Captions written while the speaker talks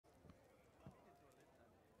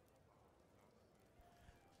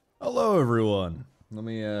Hello, everyone. Let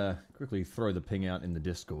me quickly throw the ping out in the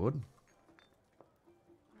Discord.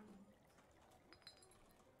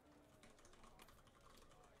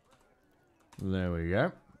 There we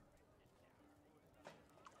go.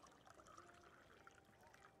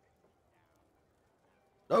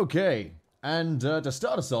 Okay, and to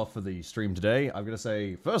start us off for the stream today, I'm gonna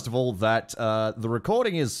say, first of all, that the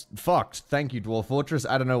recording is fucked. Thank you, Dwarf Fortress.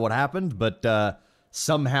 I don't know what happened, but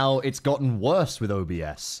somehow it's gotten worse with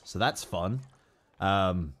OBS, so that's fun. So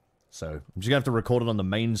I'm just gonna have to record it on the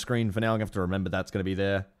main screen for now. I'm gonna have to remember that's gonna be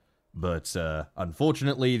there. But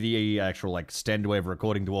unfortunately, the actual like standard way of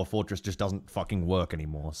recording Dwarf Fortress just doesn't fucking work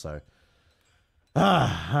anymore. So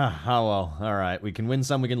oh well. All right, we can win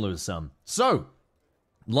some, we can lose some. So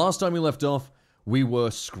last time we left off, we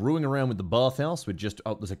were screwing around with the bathhouse. We're just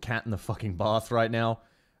there's a cat in the fucking bath right now.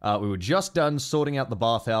 We were just done sorting out the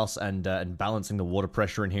bathhouse and balancing the water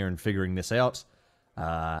pressure in here and figuring this out.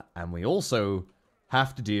 And we also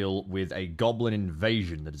have to deal with a goblin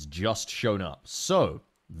invasion that has just shown up. So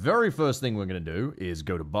very first thing we're going to do is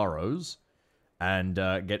go to burrows and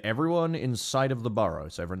get everyone inside of the burrow.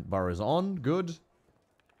 So everyone burrows on. Good.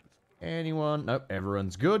 Anyone? Nope.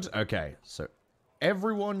 Everyone's good. Okay. So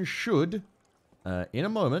everyone should, in a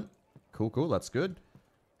moment, cool, that's good,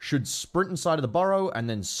 should sprint inside of the burrow and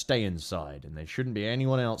then stay inside. And there shouldn't be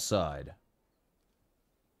anyone outside.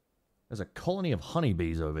 There's a colony of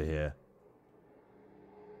honeybees over here.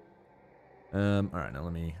 Alright, now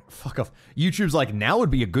let me... Fuck off. YouTube's like, now would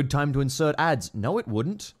be a good time to insert ads. No, it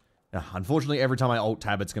wouldn't. Unfortunately, every time I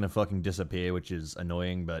alt-tab, it's gonna fucking disappear, which is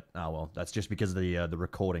annoying, but, oh well. That's just because of the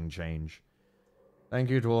recording change. Thank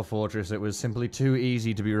you, Dwarf Fortress. It was simply too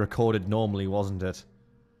easy to be recorded normally, wasn't it?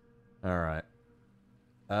 Alright.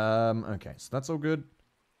 Okay, so that's all good.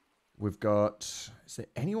 We've got... Is there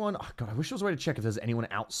anyone... Oh, God, I wish there was a way to check if there's anyone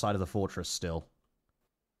outside of the fortress still.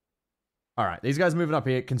 Alright, these guys moving up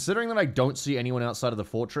here. Considering that I don't see anyone outside of the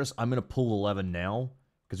fortress, I'm going to pull the lever now.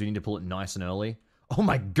 Because we need to pull it nice and early. Oh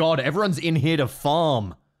my god, everyone's in here to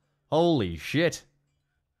farm. Holy shit.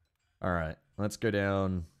 Alright, let's go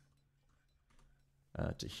down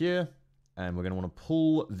to here. And we're going to want to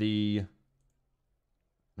pull the...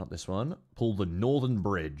 Not this one. Pull the northern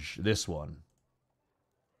bridge. This one.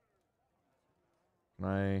 Can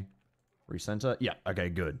I recenter? Yeah, okay,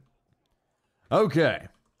 good. Okay.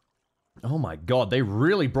 Oh my god, they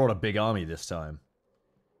really brought a big army this time.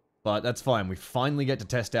 But that's fine, we finally get to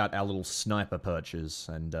test out our little sniper perches,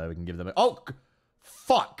 and we can give them a... Oh!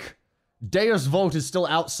 Fuck! Deus Volt is still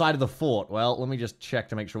outside of the fort. Well, let me just check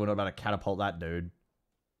to make sure we're not about to catapult that dude.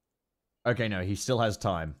 Okay, no, he still has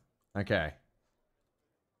time. Okay.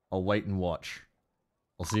 I'll wait and watch.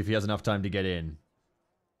 I'll see if he has enough time to get in.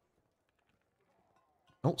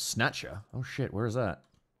 Oh, Snatcher. Oh shit, where is that?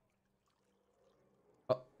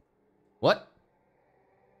 What?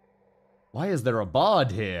 Why is there a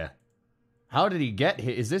bard here? How did he get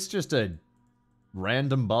here? Is this just a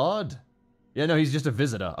random bard? Yeah, no, he's just a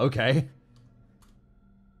visitor. Okay.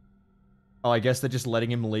 Oh, I guess they're just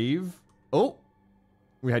letting him leave. Oh.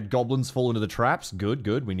 We had goblins fall into the traps. Good,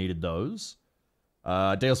 good. We needed those.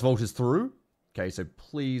 Deus Volt is through. Okay, so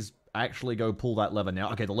please actually go pull that lever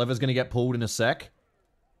now. Okay, the lever's going to get pulled in a sec.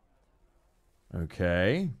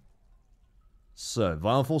 Okay. So,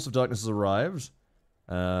 Violent Force of Darkness has arrived.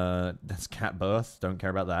 That's cat birth. Don't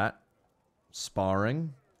care about that.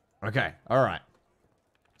 Sparring. Okay, alright.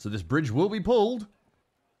 So this bridge will be pulled.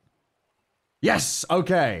 Yes!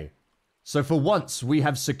 Okay. So for once, we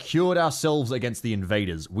have secured ourselves against the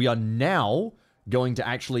invaders. We are now going to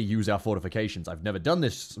actually use our fortifications. I've never done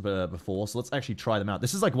this before, so let's actually try them out.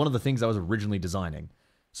 This is like one of the things I was originally designing.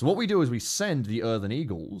 So what we do is we send the Earthen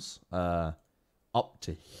Eagles up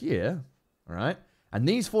to here. Alright? And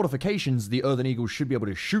these fortifications, the Earthen Eagles should be able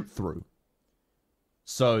to shoot through.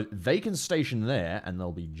 So they can station there, and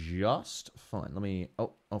they'll be just fine. Let me...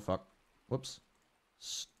 Oh, fuck. Whoops.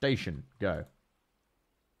 Station. Go.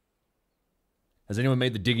 Has anyone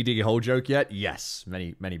made the diggy diggy hole joke yet? Yes.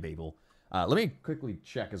 Many people. Let me quickly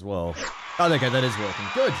check as well. Oh, okay, that is working.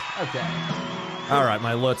 Good. Okay. Alright,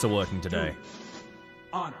 my alerts are working today.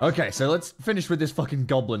 Okay, so let's finish with this fucking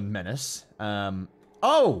goblin menace.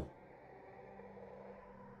 Oh!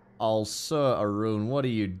 Oh, Sir Arun, what are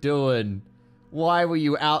you doing? Why were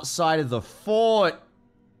you outside of the fort?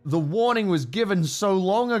 The warning was given so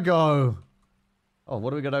long ago. Oh,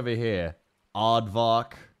 what do we got over here?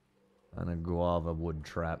 Aardvark and a guava wood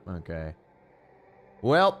trap. Okay.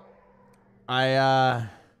 Well, I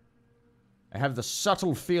have the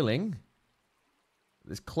subtle feeling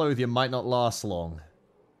this clothier might not last long.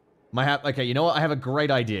 Okay, you know what? I have a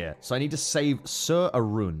great idea. So I need to save Sir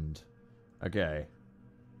Arund. Okay.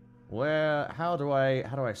 How do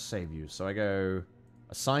I save you? So I go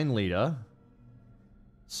assign leader.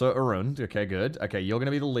 Sir Arund. Okay, good. Okay, you're gonna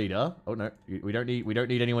be the leader. Oh no, we don't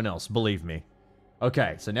need anyone else. Believe me.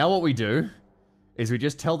 Okay, so now what we do is we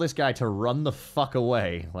just tell this guy to run the fuck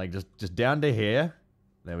away, like just down to here.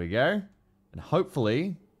 There we go, and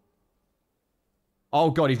hopefully.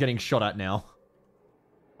 Oh god, he's getting shot at now.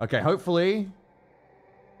 Okay, hopefully.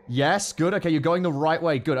 Yes, good. Okay, you're going the right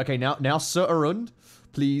way. Good. Okay, now Sir Arund,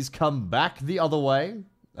 please come back the other way.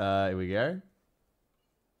 Here we go.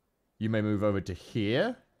 You may move over to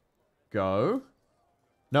here. Go.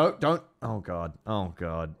 No, don't. Oh, God. Oh,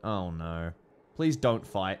 God. Oh, no. Please don't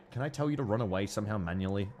fight. Can I tell you to run away somehow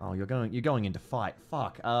manually? Oh, you're going into fight.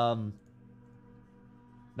 Fuck.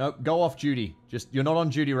 Nope, go off duty. You're not on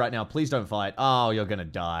duty right now. Please don't fight. Oh, you're gonna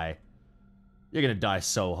die. You're gonna die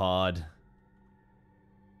so hard.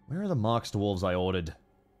 Where are the Marks Dwarves I ordered?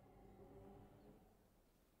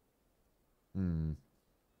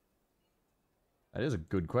 That is a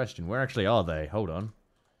good question. Where actually are they? Hold on.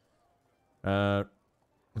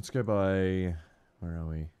 Let's go by... Where are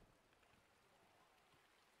we?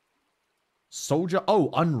 Soldier... Oh,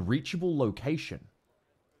 unreachable location.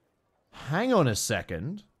 Hang on a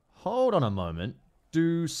second. Hold on a moment.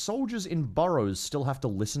 Do soldiers in burrows still have to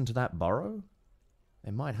listen to that burrow?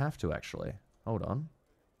 They might have to, actually. Hold on.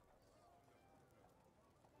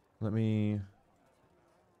 Let me...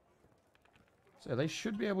 So they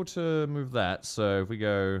should be able to move that. So if we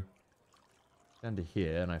go down to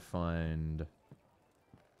here and I find...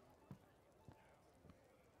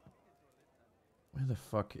 Where the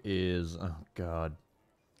fuck is... Oh, God.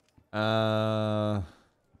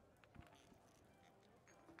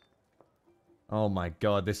 Oh my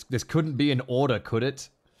god, this couldn't be in order, could it?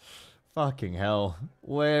 Fucking hell.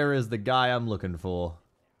 Where is the guy I'm looking for?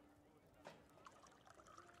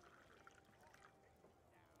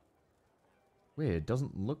 Weird,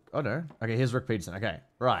 doesn't look... Oh no. Okay, here's Rick Peterson. Okay,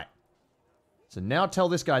 right. So now tell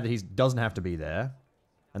this guy that he doesn't have to be there.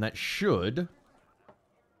 And that should...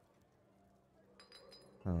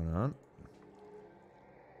 Hold on.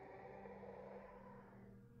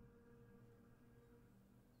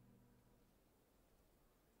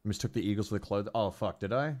 Mistook the eagles for the clothes. Oh, fuck,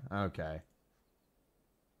 did I? Okay.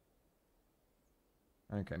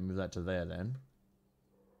 Okay, move that to there then.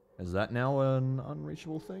 Is that now an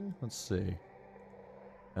unreachable thing? Let's see.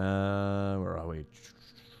 Where are we?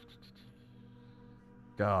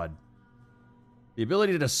 God. The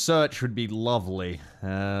ability to search would be lovely.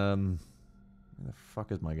 Where the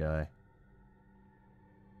fuck is my guy?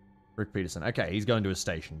 Rick Peterson. Okay, he's going to his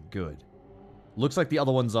station. Good. Looks like the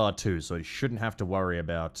other ones are too, so he shouldn't have to worry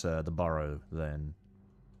about the burrow then.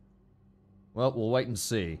 Well, we'll wait and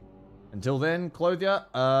see. Until then, Clothia,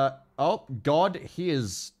 oh, God, he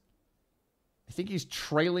is... I think he's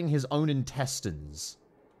trailing his own intestines.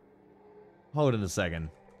 Hold on a second.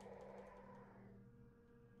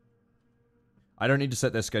 I don't need to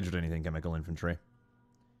set their schedule to anything, Chemical Infantry.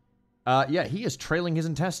 Yeah, he is trailing his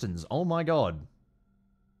intestines. Oh my god.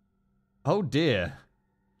 Oh dear.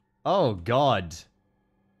 Oh god.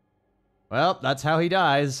 Well, that's how he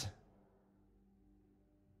dies.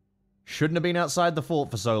 Shouldn't have been outside the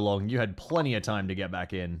fort for so long. You had plenty of time to get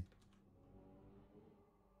back in.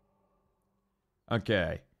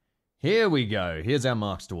 Okay. Here we go. Here's our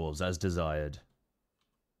Marks Dwarves, as desired.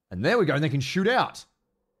 And there we go, and they can shoot out.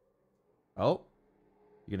 Oh.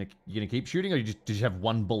 You gonna keep shooting, or did you have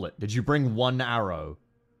one bullet? Did you bring one arrow?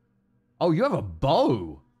 Oh, you have a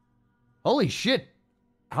bow. Holy shit.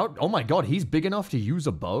 Oh my god, he's big enough to use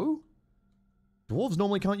a bow? Dwarves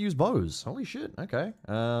normally can't use bows. Holy shit, okay.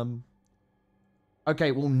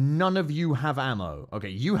 Okay, well, none of you have ammo. Okay,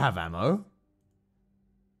 you have ammo.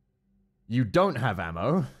 You don't have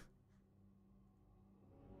ammo.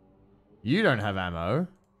 You don't have ammo.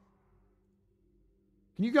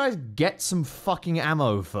 Can you guys get some fucking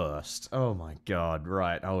ammo first? Oh my god,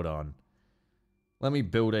 right, hold on. Let me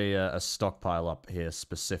build a stockpile up here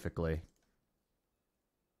specifically.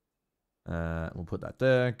 We'll put that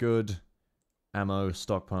there, good. Ammo,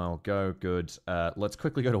 stockpile, go, good. Let's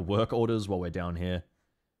quickly go to work orders while we're down here.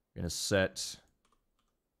 We're gonna set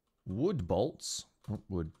wood bolts. Oh,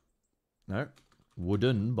 wood. No.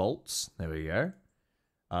 Wooden bolts. There we go.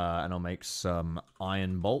 And I'll make some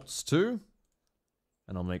iron bolts too.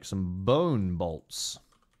 And I'll make some bone bolts.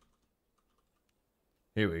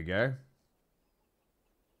 Here we go.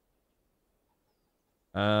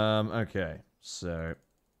 Okay. So...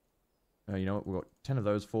 you know what? We've got 10 of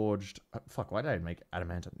those forged. Fuck, why did I make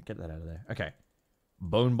adamantine? Get that out of there. Okay.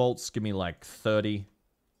 Bone bolts, give me like 30.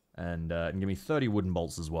 And give me 30 wooden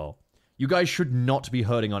bolts as well. You guys should not be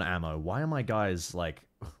hurting on ammo. Why are my guys, like...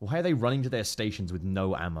 Why are they running to their stations with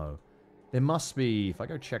no ammo? There must be... If I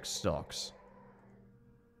go check stocks...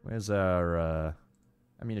 Where's our,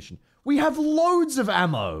 ammunition? We have loads of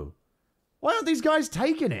ammo! Why aren't these guys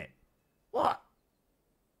taking it? What?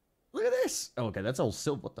 Look at this! Oh, okay, that's all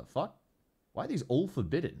silver. What the fuck? Why are these all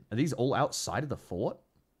forbidden? Are these all outside of the fort?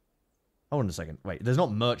 Hold on a second. Wait, there's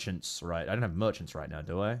not merchants, right? I don't have merchants right now,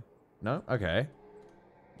 do I? No? Okay.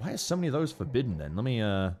 Why are so many of those forbidden, then? Let me,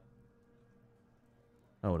 Hold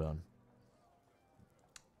on.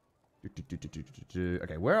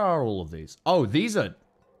 Okay, where are all of these? Oh, these are...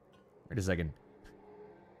 Wait a second.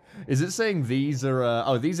 Is it saying these are,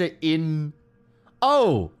 Oh, these are in...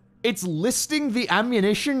 Oh! It's listing the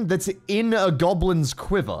ammunition that's in a goblin's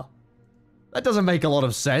quiver. That doesn't make a lot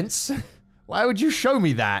of sense. Why would you show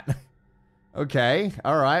me that? Okay,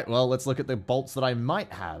 alright. Well, let's look at the bolts that I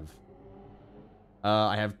might have.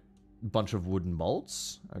 I have a bunch of wooden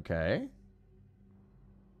bolts. Okay.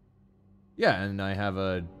 Yeah, and I have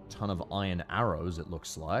a ton of iron arrows, it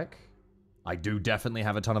looks like. I do definitely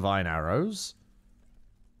have a ton of iron arrows.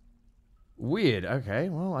 Weird. Okay,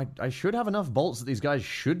 well, I should have enough bolts that these guys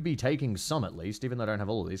should be taking some at least, even though I don't have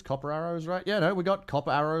all of these. Copper arrows, right? Yeah, no, we got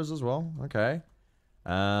copper arrows as well. Okay.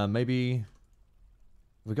 Maybe...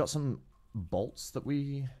 We got some bolts that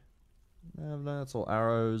we... No, that's all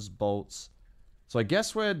arrows, bolts. So I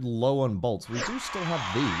guess we're low on bolts. We do still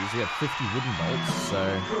have these. We have 50 wooden bolts,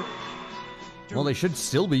 so... Well, they should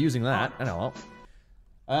still be using that. I know.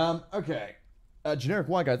 Okay. Generic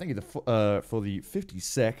white guy, thank you for the 50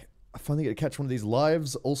 sec. I finally get to catch one of these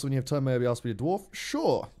lives. Also, when you have time, maybe ask me a dwarf.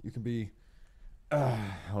 Sure, you can be...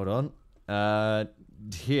 hold on.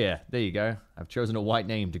 Here, there you go. I've chosen a white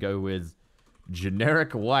name to go with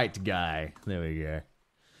generic white guy. There we go.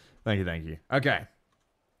 Thank you, thank you. Okay.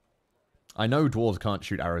 I know dwarves can't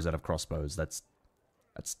shoot arrows out of crossbows. That's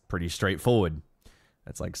pretty straightforward.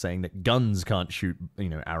 That's like saying that guns can't shoot, you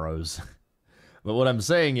know, arrows. But what I'm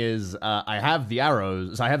saying is, I have the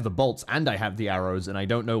arrows, I have the bolts, and I have the arrows, and I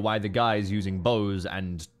don't know why the guys using bows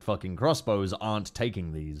and fucking crossbows aren't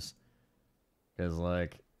taking these. Because,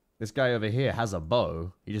 like, this guy over here has a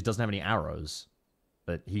bow, he just doesn't have any arrows.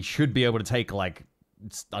 But he should be able to take, like,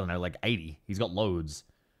 I don't know, like 80. He's got loads.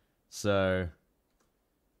 So...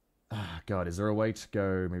 God, is there a way to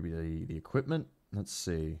go, maybe the equipment? Let's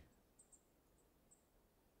see.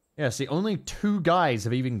 Yeah, see, only 2 guys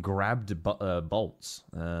have even grabbed bolts.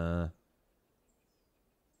 Okay,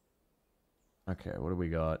 what do we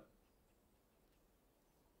got?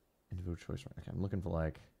 Individual choice. Okay, I'm looking for,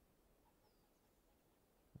 like...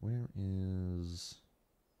 Where is...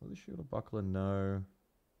 Leather shield or buckler? No.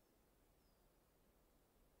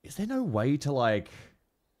 Is there no way to, like...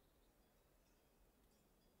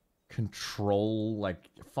 control, like...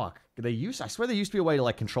 Fuck. I swear there used to be a way to,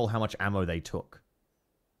 like, control how much ammo they took.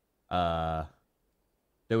 There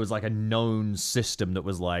was like a known system that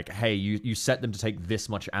was like, hey, you set them to take this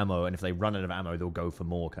much ammo, and if they run out of ammo, they'll go for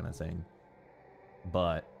more, kind of thing.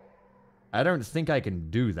 But I don't think I can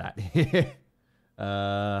do that.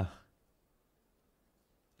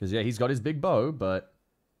 Because, yeah, he's got his big bow, but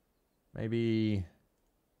maybe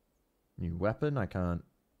new weapon? I can't,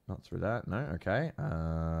 not through that. No, okay.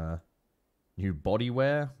 New body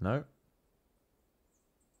wear? No.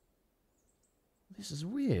 This is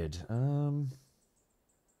weird. From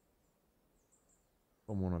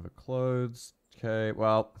one of the clothes. Okay,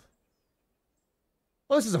 well,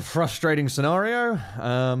 this is a frustrating scenario.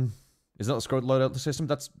 Is that the squad loadout the system?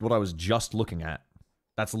 That's what I was just looking at.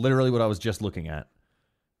 That's literally what I was just looking at.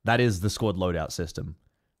 That is the squad loadout system.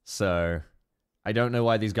 So, I don't know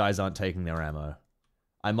why these guys aren't taking their ammo.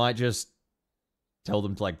 I might just tell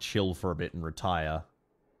them to, like, chill for a bit and retire.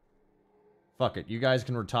 Fuck it, you guys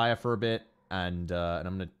can retire for a bit. And I'm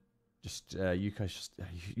gonna just, you guys just,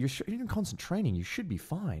 you're in constant training, you should be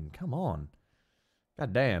fine, come on.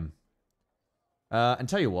 God damn. And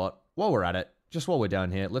tell you what, while we're at it, just while we're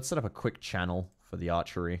down here, let's set up a quick channel for the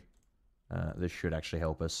archery. This should actually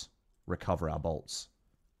help us recover our bolts.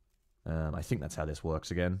 I think that's how this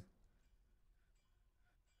works again.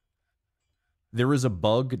 There is a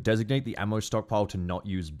bug, designate the ammo stockpile to not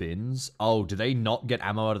use bins. Oh, do they not get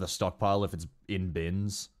ammo out of the stockpile if it's in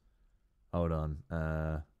bins? Hold on.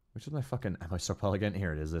 Which is my fucking ammo stockpile again?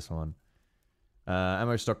 Here it is, this one.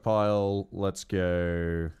 Ammo stockpile, let's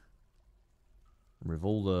go... Remove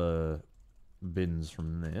all the bins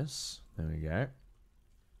from this. There we go.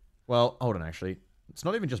 Well, hold on, actually. It's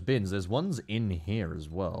not even just bins, there's ones in here as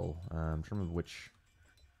well. I'm trying to remember which...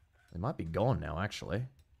 They might be gone now, actually.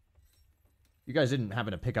 You guys didn't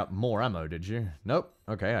happen to pick up more ammo, did you? Nope.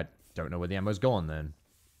 Okay, I don't know where the ammo's gone, then.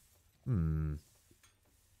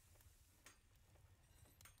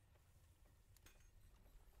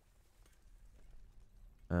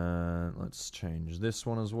 Let's change this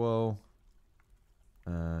one as well.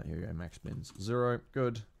 Here we go, max bins 0,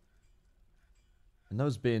 good. And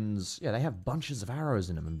those bins, yeah, they have bunches of arrows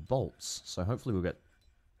in them and bolts, so hopefully we'll get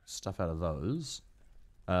stuff out of those.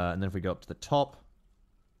 And then if we go up to the top,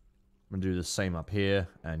 I'm gonna do the same up here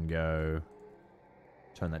and go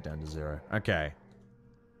turn that down to 0. Okay.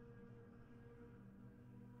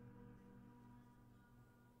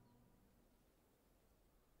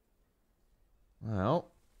 Well,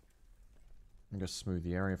 I'm gonna smooth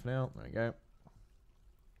the area for now. There we go.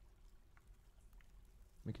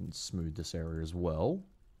 We can smooth this area as well.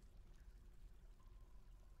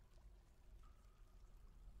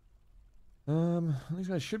 These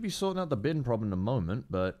guys should be sorting out the bin problem in a moment,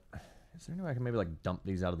 but is there any way I can maybe like dump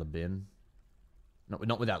these out of the bin?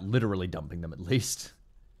 Not without literally dumping them, at least.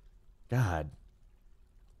 God.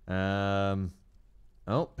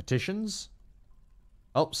 Oh, petitions.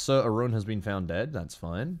 Oh, Sir Arun has been found dead. That's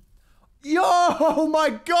fine. Yo! Oh my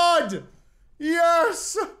god!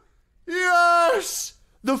 Yes! Yes!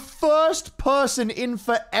 The first person in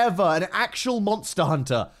forever, an actual monster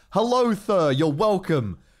hunter. Hello, Thur. You're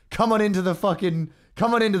welcome. Come on into the fucking...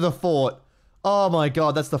 Come on into the fort. Oh my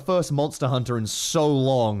god, that's the first monster hunter in so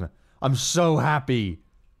long. I'm so happy.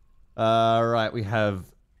 Right, we have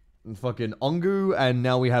fucking Ongu, and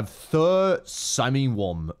now we have Thur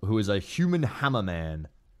Samiwom, who is a human hammerman.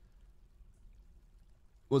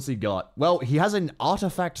 What's he got? Well, he has an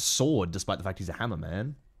artifact sword, despite the fact he's a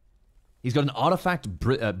hammerman. He's got an artifact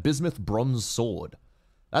bismuth bronze sword.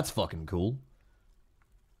 That's fucking cool.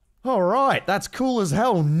 Alright, that's cool as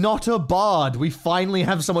hell. Not a bard. We finally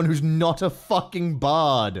have someone who's not a fucking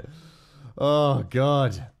bard. Oh,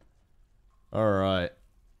 god. Alright.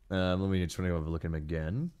 Let me just have a look at him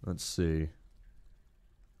again. Let's see.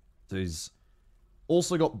 So he's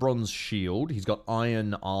also got bronze shield. He's got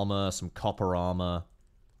iron armor, some copper armor.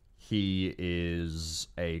 He is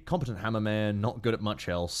a competent hammerman, not good at much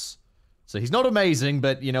else. So he's not amazing,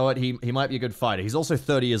 but you know what? He might be a good fighter. He's also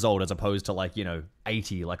 30 years old as opposed to, like, you know,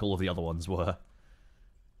 80 like all of the other ones were.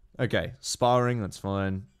 Okay, sparring, that's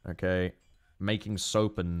fine. Okay, making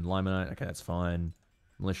soap and limonite, okay, that's fine.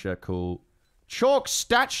 Militia, cool. Chalk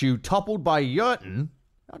statue toppled by Yurton?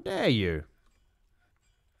 How dare you?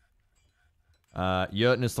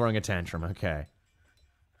 Yurton is throwing a tantrum, okay.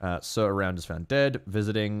 Sir Around is found dead.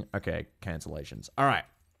 Visiting, okay, cancellations. Alright,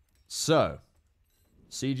 so...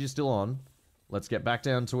 Siege is still on. Let's get back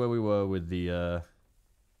down to where we were with the,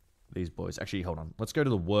 these boys. Actually, hold on. Let's go to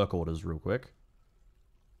the work orders real quick.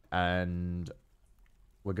 And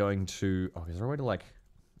we're going to... Oh, is there a way to, like,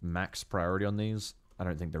 max priority on these? I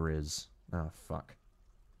don't think there is. Oh, fuck.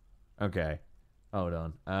 Okay. Hold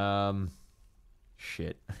on.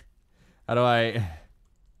 Shit. How do I...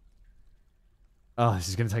 Oh, this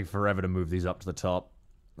is going to take forever to move these up to the top.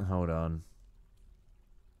 Hold on.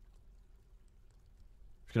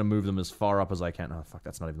 Gonna move them as far up as I can. Oh, fuck,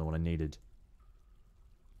 that's not even the one I needed.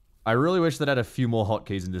 I really wish that I had a few more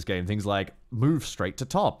hotkeys in this game. Things like move straight to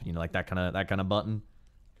top, you know, like that kind of button.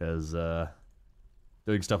 Because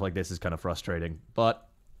doing stuff like this is kind of frustrating. But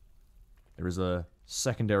there is a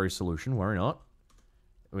secondary solution, worry not.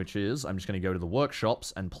 Which is, I'm just gonna go to the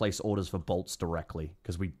workshops and place orders for bolts directly.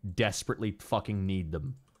 Because we desperately fucking need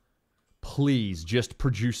them. Please, just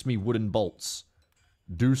produce me wooden bolts.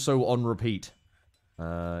 Do so on repeat.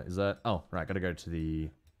 Is that... Oh, right, gotta go to the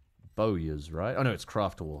bowyers, right? Oh, no, it's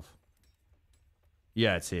Craft Dwarf.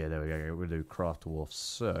 Yeah, it's here. There we go. We'll do Craft Dwarf.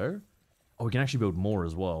 So... Oh, we can actually build more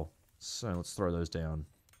as well. So, let's throw those down.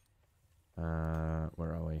 Where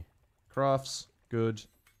are we? Crafts. Good.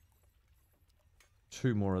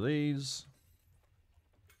 2 more of these.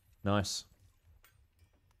 Nice.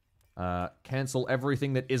 Cancel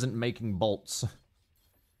everything that isn't making bolts.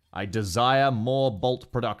 I desire more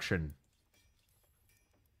bolt production.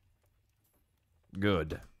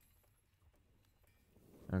 Good.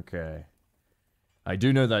 Okay. I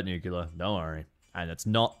do know that nuclear, don't worry. And it's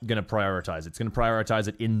not gonna prioritize. It's gonna prioritize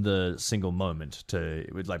it in the single moment to,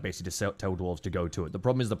 it would like basically just tell dwarves to go to it. The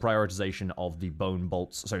problem is the prioritization of the bone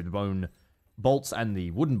bolts, sorry, the bone bolts and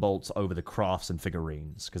the wooden bolts over the crafts and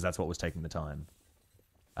figurines, because that's what was taking the time.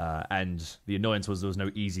 And the annoyance was there was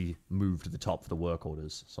no easy move to the top for the work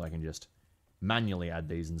orders, so I can just manually add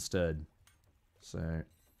these instead. So...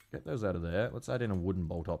 Get those out of there. Let's add in a wooden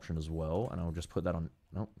bolt option as well, and I'll just put that on...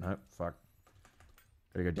 Nope, nope, fuck.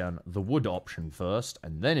 Gotta go down the wood option first,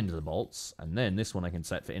 and then into the bolts, and then this one I can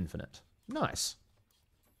set for infinite. Nice.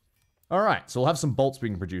 Alright, so we'll have some bolts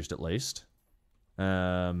being produced at least.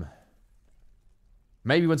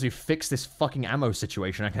 Maybe once we fix this fucking ammo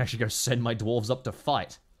situation, I can actually go send my dwarves up to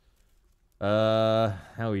fight. How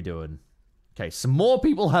are we doing? Okay, some more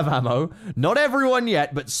people have ammo. Not everyone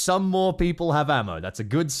yet, but some more people have ammo. That's a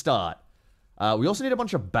good start. We also need a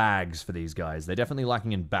bunch of bags for these guys. They're definitely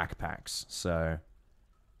lacking in backpacks, so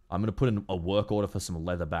I'm going to put in a work order for some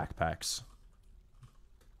leather backpacks.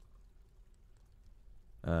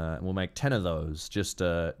 We'll make 10 of those, just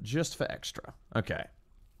for extra. Okay.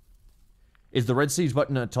 Is the red siege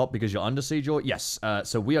button at the top because you're under siege? Or yes.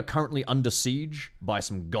 So we are currently under siege by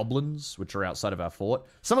some goblins, which are outside of our fort.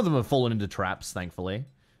 Some of them have fallen into traps, thankfully.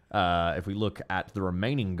 If we look at the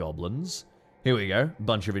remaining goblins, here we go.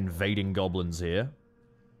 Bunch of invading goblins here.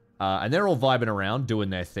 And they're all vibing around, doing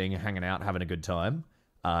their thing, hanging out, having a good time.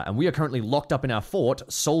 And we are currently locked up in our fort,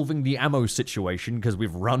 solving the ammo situation because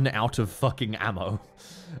we've run out of fucking ammo.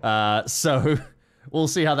 So we'll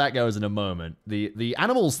see how that goes in a moment. The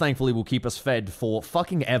animals, thankfully, will keep us fed for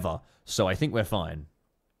fucking ever, so I think we're fine.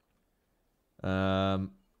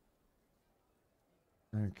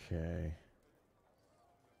 Okay.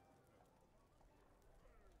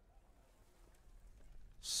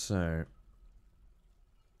 So,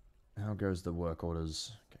 how goes the work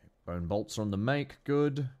orders? Okay, bone bolts are on the make,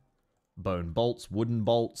 good. Bone bolts, wooden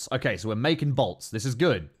bolts. Okay, so we're making bolts. This is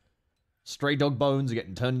good. Stray dog bones are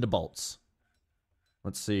getting turned into bolts.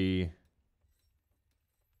 Let's see.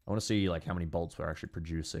 I want to see, like, how many bolts we're actually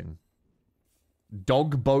producing.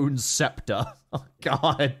 Dog bone scepter. Oh,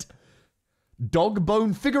 God. Dog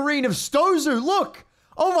bone figurine of Stozu. Look!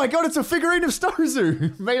 Oh, my God, it's a figurine of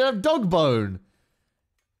Stozu. Made out of dog bone.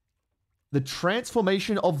 The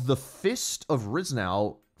transformation of the fist of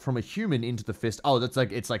Riznow from a human into the fist. Oh, that's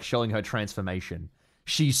like, it's like showing her transformation.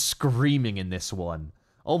 She's screaming in this one.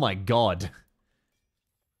 Oh, my God.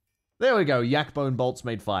 There we go. Yak bone bolts,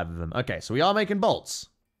 made 5 of them. Okay, so we are making bolts.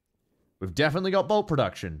 We've definitely got bolt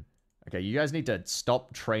production. Okay, you guys need to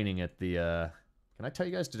stop training at the, Can I tell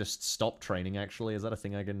you guys to just stop training, actually? Is that a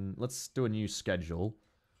thing I can... Let's do a new schedule.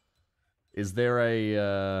 Is there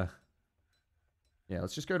a, Yeah,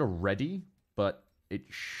 let's just go to ready, but it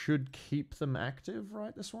should keep them active,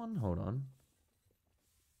 right, this one? Hold on.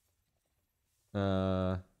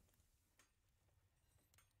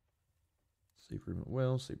 Sleep room at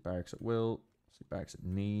will, sleep barracks at will, sleep barracks at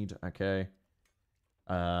need, okay.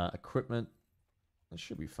 Equipment, that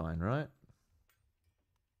should be fine, right?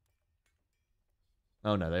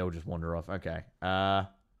 Oh no, they all just wander off, okay. Well,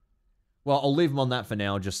 I'll leave them on that for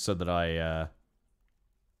now, just so that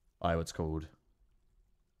what's called,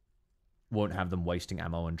 won't have them wasting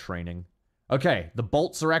ammo and training. Okay, the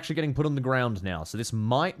bolts are actually getting put on the ground now, so this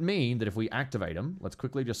might mean that if we activate them, let's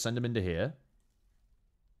quickly just send them into here.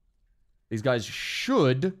 These guys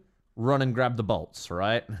should run and grab the bolts,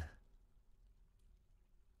 right?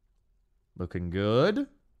 Looking good.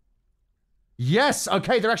 Yes!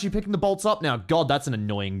 Okay, they're actually picking the bolts up now. God, that's an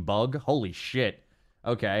annoying bug. Holy shit.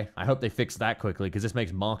 Okay, I hope they fix that quickly, because this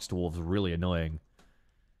makes Mark's dwarves really annoying.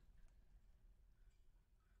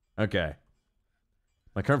 Okay.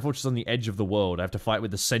 My current fortress is on the edge of the world. I have to fight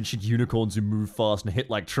with the sentient unicorns who move fast and hit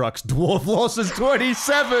like trucks. Dwarf losses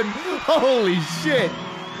 27! Holy shit!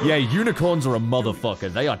 Yeah, unicorns are a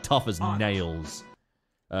motherfucker. They are tough as nails.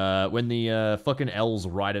 When the fucking elves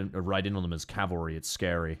ride in on them as cavalry, it's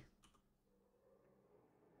scary.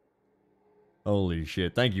 Holy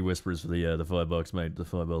shit. Thank you, Whispers, for the $5, mate. The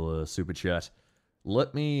 $5 super chat.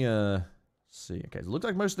 Let me, see. Okay, so it looks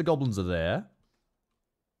like most of the goblins are there.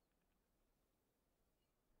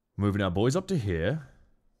 Moving our boys up to here.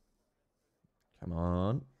 Come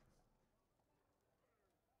on.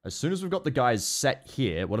 As soon as we've got the guys set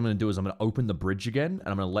here, what I'm going to do is I'm going to open the bridge again, and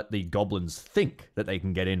I'm going to let the goblins think that they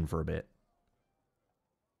can get in for a bit.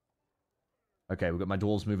 Okay, we've got my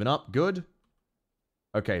dwarves moving up. Good.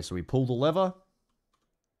 Okay, so we pull the lever.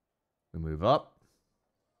 We move up.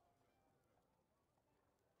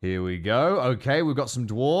 Here we go. Okay, we've got some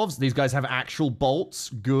dwarves. These guys have actual bolts.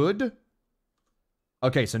 Good.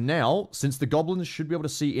 Okay, so now, since the goblins should be able to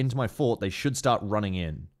see into my fort, they should start running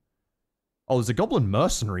in. Oh, there's a goblin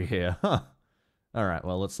mercenary here. Huh. Alright,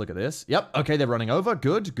 well, let's look at this. Yep, okay, they're running over.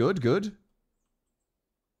 Good, good, good.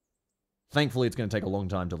 Thankfully, it's going to take a long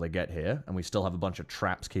time till they get here, and we still have a bunch of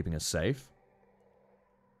traps keeping us safe.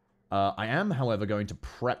 I am, however, going to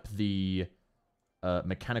prep the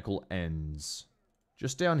mechanical ends.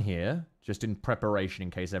 Just down here, just in preparation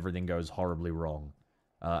in case everything goes horribly wrong.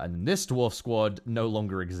 And this dwarf squad no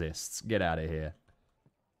longer exists. Get out of here.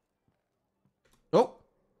 Oh!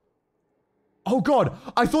 Oh god,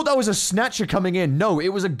 I thought that was a snatcher coming in. No, it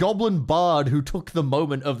was a goblin bard who took the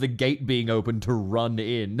moment of the gate being open to run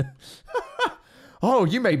in. Oh,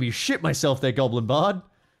 you made me shit myself there, Goblin Bard.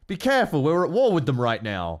 Be careful, we're at war with them right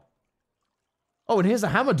now. Oh, and here's a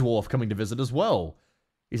Hammer Dwarf coming to visit as well.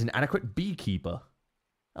 He's an adequate beekeeper.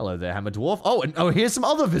 Hello there, Hammer Dwarf. Oh, and here's some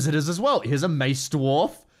other visitors as well. Here's a Mace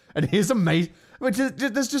Dwarf, and here's a Mace...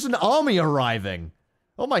 There's just an army arriving.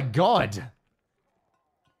 Oh my god.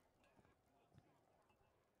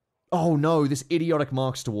 Oh no, this idiotic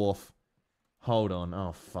Marks Dwarf. Hold on,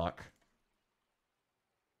 oh fuck.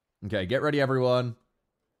 Okay, get ready everyone.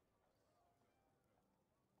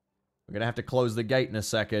 We're gonna have to close the gate in a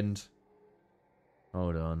second.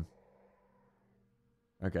 Hold on.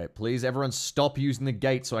 Okay, please everyone stop using the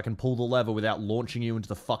gate so I can pull the lever without launching you into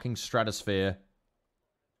the fucking stratosphere.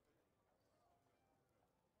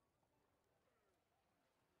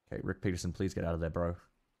 Okay, Rick Peterson, please get out of there, bro.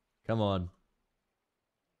 Come on.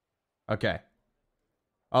 Okay.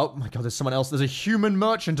 Oh my god, there's someone else. There's a human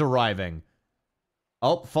merchant arriving.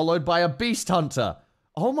 Oh, followed by a beast hunter.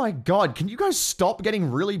 Oh my god, can you guys stop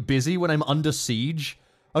getting really busy when I'm under siege?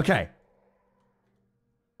 Okay.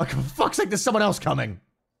 Okay, for fuck's sake, there's someone else coming.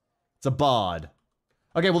 It's a bard.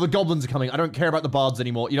 Okay, well, the goblins are coming. I don't care about the bards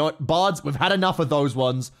anymore. You know what? Bards, we've had enough of those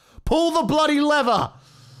ones. Pull the bloody lever!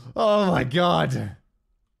 Oh my god.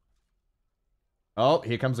 Oh,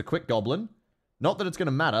 here comes a quick goblin. Not that it's going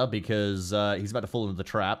to matter, because he's about to fall into the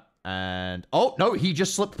trap. And... oh, no, he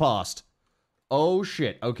just slipped past. Oh,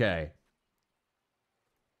 shit. Okay.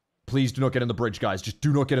 Please do not get in the bridge, guys. Just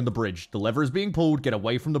do not get in the bridge. The lever is being pulled. Get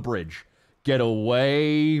away from the bridge. Get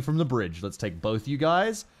away from the bridge. Let's take both you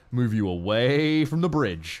guys. Move you away from the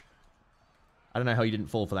bridge. I don't know how you didn't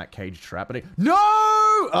fall for that cage trap, but no!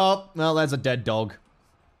 Oh, well, there's a dead dog.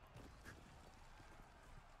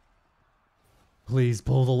 Please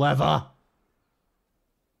pull the lever.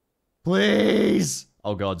 Please.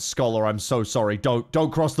 Oh god, Scholar, I'm so sorry.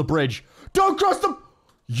 Don't cross the bridge. Don't cross the...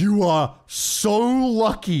 You are so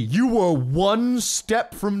lucky. You were one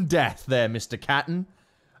step from death there, Mr. Catton.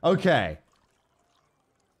 Okay.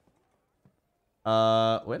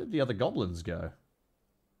 Where did the other goblins go?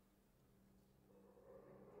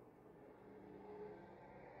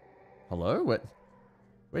 Hello?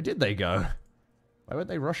 Where did they go? Why weren't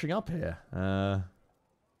they rushing up here?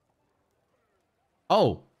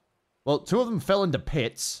 Oh. Well, two of them fell into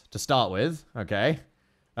pits to start with. Okay.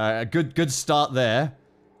 A good start there.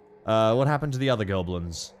 What happened to the other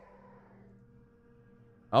goblins?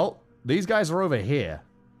 Oh, these guys are over here.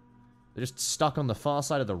 They're just stuck on the far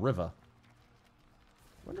side of the river.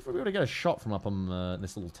 I wonder if we'll be able to get a shot from up on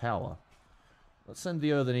this little tower. Let's send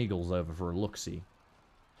the Earthen Eagles over for a look-see.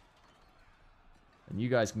 And you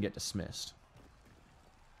guys can get dismissed.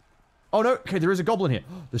 Oh, no. Okay, there is a goblin here.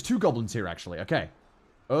 There's two goblins here, actually. Okay.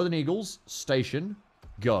 Earthen Eagles, station,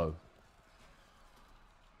 go.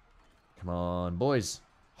 Come on, boys.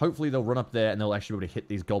 Hopefully they'll run up there and they'll actually be able to hit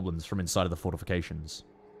these goblins from inside of the fortifications.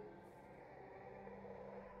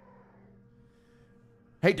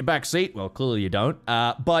 Hate to backseat. Well, clearly you don't.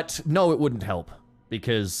 But no, it wouldn't help.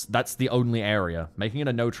 Because that's the only area. Making it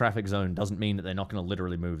a no-traffic zone doesn't mean that they're not going to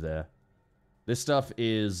literally move there. This stuff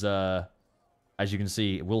is, as you can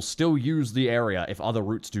see, we'll still use the area if other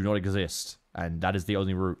routes do not exist. And that is the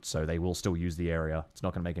only route, so they will still use the area. It's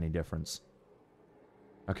not going to make any difference.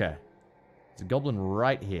 Okay. There's a goblin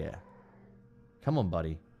right here. Come on,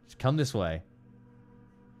 buddy. Just come this way.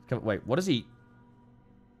 Come, wait, what is he...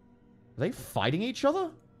 Are they fighting each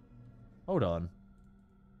other? Hold on.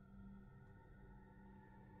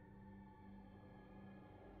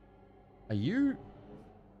 Are you...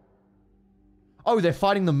 Oh, they're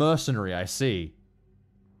fighting the mercenary, I see.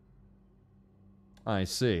 I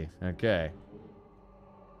see. Okay.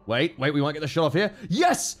 Wait, we might get the shot off here.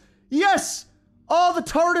 Yes! Yes! Oh, the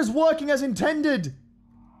turret is working as intended!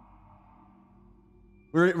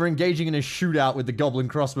 We're engaging in a shootout with the goblin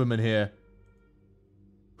crossbowmen here.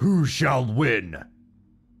 Who shall win?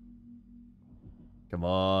 Come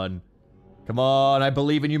on. Come on, I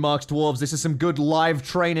believe in you, Marks Dwarves. This is some good live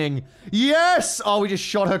training. Yes! Oh, we just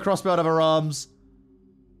shot her crossbow out of her arms.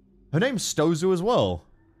 Her name's Stozu as well.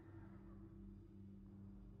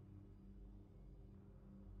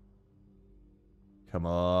 Come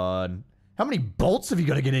on. How many bolts have you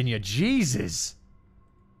got to get in you? Jesus.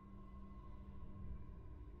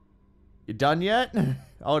 You done yet?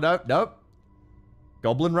 Oh, nope, nope.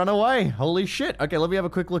 Goblin run away. Holy shit. Okay, let me have a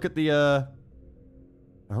quick look at the,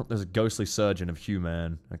 I hope there's a ghostly surgeon of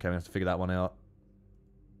human. Okay, we have to figure that one out.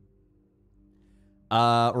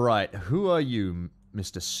 Right. Who are you,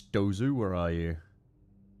 Mr. Stozu? Where are you?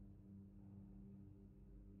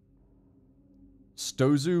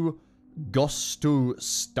 Stozu Gostu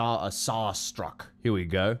Starstruck. Here we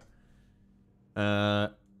go.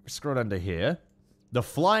 Scroll down to here. The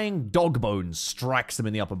flying dog bone strikes them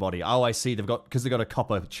in the upper body. Oh, I see. Because they've got a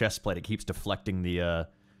copper chest plate, it keeps deflecting the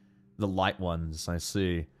light ones. I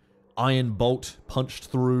see. Iron bolt punched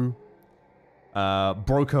through.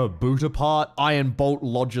 Broke her boot apart. Iron bolt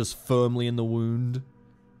lodges firmly in the wound.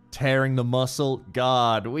 Tearing the muscle.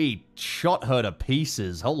 God, we shot her to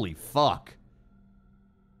pieces. Holy fuck.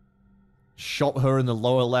 Shot her in the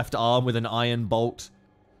lower left arm with an iron bolt.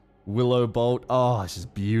 Willow bolt. Oh, this is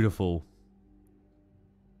beautiful.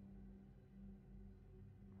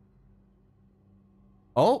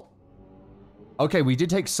 Oh. Okay, we did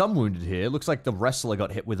take some wounded here. Looks like the wrestler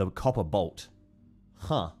got hit with a copper bolt.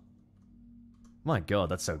 Huh. My god,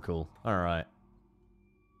 that's so cool. Alright.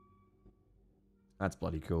 That's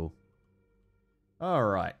bloody cool.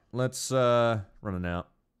 Alright, let's, running out.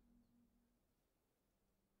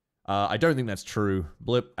 I don't think that's true,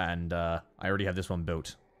 Blip, and, I already have this one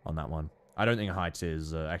built on that one. I don't think height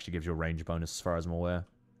is, actually gives you a range bonus as far as I'm aware.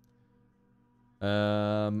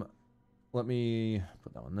 Let me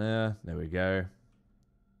put that one there. There we go.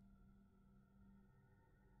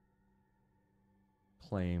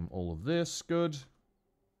 Claim all of this. Good.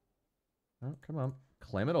 Oh, come on.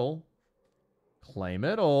 Claim it all. Claim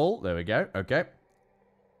it all. There we go. Okay.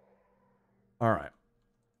 Alright.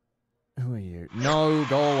 Who are you? No,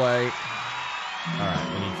 go away.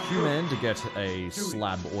 Alright, we need Human to get a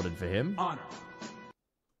slab ordered for him.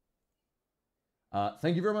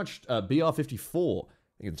 Thank you very much, BR54.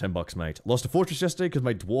 Thank you for the $10, mate. Lost a fortress yesterday because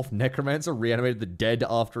my dwarf necromancer reanimated the dead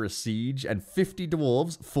after a siege, and 50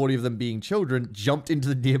 dwarves, 40 of them being children, jumped into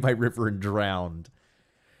the nearby river and drowned.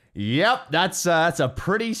 Yep, that's a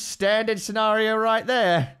pretty standard scenario right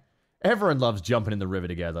there. Everyone loves jumping in the river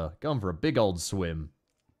together. Going for a big old swim.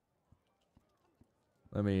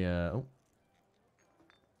 Let me,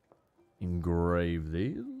 engrave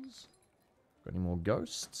these. Got any more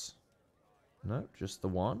ghosts? No, just the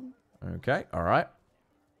one. Okay, alright.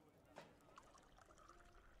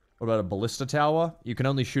 What about a ballista tower? You can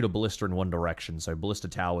only shoot a ballista in one direction, so ballista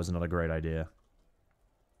tower is not a great idea.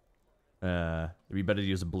 It'd be better to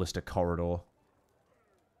use a ballista corridor.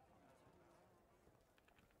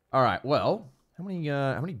 Alright, well, how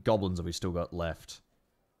many goblins have we still got left?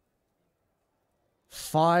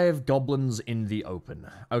 5 goblins in the open.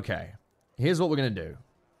 Okay, here's what we're gonna do.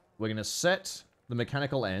 We're gonna set the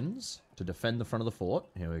mechanical ends to defend the front of the fort.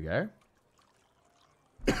 Here we go.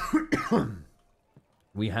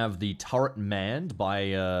 We have the turret manned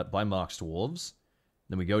by Mark's dwarves.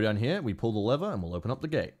 Then we go down here, we pull the lever, and we'll open up the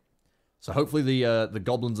gate. So hopefully the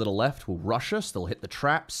goblins that are left will rush us. They'll hit the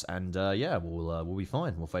traps, and yeah, we'll be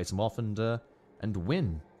fine. We'll face them off and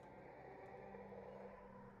win.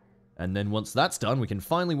 And then once that's done, we can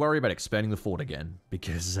finally worry about expanding the fort again,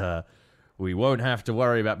 because we won't have to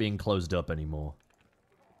worry about being closed up anymore.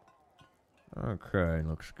 Okay,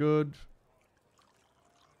 looks good.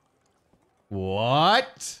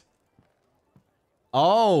 What?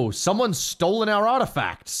 Oh, someone's stolen our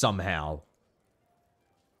artifact somehow.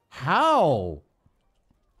 How?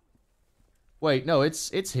 Wait, no, it's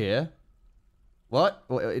here. What?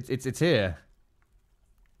 Well, it's here.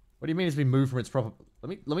 What do you mean it's been moved from its proper?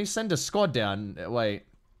 Let me send a squad down. Wait.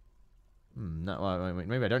 No, wait,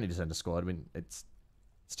 maybe I don't need to send a squad. I mean, it's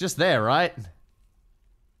just there, right?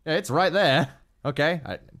 Yeah, it's right there. Okay,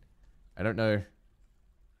 I don't know.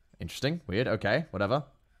 Interesting. Weird. Okay, whatever.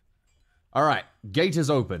 Alright, gate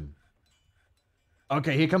is open.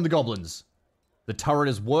 Okay, here come the goblins. The turret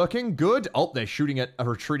is working. Good. Oh, they're shooting at a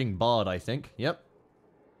retreating bard, I think. Yep.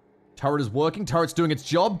 Turret is working. Turret's doing its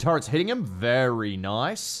job. Turret's hitting him. Very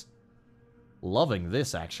nice. Loving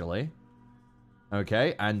this, actually.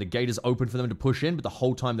 Okay, and the gate is open for them to push in, but the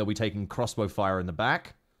whole time they'll be taking crossbow fire in the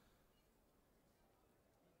back.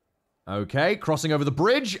 Okay, crossing over the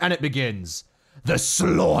bridge, and it begins. The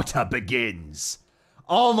slaughter begins.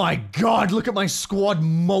 Oh my god, look at my squad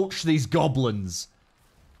mulch these goblins.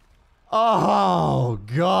 Oh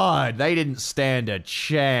god, they didn't stand a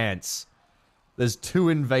chance. There's 2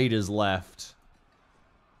 invaders left.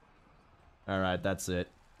 Alright, that's it.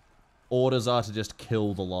 Orders are to just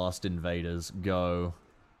kill the last invaders. Go.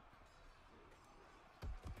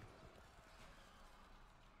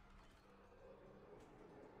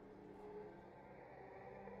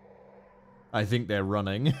 I think they're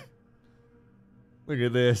running. Look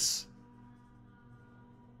at this.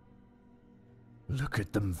 Look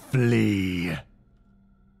at them flee.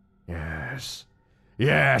 Yes.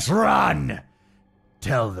 Yes, run!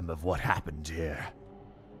 Tell them of what happened here.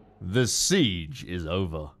 The siege is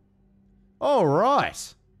over.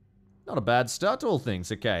 Alright. Not a bad start to all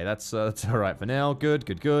things. Okay, that's alright for now. Good,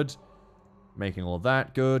 good, good. Making all of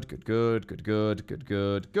that. Good, good, good, good, good, good,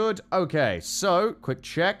 good, good. Okay, so, quick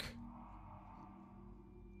check.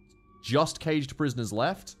 Just caged prisoners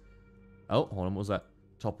left. Oh, hold on, what was that?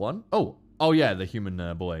 Top one? Oh, yeah, the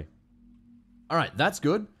human boy. Alright, that's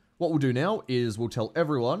good. What we'll do now is we'll tell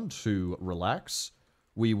everyone to relax.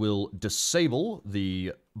 We will disable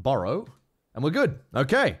the burrow, and we're good.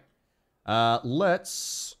 Okay.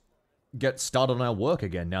 Let's get started on our work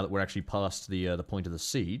again now that we're actually past the point of the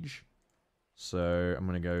siege. So I'm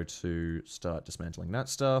going to go to start dismantling that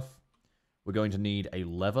stuff. We're going to need a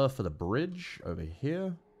lever for the bridge over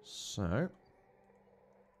here. So,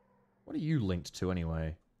 what are you linked to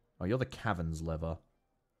anyway? Oh, you're the caverns lever.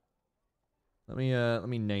 Let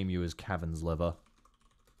me name you as caverns lever.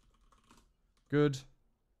 Good.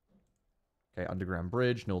 Okay, underground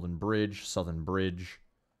bridge, northern bridge, southern bridge.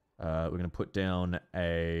 We're going to put down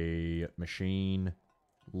a machine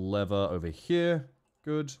lever over here.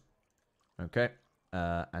 Good. Okay.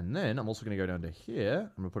 And then I'm also going to go down to here.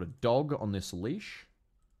 I'm going to put a dog on this leash.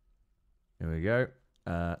 Here we go.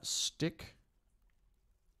 Stick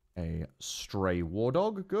a stray war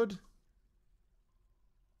dog. Good.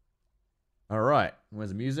 Alright. Where's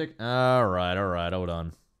the music? Alright, hold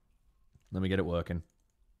on. Let me get it working.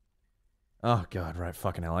 Oh, God, right,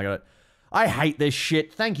 fucking hell, I got it. I hate this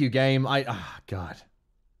shit. Thank you, game. God.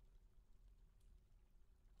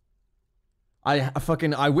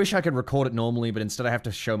 I wish I could record it normally, but instead I have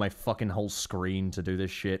to show my fucking whole screen to do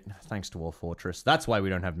this shit. Thanks, Dwarf Fortress. That's why we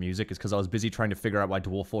don't have music, is because I was busy trying to figure out why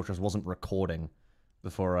Dwarf Fortress wasn't recording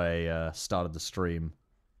before I started the stream.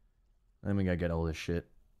 Let me go get all this shit.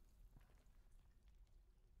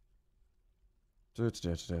 There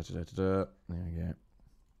we go.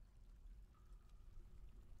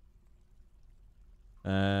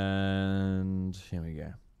 And here we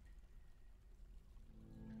go.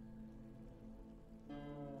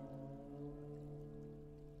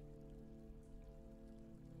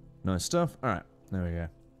 Nice stuff. Alright, there we go.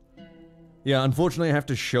 Yeah, unfortunately I have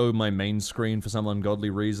to show my main screen for some ungodly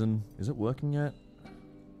reason. Is it working yet?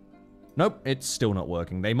 Nope, it's still not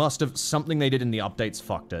working. They must have... Something they did in the updates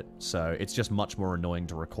fucked it. So, it's just much more annoying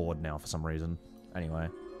to record now for some reason. Anyway.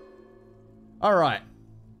 Alright.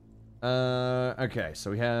 Okay,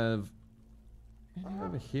 so we have... Anything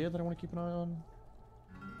over here that I want to keep an eye on?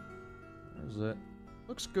 Where is it?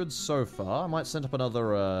 Looks good so far. I might send up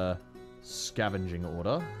another, scavenging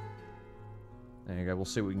order. There you go, we'll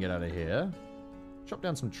see what we can get out of here. Chop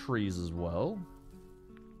down some trees as well.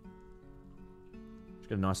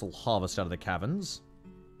 Get a nice little harvest out of the caverns.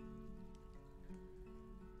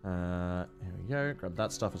 Here we go. Grab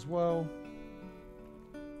that stuff as well.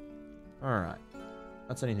 Alright.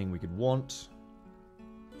 That's anything we could want.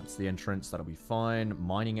 That's the entrance. That'll be fine.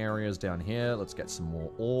 Mining areas down here. Let's get some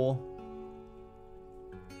more ore.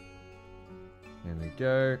 Here we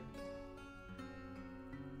go.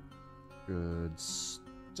 Good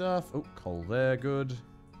stuff. Oh, coal there. Good.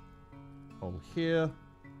 Coal here.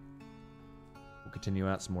 Continue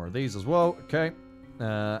out some more of these as well. Okay.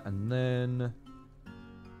 And then...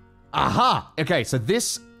 Aha! Okay, so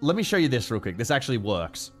this... Let me show you this real quick. This actually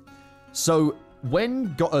works. So, when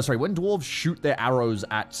dwarves shoot their arrows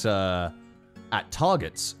at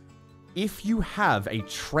targets, if you have a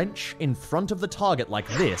trench in front of the target like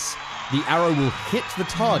this, the arrow will hit the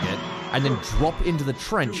target and then drop into the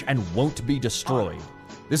trench and won't be destroyed.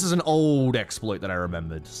 This is an old exploit that I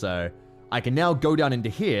remembered, so... I can now go down into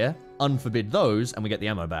here, unforbid those, and we get the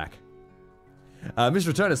ammo back.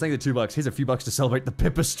 Mr. Returner, thank you for $2. Here's a few bucks to celebrate the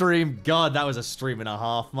Pippa stream. God, that was a stream and a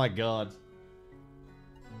half. My God.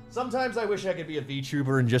 Sometimes I wish I could be a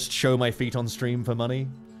VTuber and just show my feet on stream for money.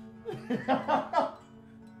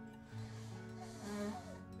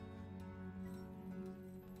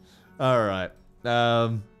 Alright.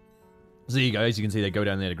 So you guys, you can see they go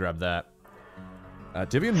down there to grab that.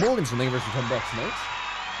 Tivian Morganson, thank you very much for $10, mate.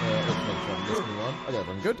 Okay,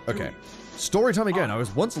 I'm good. Okay. Story time again. I was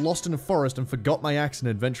once lost in a forest and forgot my axe in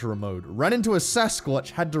adventurer mode. Ran into a Sasquatch,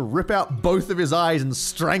 had to rip out both of his eyes and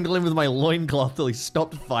strangle him with my loincloth till he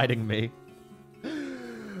stopped fighting me.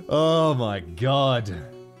 Oh my god.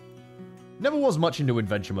 Never was much into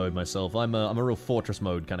adventure mode myself. I'm a real fortress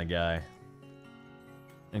mode kind of guy.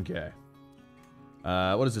 Okay.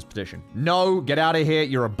 What is this petition? No, get out of here.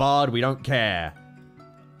 You're a bard. We don't care.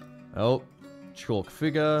 Oh. Chalk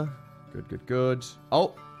figure. Good, good, good.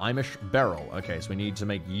 Oh, Imish Beryl. Okay, so we need to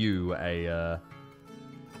make you a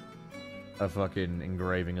fucking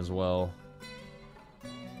engraving as well.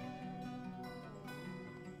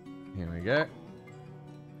 Here we go.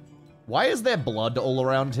 Why is there blood all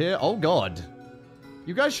around here? Oh, God.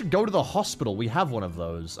 You guys should go to the hospital. We have one of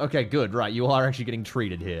those. Okay, good. Right, you are actually getting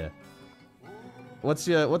treated here. What's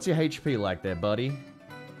your HP like there, buddy?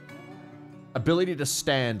 Ability to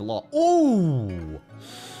stand lot. Ooh!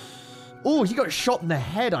 Oh, he got shot in the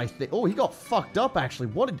head, I think. Oh, he got fucked up, actually.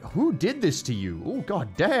 Who did this to you? Oh, god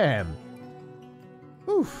damn.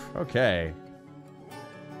 Oof, okay.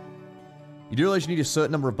 You do realize you need a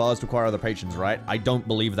certain number of bars to acquire other patrons, right? I don't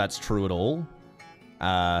believe that's true at all.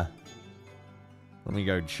 Let me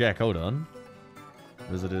go check, hold on.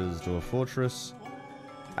 Visitors, Dwarf Fortress.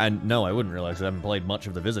 And no, I wouldn't realize I haven't played much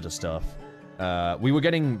of the visitor stuff. We were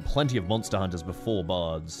getting plenty of monster hunters before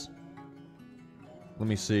bards. Let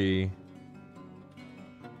me see.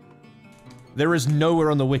 There is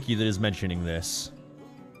nowhere on the wiki that is mentioning this.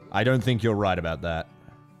 I don't think you're right about that.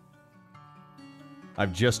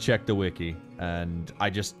 I've just checked the wiki, and I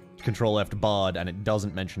just Control F bard, and it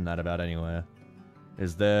doesn't mention that about anywhere.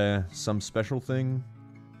 Is there some special thing?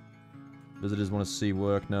 Visitors want to see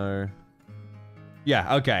work? No.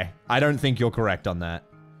 Yeah, okay. I don't think you're correct on that.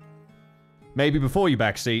 Maybe before you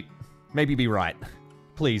backseat, maybe be right.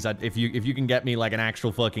 Please, if you can get me like an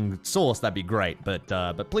actual fucking source, that'd be great. But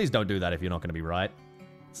please don't do that if you're not going to be right.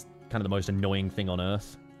 It's kind of the most annoying thing on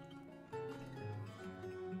earth.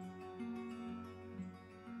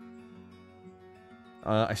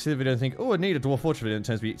 I see the video and think, oh, I need a Dwarf Fortress video. It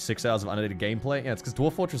turns to be 6 hours of unedited gameplay. Yeah, it's because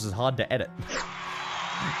Dwarf Fortress is hard to edit.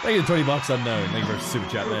 Thank you to 20 bucks unknown. Thank you for super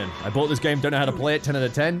chat, man. I bought this game, don't know how to play it. 10 out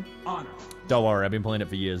of 10. Don't worry, I've been playing it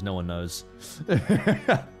for years. No one knows.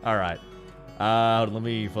 Alright. Let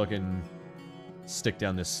me fucking stick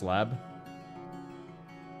down this slab.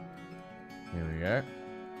 Here we go.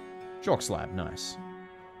 Chalk slab, nice.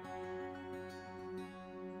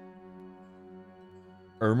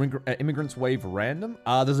 Immigrants wave random?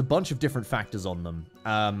 There's a bunch of different factors on them.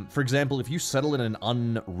 For example, if you settle in an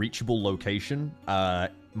unreachable location,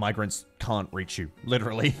 migrants can't reach you.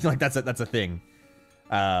 Literally. Like, that's a thing.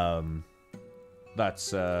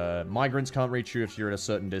 Migrants can't reach you if you're at a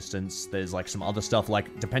certain distance. There's, like, some other stuff,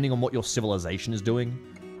 like, depending on what your civilization is doing.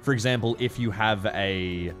 For example, if you have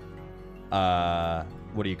a,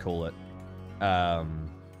 what do you call it? Oh,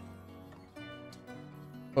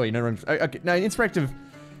 you know, okay, now, Inspective,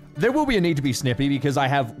 there will be a need to be snippy because I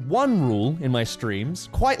have one rule in my streams,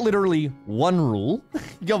 quite literally one rule.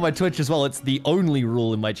 You go on my Twitch as well, it's the only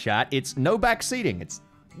rule in my chat. It's no backseating. It's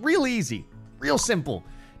real easy, real simple.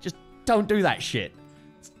 Just don't do that shit.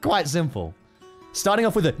 It's quite simple. Starting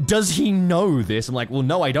off with a, does he know this? I'm like, well,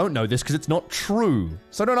 no, I don't know this because it's not true.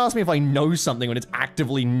 So don't ask me if I know something when it's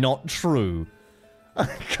actively not true.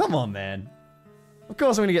 Come on, man. Of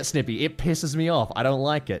course I'm gonna get snippy. It pisses me off. I don't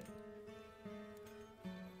like it.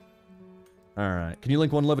 Alright. Can you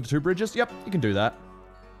link one lever to 2 bridges? Yep, you can do that.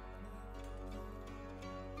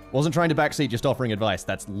 Wasn't trying to backseat, just offering advice.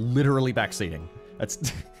 That's literally backseating.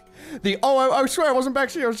 That's... I swear I wasn't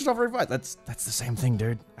backseating, I was just offering advice. That's the same thing,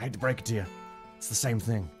 dude. I hate to break it to you. It's the same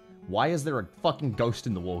thing. Why is there a fucking ghost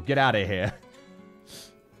in the wall? Get out of here.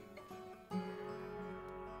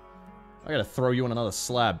 I gotta throw you on another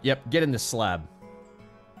slab. Yep, get in this slab.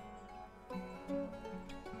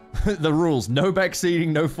 The rules, no backseating,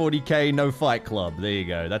 no 40k, no fight club. There you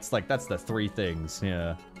go. That's the 3 things,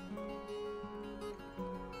 yeah.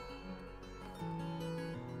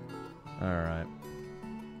 Alright.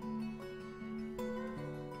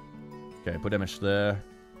 Okay, put Emish there.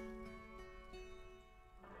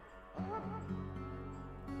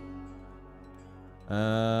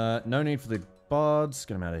 No need for the bards.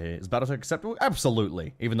 Get him out of here. Is Battletech acceptable?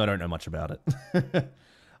 Absolutely. Even though I don't know much about it.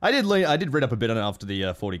 I did read up a bit on it after the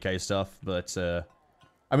 40k stuff, but, I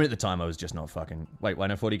mean, at the time, I was just not fucking... Wait, why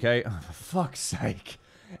no 40k? Oh, for fuck's sake.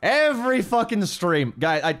 Every fucking stream.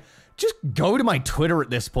 Guys, just go to my Twitter at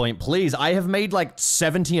this point, please. I have made, like,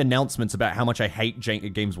 70 announcements about how much I hate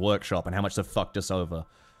Games Workshop and how much they've fucked us over.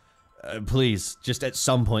 Please, just at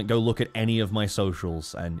some point, go look at any of my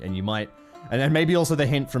socials, and you might... And then maybe also the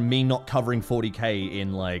hint from me not covering 40k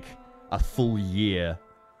in, like, a full year.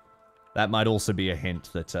 That might also be a hint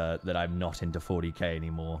that, that I'm not into 40k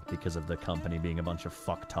anymore because of the company being a bunch of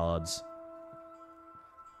fucktards.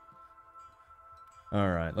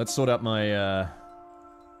 Alright, let's sort out my,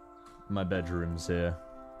 my bedrooms here.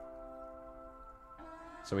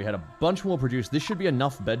 So we had a bunch more produced. This should be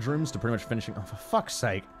enough bedrooms to pretty much finishing... Oh, for fuck's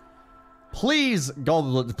sake. Please,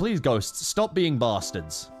 goblins, please, ghosts, stop being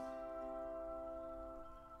bastards.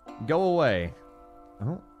 Go away.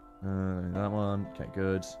 Oh, that one. Okay,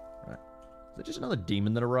 good. Right. Is it just another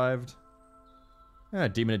demon that arrived? Yeah,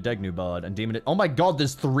 demon at Degnu Bard and demon at... Oh my god,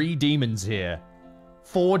 there's 3 demons here.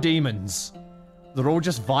 4 demons. They're all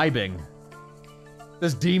just vibing.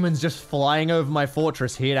 There's demons just flying over my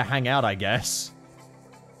fortress here to hang out, I guess.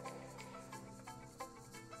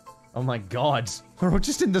 Oh my god. We're all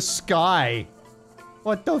just in the sky.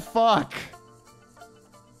 What the fuck?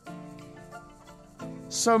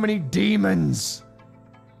 So many demons.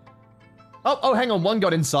 Oh, hang on. One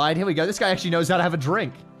got inside. Here we go. This guy actually knows how to have a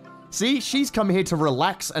drink. See? She's come here to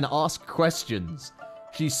relax and ask questions.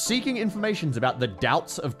 She's seeking information about the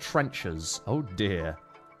doubts of trenches. Oh, dear.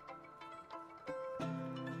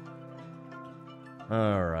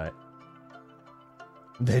 Alright.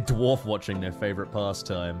 They're dwarf watching, their favorite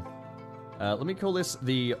pastime. Let me call this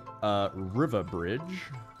the river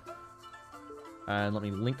bridge. And let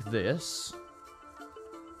me link this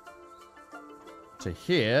to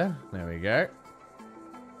here. There we go.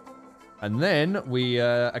 And then we,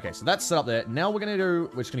 okay, so that's set up there. Now we're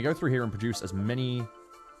just gonna go through here and produce as many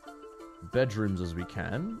bedrooms as we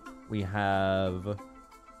can. We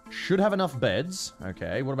should have enough beds.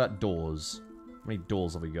 Okay, what about doors? How many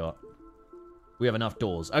doors have we got? We have enough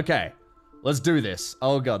doors. Okay, let's do this.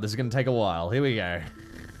 Oh god, this is gonna take a while. Here we go.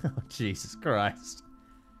 Oh, Jesus Christ.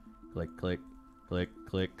 Click, click, click,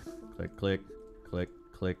 click, click, click, click,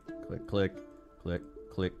 click, click, click, click,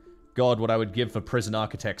 click. God, what I would give for Prison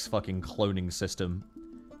Architect's fucking cloning system.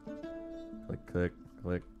 Click, click,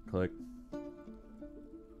 click, click.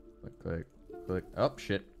 Click, click, click. Oh,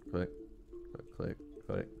 shit. Click, click, click,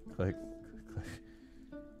 click, click, click.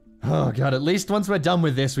 Oh god, at least once we're done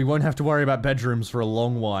with this, we won't have to worry about bedrooms for a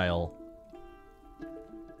long while.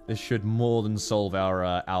 This should more than solve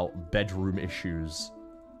our bedroom issues.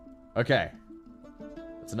 Okay.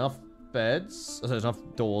 That's enough beds. That's enough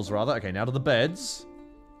doors, rather. Okay, now to the beds.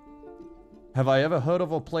 Have I ever heard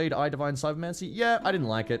of or played I Divine Cybermancy? Yeah, I didn't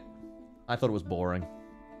like it. I thought it was boring.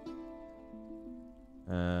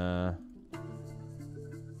 Here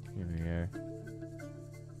we go.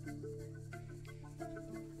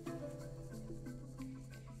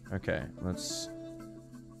 Okay,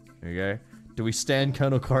 here we go. Do we stand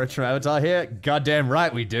Colonel Quaritch from Avatar here? Goddamn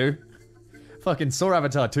right we do. Fucking saw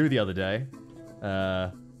Avatar 2 the other day.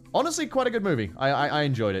 Honestly, quite a good movie. I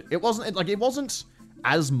enjoyed it. It wasn't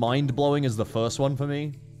as mind-blowing as the first one for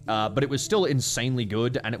me, but it was still insanely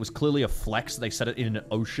good, and it was clearly a flex they set it in an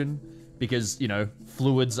ocean, because, you know,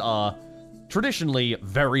 fluids are traditionally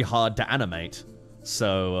very hard to animate.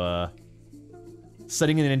 So,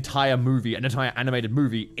 setting in an entire animated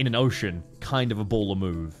movie in an ocean, kind of a baller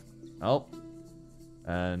move. Oh.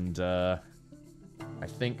 And, I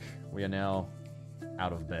think we are now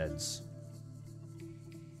out of beds.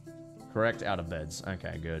 Correct? Out of beds.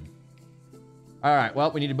 Okay, good. Alright,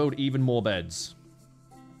 well, we need to build even more beds.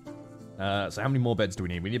 So how many more beds do we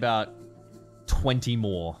need? We need about 20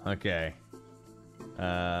 more. Okay.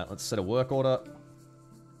 Let's set a work order.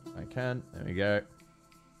 I can. There we go.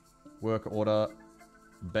 Work order.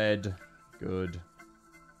 Bed. Good.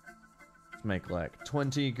 Let's make like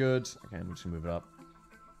 20. Good. Okay, I'm just gonna move it up.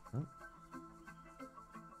 Oh.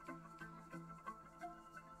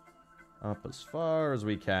 Up as far as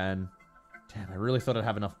we can. Damn, I really thought I'd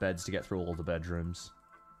have enough beds to get through all the bedrooms.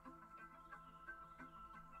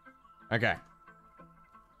 Okay.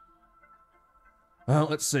 Well,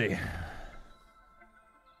 let's see.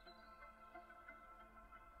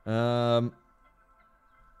 Do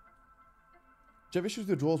you have issues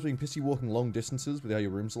with the dwarves being pissy walking long distances with how your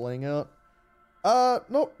rooms are laying out?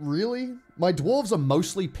 Not really. My dwarves are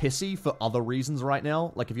mostly pissy for other reasons right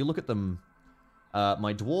now. Like, if you look at them,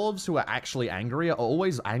 my dwarves who are actually angry are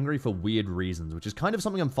always angry for weird reasons, which is kind of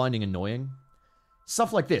something I'm finding annoying.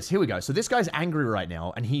 Stuff like this. Here we go. So this guy's angry right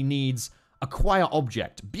now, and he needs acquire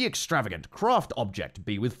object, be extravagant, craft object,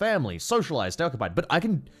 be with family, socialize, stay occupied. But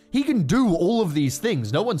he can do all of these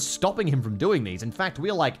things. No one's stopping him from doing these. In fact, we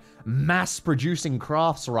are like mass producing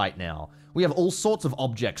crafts right now. We have all sorts of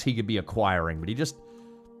objects he could be acquiring, but he just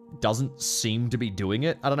doesn't seem to be doing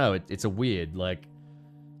it. I don't know. It's a weird, like,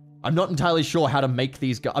 I'm not entirely sure how to make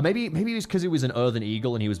these guys. Maybe it was because he was an earthen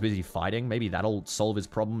eagle and he was busy fighting. Maybe that'll solve his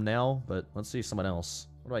problem now. But let's see someone else.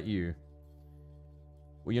 What about you?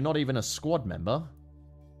 Well, you're not even a squad member.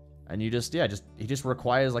 And you just, yeah, he just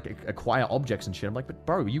requires, like, acquire objects and shit. I'm like, but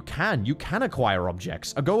bro, you can acquire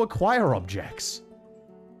objects. Go acquire objects.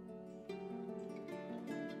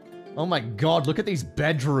 Oh my god, look at these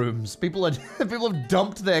bedrooms. People have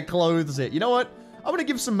dumped their clothes here. You know what? I'm gonna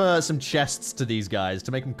give some chests to these guys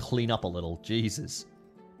to make them clean up a little. Jesus.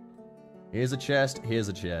 Here's a chest, here's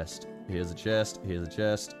a chest, here's a chest, here's a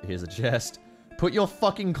chest, here's a chest. Put your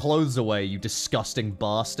fucking clothes away, you disgusting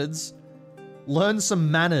bastards. Learn some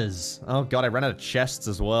manners. Oh god, I ran out of chests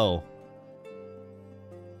as well.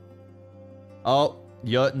 Oh,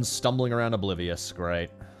 Yerton's stumbling around oblivious.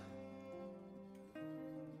 Great.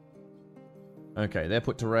 Okay, they're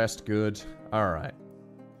put to rest. Good. Alright.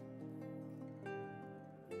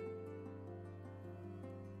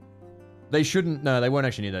 They shouldn't... No, they won't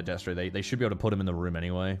actually need that destro. They should be able to put them in the room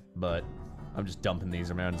anyway, but I'm just dumping these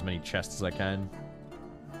around as many chests as I can.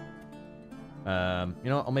 You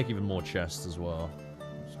know what? I'll make even more chests as well.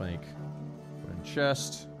 Just put in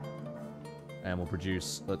chest. And we'll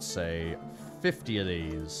produce, let's say, 50 of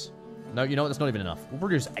these. No, you know what? That's not even enough. We'll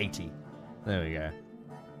produce 80. There we go.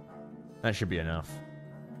 That should be enough.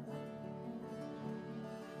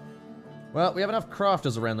 Well, we have enough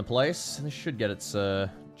crafters around the place. This should get its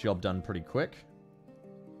job done pretty quick.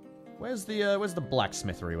 Where's the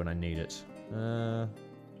blacksmithery when I need it?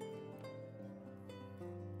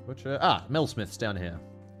 Butcher. Ah, millsmith's down here.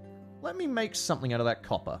 Let me make something out of that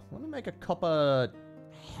copper. Let me make a copper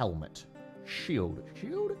helmet. Shield.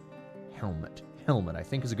 Shield? Helmet. Helmet, I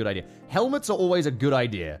think, is a good idea. Helmets are always a good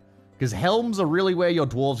idea. Because helms are really where your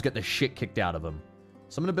dwarves get the shit kicked out of them.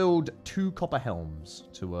 So I'm going to build 2 copper helms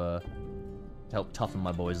to help toughen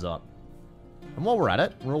my boys up. And while we're at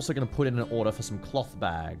it, we're also going to put in an order for some cloth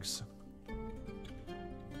bags.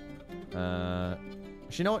 Actually,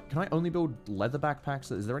 you know what? Can I only build leather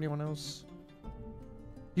backpacks? Is there anyone else?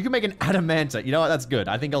 You can make an adamanta. You know what? That's good.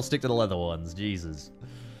 I think I'll stick to the leather ones. Jesus.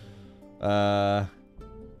 Have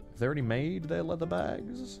they already made their leather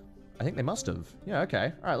bags? I think they must have. Yeah,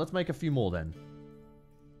 okay. Alright, let's make a few more then.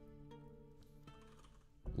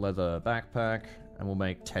 Leather backpack. And we'll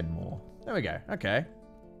make 10 more. There we go. Okay.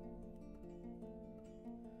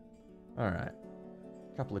 Alright.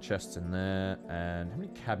 A couple of chests in there. And how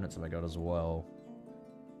many cabinets have I got as well?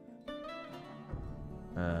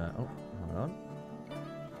 Oh, hold on.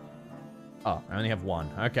 Oh, I only have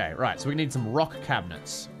 1. Okay, right. So we need some rock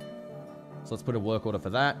cabinets. So let's put a work order for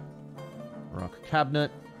that. Rock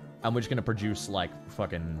cabinet. And we're just going to produce, like,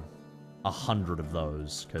 fucking 100 of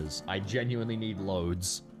those. Because I genuinely need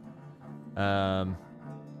loads. Oh,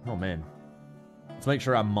 man. Let's make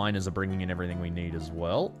sure our miners are bringing in everything we need as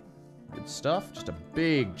well. Good stuff. Just a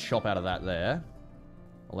big chop out of that there.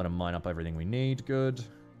 I'll let them mine up everything we need. Good.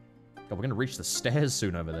 God, we're going to reach the stairs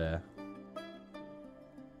soon over there.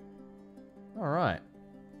 Alright.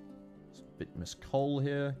 Bituminous coal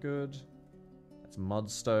here. Good. That's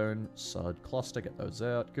mudstone. Sod cluster. Get those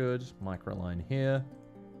out. Good. Microline here.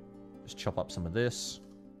 Just chop up some of this.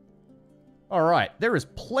 Alright. There is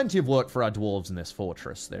plenty of work for our dwarves in this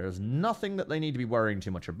fortress. There is nothing that they need to be worrying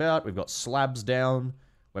too much about. We've got slabs down.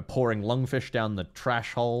 We're pouring lungfish down the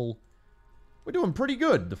trash hole. We're doing pretty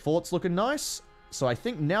good. The fort's looking nice. So I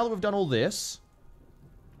think now that we've done all this...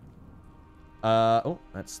 oh,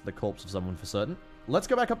 that's the corpse of someone for certain. Let's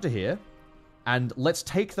go back up to here. And let's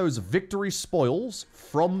take those victory spoils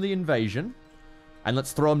from the invasion. And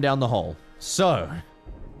let's throw them down the hole. So...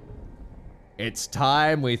 it's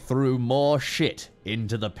time we threw more shit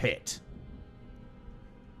into the pit.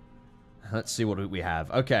 Let's see what we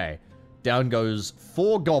have. Okay. Down goes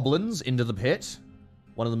 4 goblins into the pit.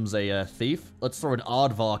 One of them's a thief. Let's throw an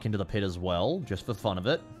aardvark into the pit as well, just for the fun of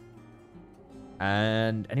it.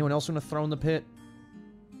 And anyone else want to throw in the pit?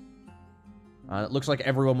 It looks like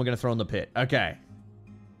everyone we're going to throw in the pit. Okay.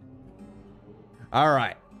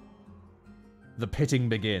 Alright. The pitting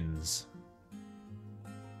begins.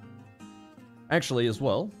 Actually, as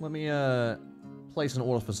well, let me place an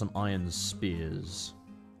order for some iron spears.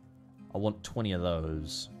 I want 20 of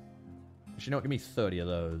those. Actually, you know what? Give me 30 of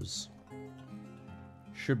those.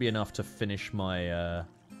 Should be enough to finish my,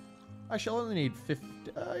 actually, I'll only need 50...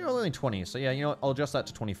 you only need 20, so yeah, you know what? I'll adjust that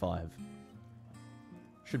to 25.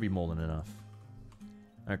 Should be more than enough.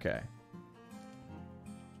 Okay.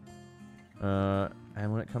 And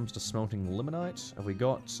when it comes to smelting limonite, have we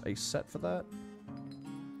got a set for that?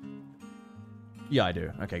 Yeah, I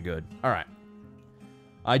do. Okay, good. Alright.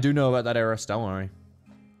 I do know about that, Eris, don't worry.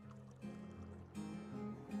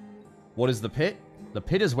 What is the pit? The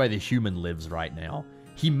pit is where the human lives right now.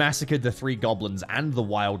 He massacred the 3 goblins and the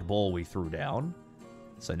wild boar we threw down.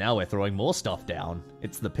 So now we're throwing more stuff down.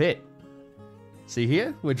 It's the pit. See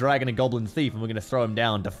here? We're dragging a goblin thief and we're going to throw him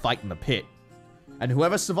down to fight in the pit. And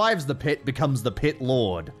whoever survives the pit becomes the pit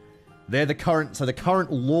lord. They're the current... so the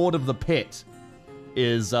current lord of the pit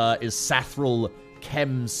is Sathril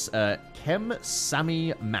Kem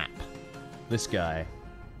Sami Map. This guy.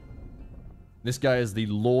 This guy is the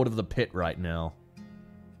lord of the pit right now.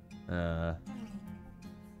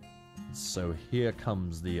 So here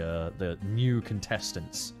comes the new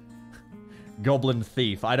contestants. Goblin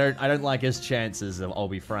Thief. I don't like his chances, I'll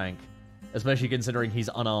be frank. Especially considering he's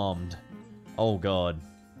unarmed. Oh god.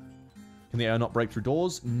 Can the air not break through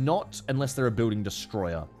doors? Not unless they're a building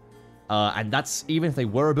destroyer. And that's, even if they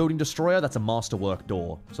were a building destroyer, that's a masterwork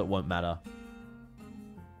door, so it won't matter.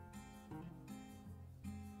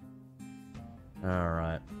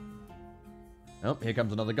 Alright. Oh, here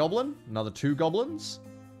comes another goblin. Another 2 goblins.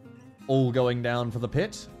 All going down for the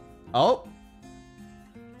pit. Oh.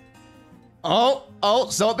 Oh,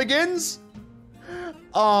 so it begins?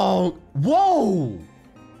 Oh, whoa!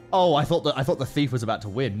 Oh, I thought the thief was about to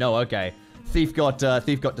win. No, okay. Thief got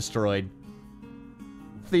destroyed.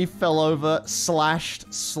 Thief fell over, slashed.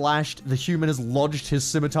 The human has lodged his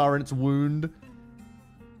scimitar in its wound.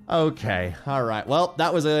 Okay, alright. Well,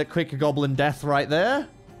 that was a quick goblin death right there.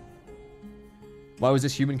 Why was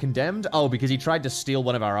this human condemned? Oh, because he tried to steal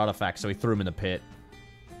one of our artifacts, so he threw him in the pit.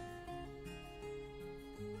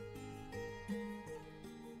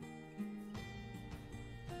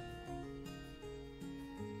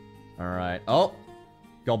 Alright. Oh,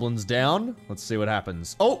 goblin's down. Let's see what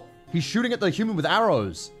happens. Oh, he's shooting at the human with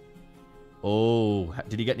arrows. Oh,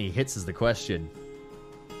 did he get any hits is the question.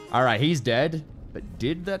 Alright, he's dead. But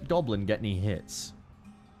did that goblin get any hits?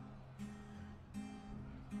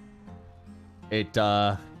 It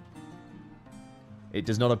does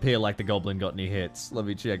not appear like the goblin got any hits. Let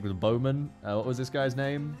me check with the bowman. What was this guy's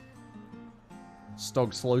name? Stog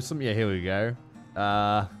Slowsome? Yeah, here we go.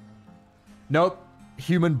 Nope.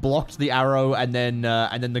 Human blocked the arrow, and then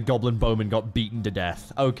the goblin bowman got beaten to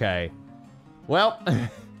death. Okay. Well,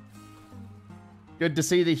 good to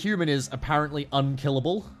see the human is apparently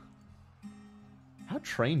unkillable. How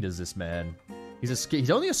trained is this man? He's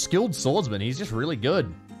only a skilled swordsman. He's just really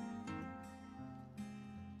good.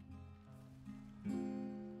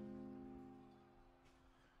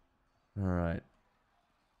 All right.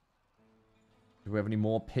 Do we have any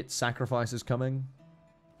more pit sacrifices coming?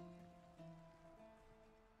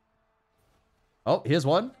 Oh, here's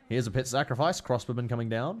one. Here's a pit sacrifice. Crossbowman coming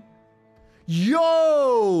down.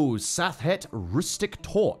 Yo! Sathet Rustic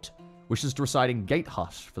Taught wishes to reside in Gate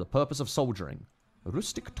Hut for the purpose of soldiering.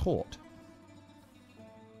 Rustic Taught.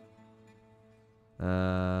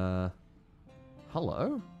 Hello?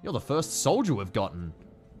 You're the first soldier we've gotten.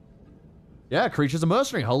 Yeah, creature's a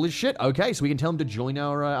mercenary. Holy shit. Okay, so we can tell him to join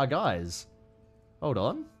our guys. Hold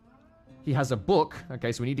on. He has a book.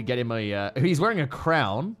 Okay, so we need to get him a... he's wearing a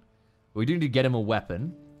crown. We do need to get him a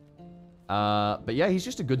weapon. But yeah, he's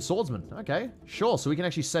just a good swordsman. Okay, sure. So we can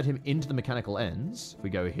actually set him into the mechanical ends. If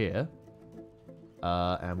we go here.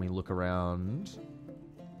 And we look around.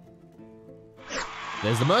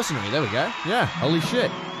 There's the mercenary. There we go. Yeah, holy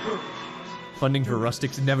shit. Funding for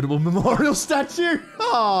Rustic's inevitable memorial statue.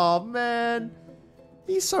 Oh, man.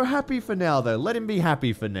 He's so happy for now, though. Let him be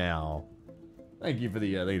happy for now. Thank you for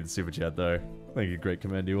the super chat, though. Thank you, great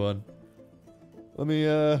Commandy One. Let me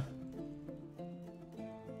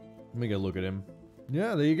go look at him.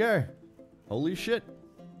 Yeah, there you go. Holy shit.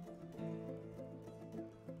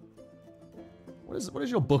 What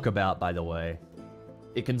is your book about, by the way?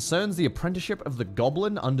 It concerns the apprenticeship of the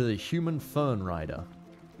goblin under the human fern rider.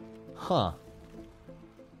 Huh.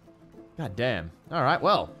 God damn. Alright,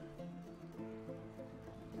 well.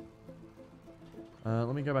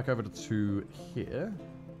 Let me go back over to here.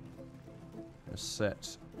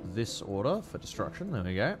 Set this order for destruction. There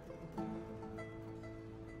we go.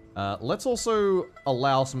 Let's also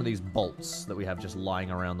allow some of these bolts that we have just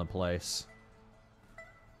lying around the place.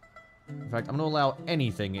 In fact, I'm going to allow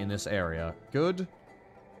anything in this area. Good.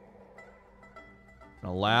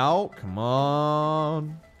 Allow. Come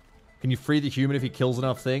on. Can you free the human if he kills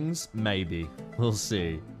enough things? Maybe. We'll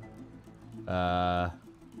see. Did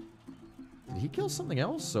he kill something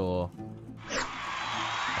else, or...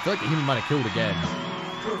 I feel like the human might have killed again.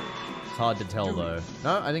 It's hard to tell, though.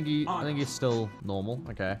 No, I think he's still normal.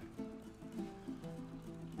 Okay.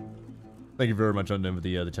 Thank you very much, Unknown, for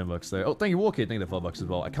the 10 bucks there. Oh, thank you, Warkid. Thank you for the 5 bucks as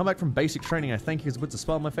well. I come back from basic training. I thank you because it puts a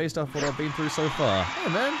smile on my face after what I've been through so far.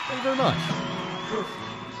 Hey, man. Thank you very much.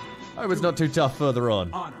 I hope it's not too tough further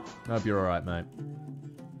on. I hope you're alright, mate.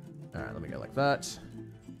 Alright, let me go like that.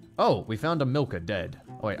 Oh, we found a milker dead.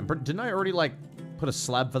 Oh, wait, didn't I already, like, put a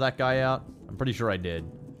slab for that guy out? I'm pretty sure I did.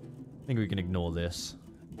 I think we can ignore this.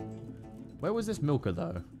 Where was this milker,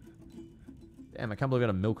 though? Damn, I can't believe I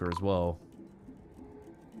got a milker as well.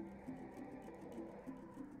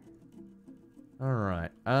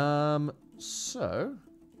 Alright, so...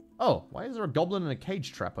 Oh, why is there a goblin and a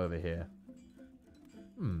cage trap over here?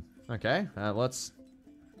 Okay, let's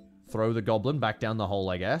throw the goblin back down the hole,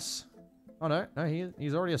 I guess. Oh, no,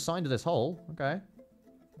 he's already assigned to this hole. Okay.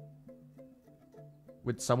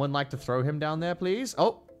 Would someone like to throw him down there, please?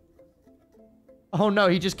 Oh! Oh, no,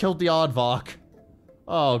 he just killed the aardvark.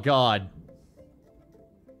 Oh, God.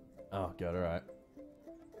 Oh, God, alright.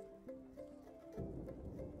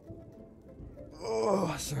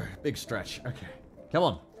 Oh, sorry. Big stretch. Okay. Come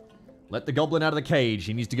on. Let the goblin out of the cage.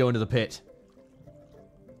 He needs to go into the pit.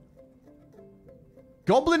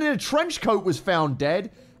 Goblin in a trench coat was found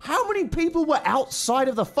dead. How many people were outside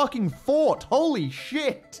of the fucking fort? Holy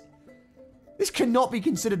shit. This cannot be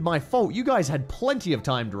considered my fault. You guys had plenty of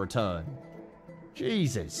time to return.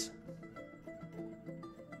 Jesus.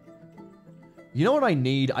 You know what I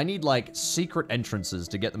need? I need, like, secret entrances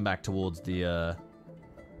to get them back towards the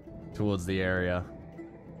area.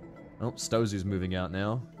 Oh, Stozy's moving out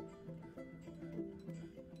now.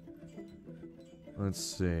 Let's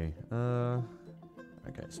see.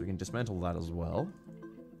 Okay, so we can dismantle that as well.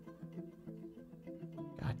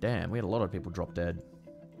 God damn, we had a lot of people drop dead.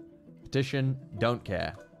 Petition, don't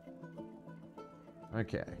care.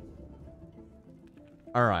 Okay.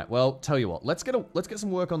 Alright, well, tell you what, let's get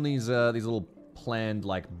some work on these little planned,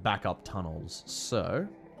 like, backup tunnels. So...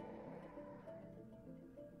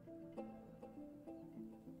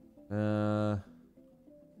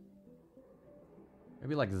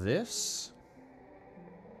 maybe like this?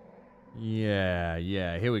 Yeah,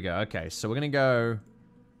 here we go. Okay, so we're gonna go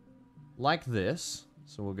like this.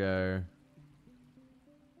 So we'll go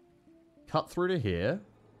cut through to here.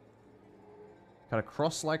 Cut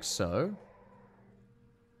across like so.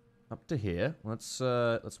 Up to here. Let's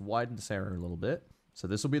widen this area a little bit. So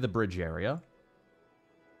this will be the bridge area.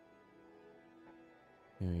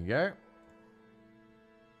 Here we go.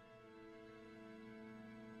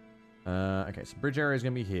 Okay, so bridge area is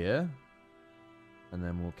going to be here. And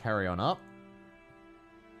then we'll carry on up.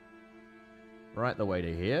 Right the way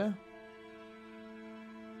to here.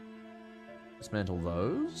 Dismantle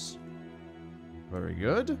those. Very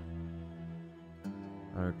good.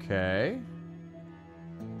 Okay.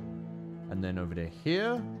 And then over to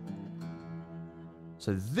here.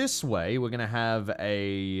 So this way, we're going to have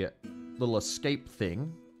a little escape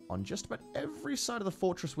thing on just about every side of the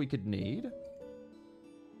fortress we could need.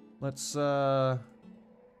 Let's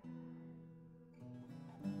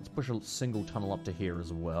push a single tunnel up to here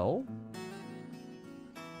as well.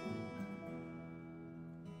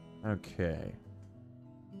 Okay.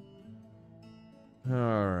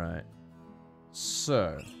 Alright.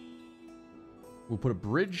 So, we'll put a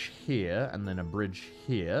bridge here, and then a bridge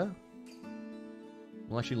here.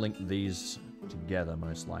 We'll actually link these together,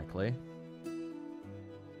 most likely.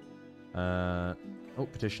 Oh,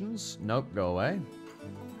 petitions? Nope, go away.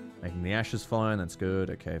 Making the ashes fine, that's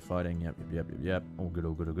good. Okay, fighting, yep. All good.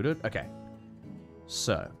 Okay.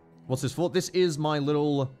 So, what's this for? This is my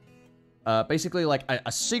little, basically like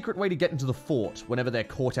a secret way to get into the fort whenever they're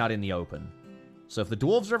caught out in the open. So if the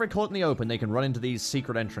dwarves are ever caught in the open, they can run into these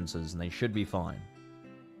secret entrances, and they should be fine.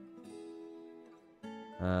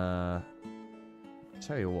 Tell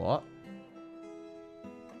you what.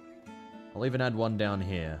 I'll even add one down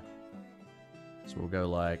here. So we'll go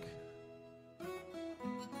like...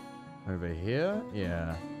 over here?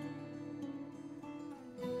 Yeah.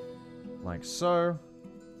 Like so.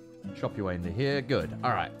 Chop your way into here. Good.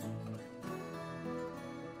 Alright.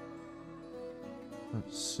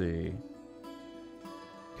 Let's see.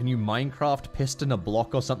 Can you Minecraft piston a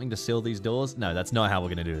block or something to seal these doors? No, that's not how we're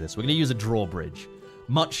going to do this. We're going to use a drawbridge.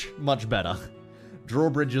 Much, much better.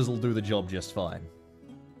 Drawbridges will do the job just fine.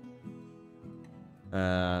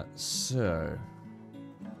 So...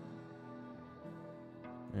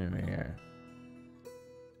 there we go.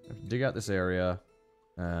 Have to dig out this area.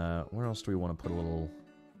 Where else do we want to put a little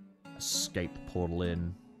escape portal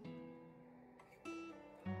in?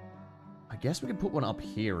 I guess we could put one up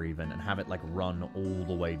here even and have it like run all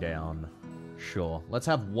the way down. Sure. Let's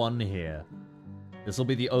have one here. This will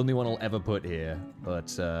be the only one I'll ever put here, but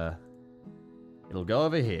it'll go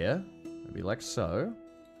over here. It'll be like so.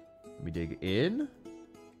 We dig in,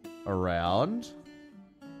 around,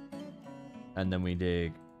 and then we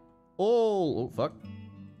dig all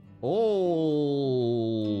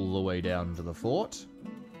the way down to the fort.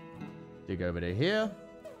 Dig over to here.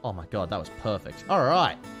 Oh my god, that was perfect.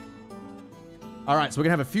 Alright. Alright, so we're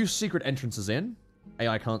gonna have a few secret entrances in.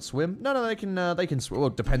 AI can't swim. No, they can swim. Well,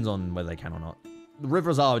 it depends on whether they can or not. The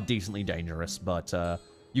rivers are decently dangerous, but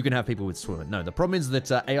you can have people with swimming. No, the problem is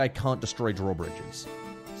that AI can't destroy drawbridges.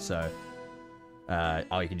 So,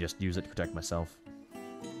 I can just use it to protect myself.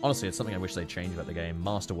 Honestly, it's something I wish they'd change about the game.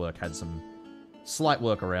 Masterwork had some slight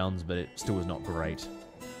workarounds, but it still was not great.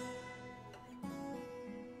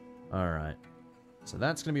 Alright. So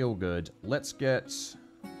that's going to be all good. Let's get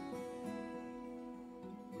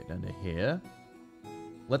down to here.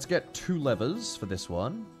 Let's get 2 levers for this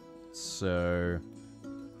one. So,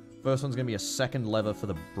 first one's going to be a second lever for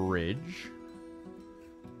the bridge.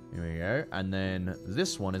 Here we go. And then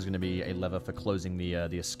this one is going to be a lever for closing the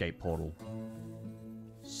escape portal.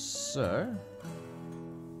 So,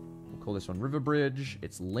 we'll call this one River Bridge.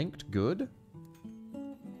 It's linked good.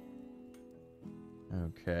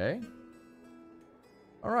 Okay.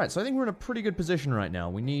 Alright, so I think we're in a pretty good position right now.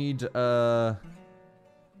 We need, let's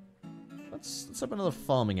set up another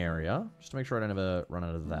farming area, just to make sure I don't ever run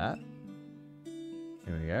out of that.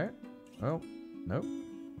 Here we go. Oh, nope.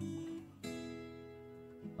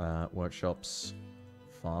 Workshops,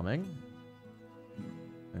 farming.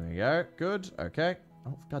 There we go. Good. Okay.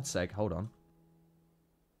 Oh, for God's sake, hold on.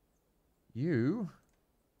 You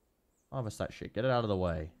harvest that shit. Get it out of the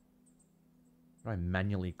way. I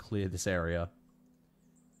manually clear this area.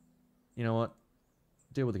 You know what?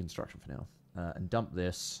 Deal with the construction for now. And dump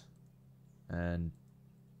this. And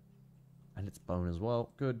it's bone as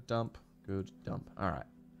well. Good dump. Good dump. Alright.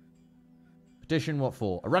 Petition, what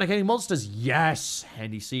for? Eradicating monsters? Yes!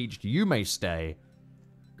 Handy siege, you may stay.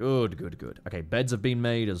 Good, good, good. Okay, beds have been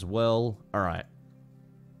made as well. Alright.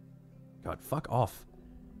 God, fuck off.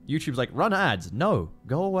 YouTube's like, run ads. No,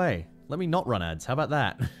 go away. Let me not run ads. How about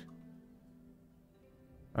that?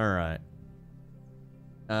 Alright.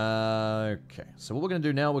 Okay, so what we're going to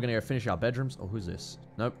do now, we're going to go finish our bedrooms. Oh, who's this?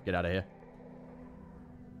 Nope, get out of here.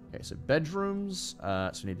 Okay, so bedrooms.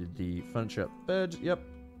 So we needed the furniture, bed. Yep.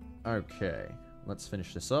 Okay, let's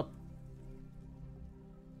finish this up.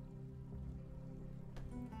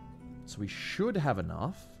 So we should have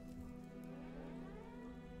enough.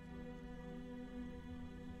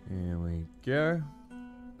 Here we go.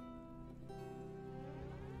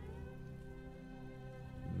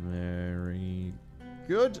 Very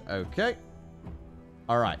good. Okay.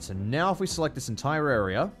 Alright, so now if we select this entire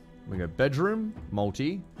area, we go bedroom,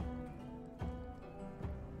 multi.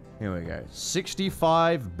 Here we go.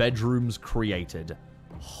 65 bedrooms created.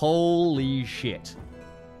 Holy shit.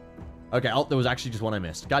 Okay, oh, there was actually just one I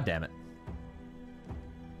missed. God damn it.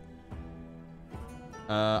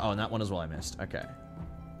 Oh, and that one as well I missed. Okay.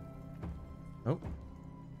 Oh.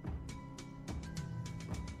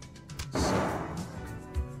 So,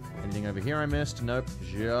 anything over here I missed? Nope.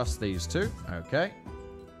 Just these two. Okay.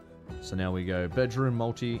 So now we go bedroom,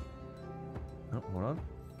 multi. Oh, hold on.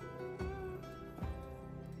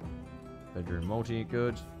 Bedroom, multi.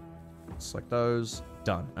 Good. Select those.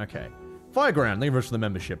 Done. Okay. Fireground. Thank you very much for the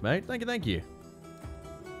membership, mate. Thank you, thank you.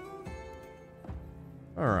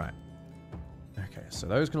 Alright. Okay, so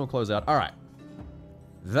those can all close out. Alright.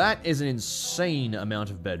 That is an insane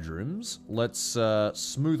amount of bedrooms. Let's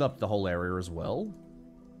smooth up the whole area as well.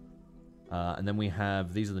 And then we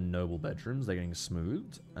have, these are the noble bedrooms. They're getting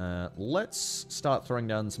smoothed. Let's start throwing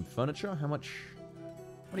down some furniture. How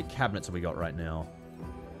many cabinets have we got right now?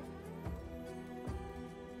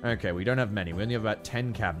 Okay, we don't have many. We only have about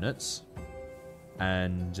 10 cabinets.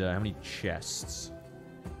 And how many chests?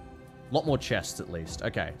 A lot more chests, at least.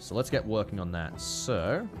 Okay, so let's get working on that.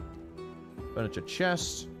 So, furniture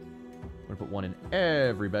chest. I'm going to put one in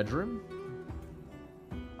every bedroom.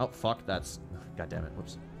 Oh, fuck, that's... God damn it,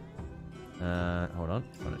 whoops. Hold on.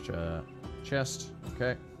 Furniture chest.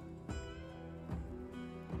 Okay.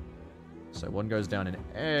 So one goes down in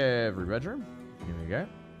every bedroom. Here we go.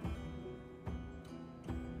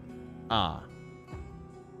 Ah.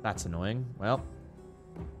 That's annoying. Well.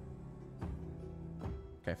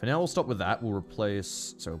 Okay, for now we'll stop with that. We'll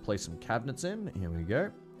replace... So we'll place some cabinets in. Here we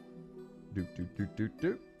go. Doop, doop, doop, doop,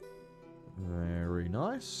 doop. Very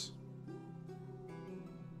nice.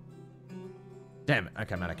 Damn it.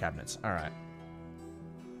 Okay, I'm out of cabinets. Alright.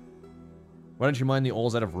 Why don't you mine the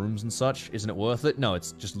ores out of rooms and such? Isn't it worth it? No,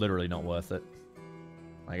 it's just literally not worth it.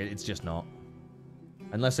 Like, it's just not.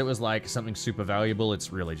 Unless it was, like, something super valuable,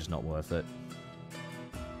 it's really just not worth it.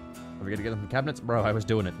 Are we gonna get them from cabinets? Bro, I was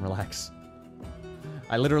doing it. Relax.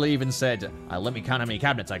 I literally even said, let me count how many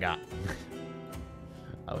cabinets I got.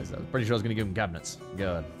 I was pretty sure I was gonna give them cabinets.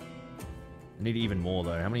 Good. I need even more,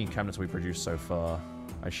 though. How many cabinets have we produced so far?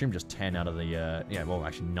 I assume just 10 out of the, yeah, well,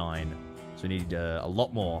 actually 9. So we need a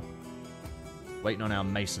lot more. Waiting on our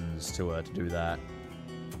masons to do that.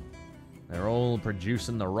 They're all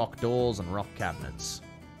producing the rock doors and rock cabinets.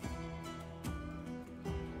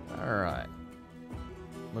 Alright.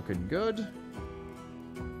 Looking good.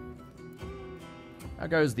 How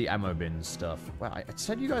goes the ammo bin stuff? Wow, I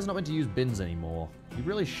said you guys are not meant to use bins anymore. You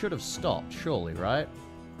really should have stopped, surely, right?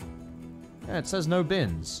 Yeah, it says no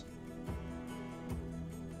bins.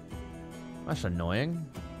 That's annoying.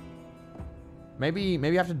 Maybe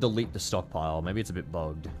I have to delete the stockpile. Maybe it's a bit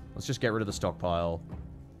bugged. Let's just get rid of the stockpile.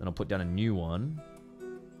 Then I'll put down a new one.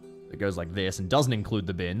 That goes like this and doesn't include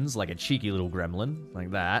the bins. Like a cheeky little gremlin. Like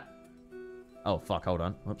that. Oh, fuck. Hold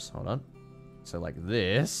on. Whoops. Hold on. So like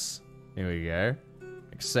this. Here we go.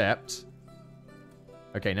 Except...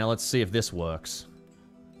 Okay, now let's see if this works.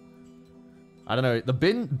 I don't know. The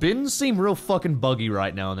bins seem real fucking buggy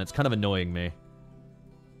right now, and it's kind of annoying me.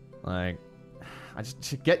 Like...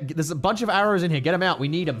 There's a bunch of arrows in here. Get them out. We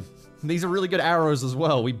need them. These are really good arrows as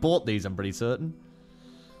well. We bought these, I'm pretty certain.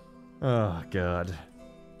 Oh, God.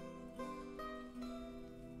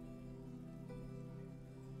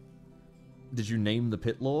 Did you name the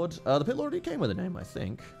Pit Lord? The Pit Lord, he came with a name, I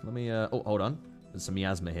think. Let me, oh, hold on. There's some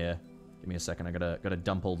miasma here. Give me a second. I gotta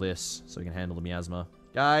dump all this so we can handle the miasma.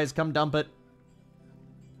 Guys, come dump it.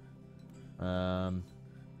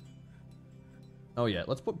 Oh yeah,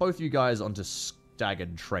 let's put both you guys onto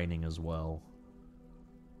staggered training as well.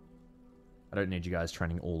 I don't need you guys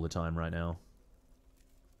training all the time right now.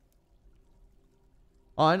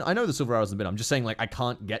 Oh, I know the silver arrows in the bin. I'm just saying, like, I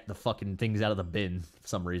can't get the fucking things out of the bin for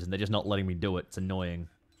some reason. They're just not letting me do it. It's annoying.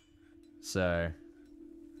 So,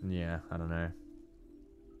 yeah, I don't know.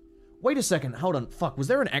 Wait a second. Hold on. Fuck, was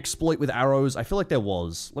there an exploit with arrows? I feel like there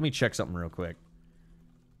was. Let me check something real quick.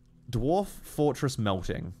 Dwarf Fortress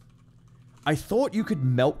Melting. I thought you could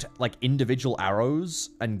melt, like, individual arrows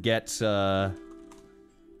and get,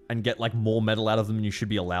 like, more metal out of them than you should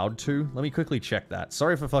be allowed to. Let me quickly check that.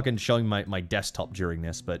 Sorry for fucking showing my desktop during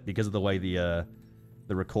this, but because of the way the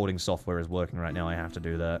recording software is working right now, I have to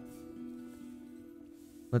do that.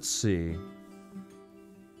 Let's see.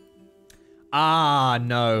 Ah,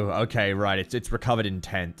 no. Okay, right. It's recovered in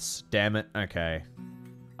tenths. Damn it. Okay.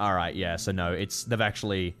 Alright, yeah, so no, it's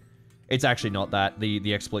actually not that.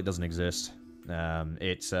 The exploit doesn't exist.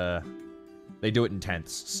 They do it in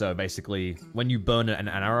tenths. So basically, when you burn an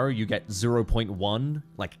arrow, you get 0.1,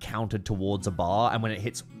 like, counted towards a bar, and when it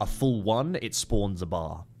hits a full 1, it spawns a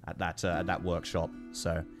bar at that workshop.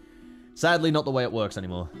 So, sadly, not the way it works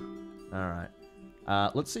anymore. Alright.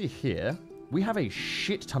 Let's see here. We have a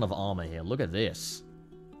shit ton of armor here. Look at this.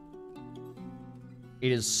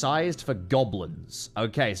 It is sized for goblins.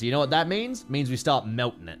 Okay, so you know what that means? It means we start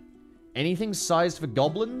melting it. Anything sized for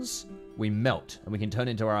goblins, we melt, and we can turn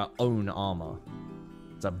into our own armor.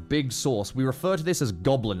 It's a big source. We refer to this as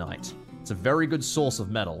goblinite. It's a very good source of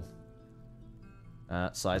metal.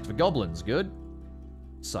 Sized for goblins, good.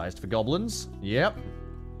 Sized for goblins, yep.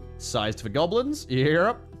 Sized for goblins,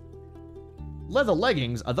 yep. Leather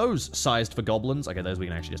leggings, are those sized for goblins? Okay, those we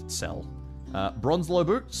can actually just sell. Bronze low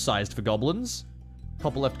boot, sized for goblins.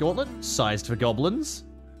 Copper left gauntlet, sized for goblins.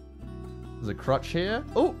 There's a crutch here.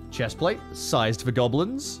 Oh, chest plate, sized for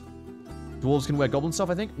goblins. Dwarves can wear goblin stuff,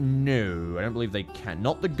 I think? No, I don't believe they can.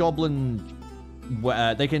 Not the goblin...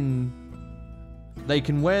 they can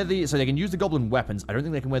wear the... So they can use the goblin weapons. I don't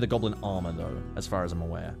think they can wear the goblin armor, though, as far as I'm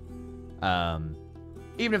aware.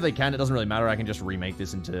 Even if they can, it doesn't really matter. I can just remake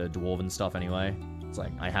this into dwarven stuff anyway. It's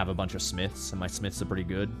like, I have a bunch of smiths, and my smiths are pretty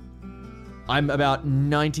good. I'm about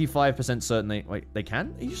 95% certain they... Wait, they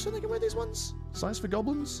can? Are you certain they can wear these ones? Size for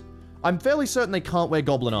goblins? I'm fairly certain they can't wear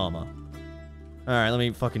goblin armor. Alright, let me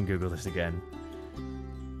fucking Google this again.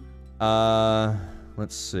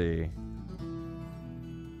 Let's see.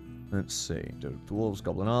 Let's see. Dwarves,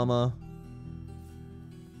 goblin armor.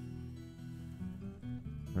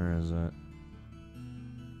 Where is it?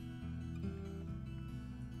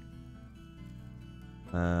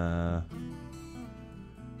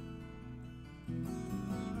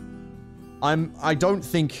 I don't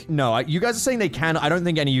think... No, you guys are saying they can. I don't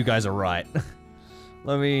think any of you guys are right.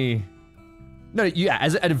 Let me... No, yeah,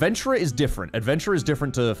 as an adventurer is different. Adventurer is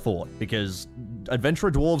different to fort, because adventurer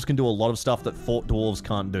dwarves can do a lot of stuff that fort dwarves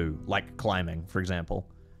can't do, like climbing, for example.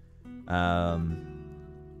 I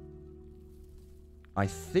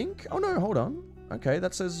think... Oh no, hold on. Okay,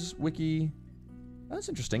 that says wiki... That's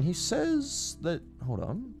interesting. He says that... Hold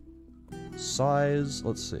on. Size...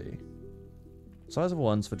 Let's see. Size of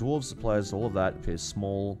ones for dwarves, supplies, all of that appears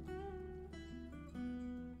small.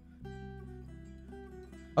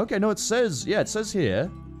 Okay, no, it says... Yeah, it says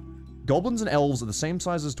here... Goblins and elves are the same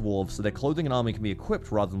size as dwarves, so their clothing and armor can be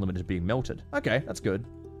equipped rather than limited to being melted. Okay, that's good.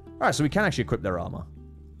 Alright, so we can actually equip their armor.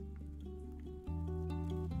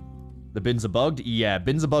 The bins are bugged? Yeah,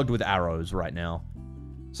 bins are bugged with arrows right now.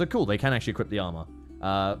 So cool, they can actually equip the armor.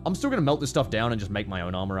 I'm still gonna melt this stuff down and just make my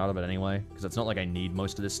own armor out of it anyway, because it's not like I need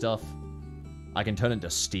most of this stuff. I can turn it into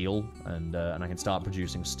steel, and I can start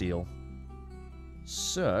producing steel.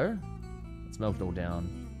 So, let's melt it all down.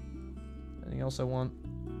 Anything else I want?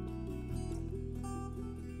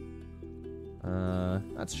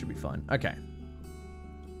 That should be fine. Okay.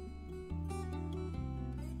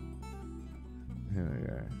 Here we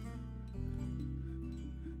go.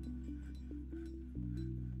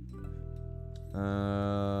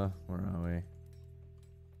 Where are we?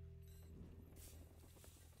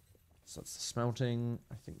 So that's the smelting.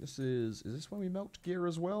 I think this is this where we melt gear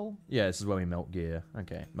as well? Yeah, this is where we melt gear.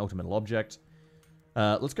 Okay, melt a metal object.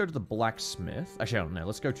 Let's go to the blacksmith. Actually, I don't know.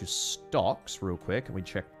 Let's go to stocks real quick and we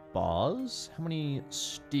check bars. How many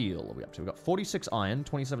steel are we up to? We've got 46 iron,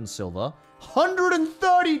 27 silver,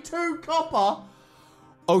 132 copper!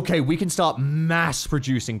 Okay, we can start mass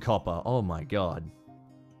producing copper. Oh my god.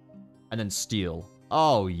 And then steel.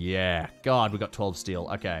 Oh yeah. God, we got 12 steel.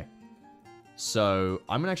 Okay. So,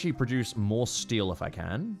 I'm gonna actually produce more steel if I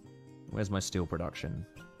can. Where's my steel production?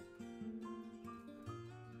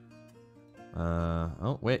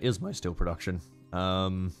 Oh, where is my steel production? I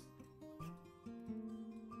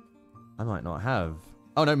might not have.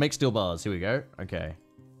 Oh no, make steel bars. Here we go. Okay.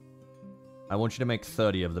 I want you to make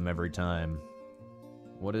 30 of them every time.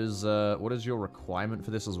 What is your requirement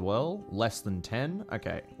for this as well? Less than 10?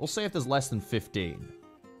 Okay. We'll see if there's less than 15.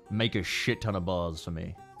 Make a shit ton of bars for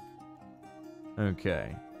me.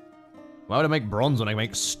 Okay. Why would I make bronze when I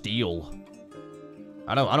make steel?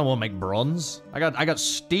 I don't want to make bronze. I got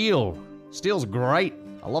steel. Steel's great.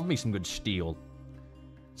 I love me some good steel.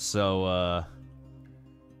 So,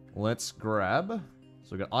 let's grab.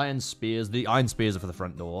 So we got iron spears. The iron spears are for the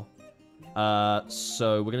front door.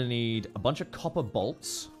 So we're gonna need a bunch of copper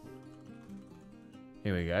bolts.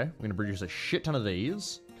 Here we go. We're gonna produce a shit ton of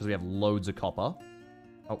these because we have loads of copper.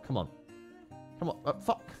 Oh, come on. Come on.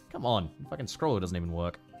 Fuck. Come on. Fucking scroller doesn't even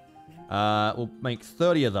work. We'll make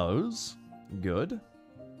 30 of those. Good.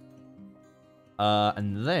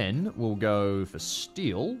 And then we'll go for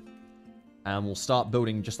steel. And we'll start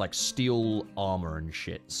building just like steel armor and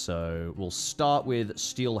shit. So we'll start with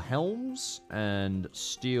steel helms and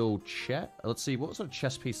steel chest. Let's see, what sort of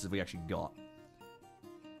chest pieces have we actually got?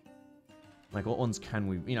 Like, what ones can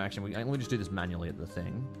we... You know, actually, let me just do this manually at the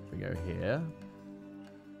thing. If we go here.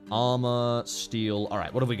 Armor, steel.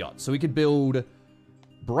 Alright, what have we got? So we could build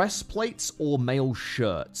breastplates or mail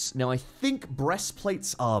shirts. Now, I think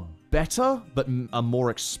breastplates are better, but are more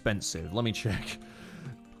expensive. Let me check.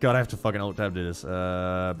 God, I have to fucking alt-tab do this.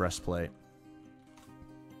 Breastplate.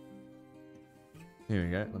 Here we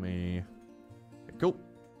go. Let me... Okay, cool.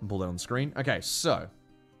 Pull that on the screen. Okay, so...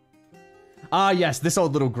 Ah, yes, this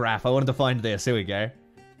old little graph. I wanted to find this. Here we go.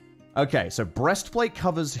 Okay, so breastplate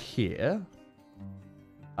covers here.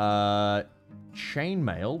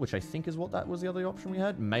 Chainmail, which I think is what that was the other option we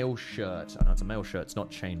had. Mail shirt. Oh, no, it's a mail shirt. It's not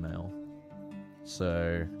chainmail.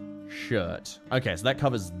 So, shirt. Okay, so that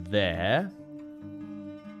covers there.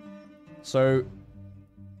 So,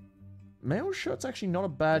 mail shirt's actually not a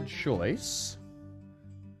bad choice.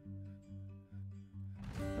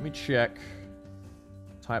 Let me check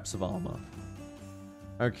types of armor.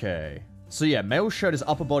 Okay. So yeah, mail shirt is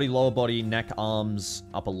upper body, lower body, neck, arms,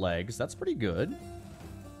 upper legs. That's pretty good.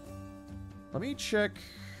 Let me check.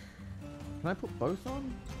 Can I put both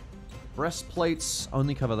on? Breastplates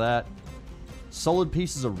only cover that. Solid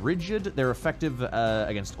pieces are rigid. They're effective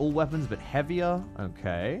against all weapons, but heavier.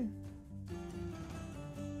 Okay.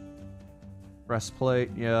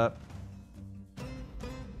 Breastplate, yeah.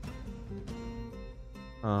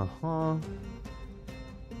 Uh-huh.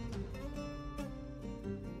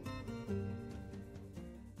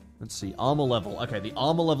 Let's see, armor level. Okay, the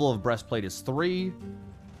armor level of breastplate is 3.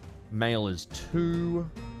 Mail is 2.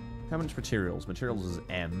 How much materials? Materials is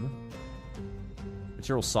M.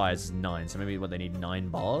 Material size is 9, so maybe what they need 9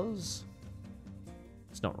 bars?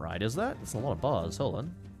 It's not right, is that? It's a lot of bars, hold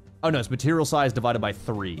on. Oh no, it's material size divided by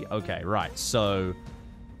 3. Okay, right, so...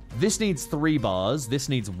 This needs 3 bars, this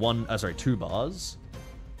needs 2 bars.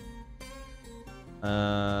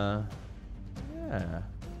 Yeah.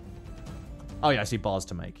 Oh yeah, I see bars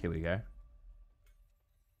to make. Here we go.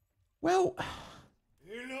 Well,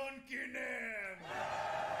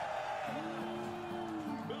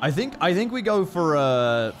 I think we go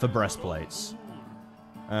for breastplates.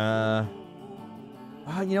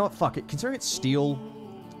 You know what? Fuck it. Considering it's steel.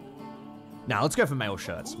 Now let's go for mail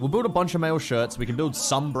shirts. We'll build a bunch of mail shirts. We can build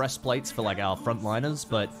some breastplates for like our frontliners,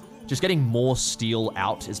 but just getting more steel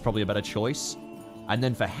out is probably a better choice. And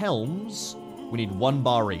then for helms, we need 1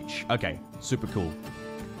 bar each. Okay, super cool.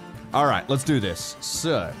 Alright, let's do this.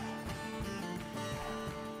 So,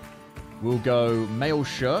 we'll go mail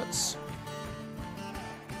shirts.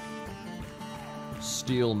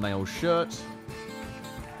 Steel mail shirt.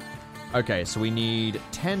 Okay, so we need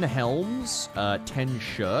 10 helms, 10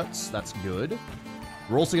 shirts. That's good.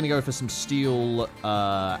 We're also going to go for some steel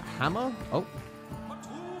hammer. Oh.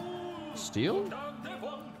 Steel?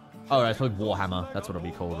 Oh, it's probably Warhammer. That's what it'll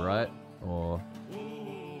be called, right? Or...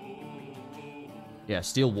 Yeah,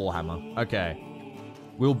 steel Warhammer. Okay.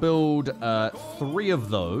 We'll build 3 of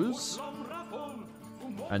those.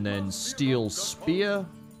 And then steel spear.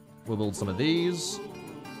 We'll build some of these.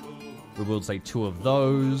 We'll build, say, 2 of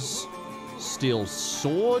those. Steel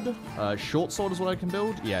sword. Short sword is what I can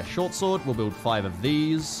build. Yeah, short sword. We'll build 5 of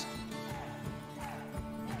these.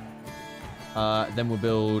 Then we'll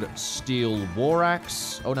build steel war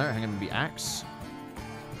axe. Oh no, hang on, it'll be axe.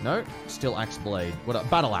 No, steel axe blade. What?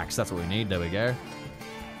 Battle axe, that's what we need. There we go.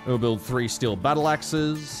 We'll build 3 steel battle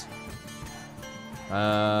axes.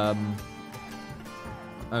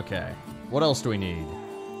 Okay. What else do we need?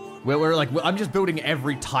 I'm just building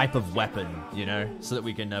every type of weapon, you know, so that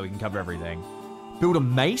we can cover everything. Build a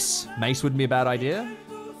mace. Mace wouldn't be a bad idea.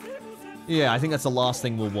 Yeah, I think that's the last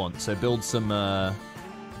thing we'll want. So build some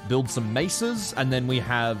maces, and then we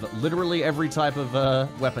have literally every type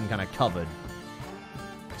of weapon kind of covered.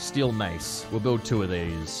 Steel mace. We'll build 2 of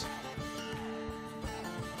these.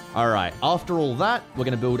 All right. After all that, we're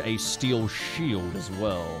gonna build a steel shield as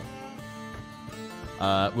well.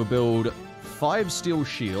 We'll build 5 steel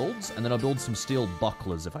shields, and then I'll build some steel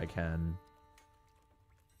bucklers if I can.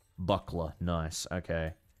 Buckler, nice.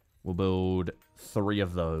 Okay, we'll build 3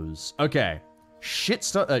 of those. Okay, shit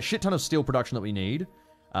ton of steel production that we need,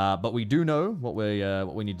 but we do know what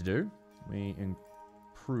we need to do. We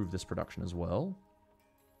improve this production as well,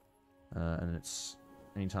 and it's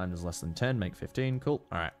anytime there's less than 10, make 15. Cool.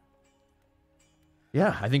 All right.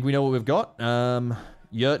 Yeah, I think we know what we've got.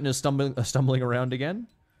 Yurton is stumbling around again.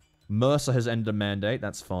 Mercer has ended a mandate,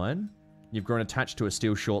 that's fine. You've grown attached to a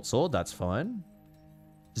steel short sword, that's fine.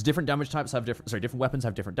 Does different damage types have different weapons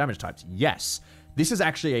have different damage types? Yes. This is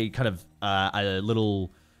actually a kind of a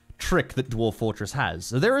little trick that Dwarf Fortress has.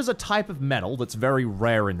 So there is a type of metal that's very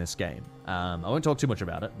rare in this game. I won't talk too much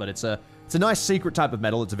about it, but it's a nice secret type of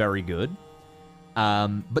metal. It's very good.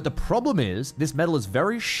 But the problem is, this metal is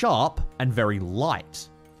very sharp and very light.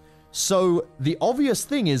 So the obvious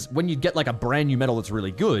thing is, when you get like a brand new metal that's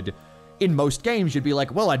really good, in most games you'd be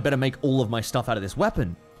like, well, I'd better make all of my stuff out of this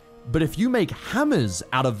weapon. But if you make hammers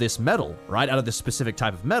out of this metal, right, out of this specific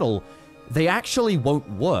type of metal, they actually won't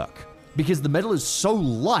work. Because the metal is so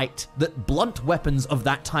light that blunt weapons of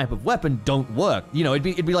that type of weapon don't work. You know,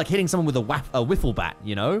 it'd be like hitting someone with a wiffle bat,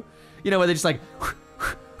 you know? You know, where they're just like...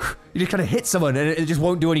 You just kind of hit someone and it just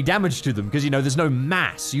won't do any damage to them because, you know, there's no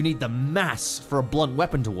mass. You need the mass for a blunt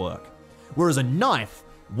weapon to work. Whereas a knife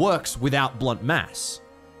works without blunt mass.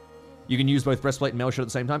 You can use both breastplate and mail shirt at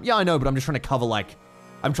the same time. Yeah, I know, but I'm just trying to cover, like...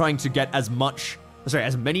 I'm trying to get as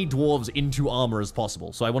many dwarves into armor as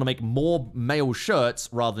possible. So I want to make more mail shirts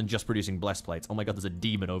rather than just producing breastplates. Oh my god, there's a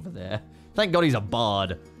demon over there. Thank god he's a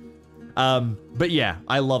bard. But yeah,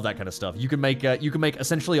 I love that kind of stuff. You can make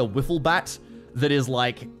essentially a wiffle bat that is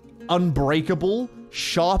like unbreakable,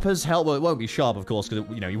 sharp as hell. Well, it won't be sharp, of course, because,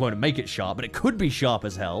 you know, you won't make it sharp, but it could be sharp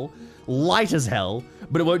as hell, light as hell,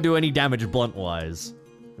 but it won't do any damage blunt-wise,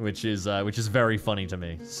 which is very funny to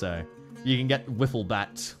me. So you can get wiffle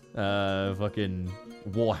bat fucking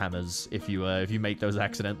warhammers if you make those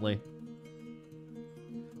accidentally.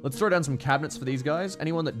 Let's throw down some cabinets for these guys.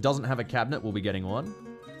 Anyone that doesn't have a cabinet will be getting one.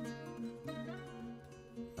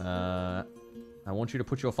 I want you to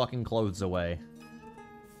put your fucking clothes away.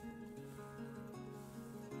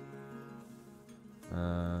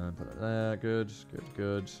 Put it there. Good, good,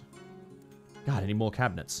 good. God, I need more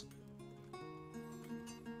cabinets.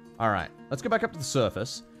 Alright, let's go back up to the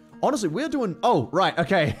surface. Honestly, we're doing... Oh, right,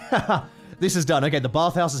 okay. This is done. Okay, the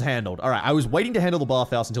bathhouse is handled. Alright, I was waiting to handle the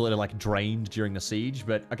bathhouse until it had, like, drained during the siege,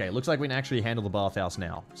 but, okay, looks like we can actually handle the bathhouse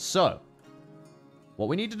now. So, what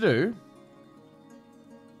we need to do...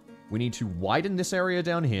 We need to widen this area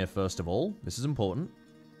down here, first of all. This is important.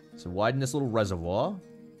 So, widen this little reservoir.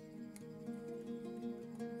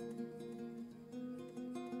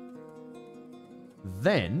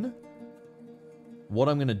 Then, what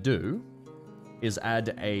I'm going to do is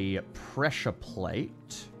add a pressure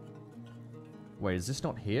plate. Wait, is this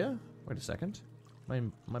not here? Wait a second.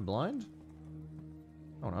 Am I blind?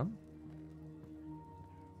 Hold on.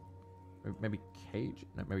 Maybe cage?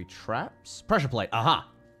 No, maybe traps? Pressure plate. Aha!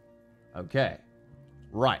 Okay.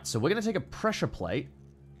 Right, so we're going to take a pressure plate,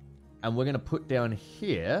 and we're going to put down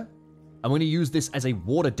here... I'm going to use this as a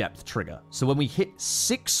water depth trigger. So when we hit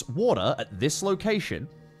 6 water at this location...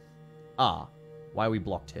 Ah, why are we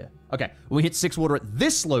blocked here? Okay, when we hit 6 water at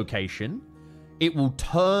this location, it will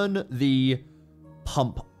turn the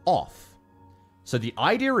pump off. So the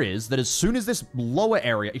idea is that as soon as this lower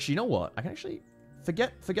area... Actually, you know what? I can actually...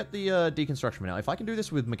 Forget the deconstruction now. If I can do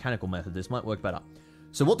this with mechanical method, this might work better.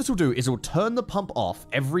 So what this will do is it will turn the pump off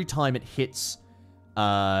every time it hits...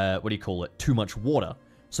 what do you call it? Too much water.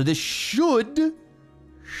 So this should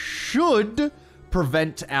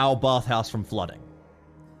prevent our bathhouse from flooding.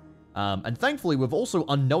 And thankfully, we've also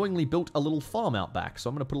unknowingly built a little farm out back. So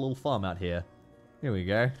I'm going to put a little farm out here. Here we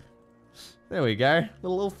go. There we go.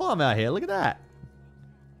 Little farm out here. Look at that.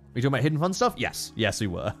 We talking about hidden fun stuff? Yes. Yes, we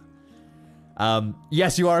were.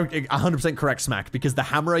 Yes, you are 100% correct, Smack, because the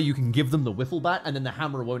hammerer, you can give them the wiffle bat, and then the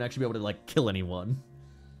hammerer won't actually be able to, like, kill anyone.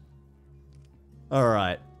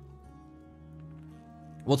 Alright.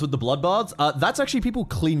 What's with the blood baths? That's actually people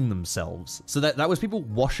cleaning themselves. So that was people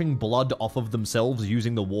washing blood off of themselves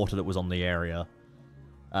using the water that was on the area.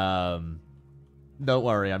 Don't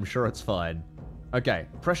worry, I'm sure it's fine. Okay,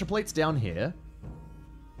 pressure plate's down here.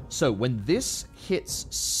 So when this hits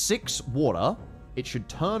 6 water, it should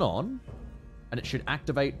turn on, and it should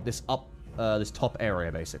activate this this top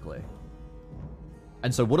area, basically.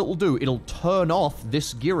 And so what it will do, it'll turn off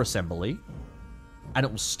this gear assembly, and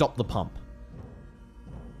it will stop the pump.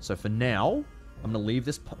 So for now, I'm going to leave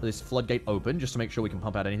this floodgate open just to make sure we can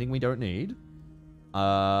pump out anything we don't need.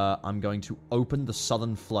 I'm going to open the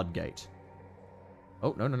southern floodgate.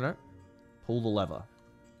 Oh, no. Pull the lever.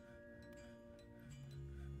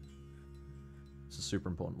 This is super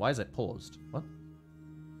important. Why is it paused? What?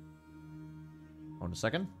 Hold on a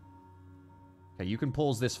second. Okay, you can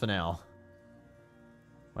pause this for now.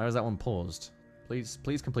 Why is that one paused? Please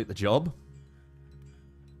complete the job.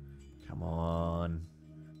 Come on.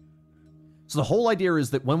 So the whole idea is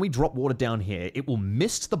that when we drop water down here, it will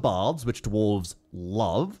mist the baths, which dwarves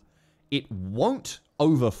love. It won't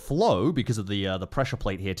overflow because of the pressure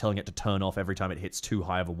plate here telling it to turn off every time it hits too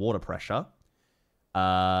high of a water pressure.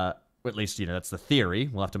 At least, you know, that's the theory.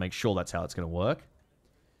 We'll have to make sure that's how it's going to work.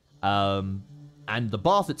 And the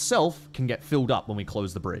bath itself can get filled up when we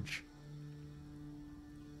close the bridge.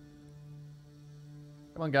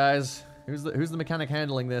 Come on, guys. Who's the mechanic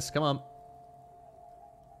handling this? Come on.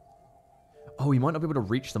 Oh, we might not be able to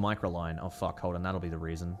reach the micro line. Oh, fuck. Hold on. That'll be the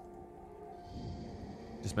reason.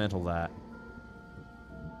 Dismantle that.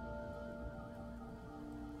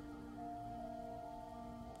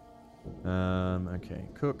 Okay.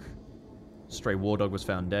 Cook. Stray war dog was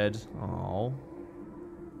found dead. Oh.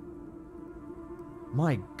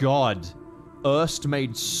 My god. Erst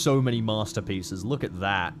made so many masterpieces. Look at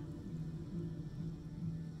that.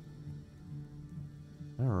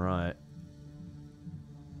 Alright.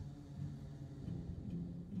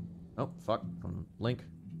 Oh, fuck. Link.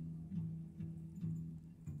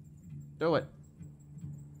 Do it.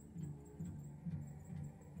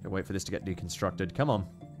 Gotta wait for this to get deconstructed. Come on.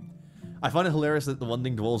 I find it hilarious that the one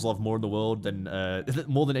thing dwarves love more in the world than,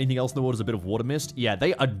 more than anything else in the world is a bit of water mist. Yeah,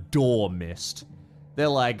 they adore mist. They're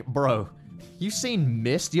like, bro, you've seen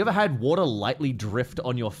mist? You ever had water lightly drift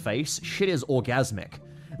on your face? Shit is orgasmic.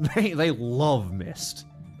 They love mist.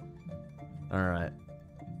 Alright.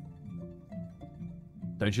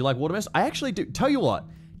 Don't you like water mist? I actually do. Tell you what.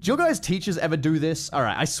 Do your guys' teachers ever do this?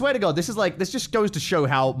 Alright, I swear to God, this just goes to show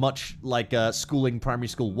how much, like, schooling primary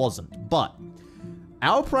school wasn't. But,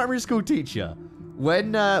 our primary school teacher,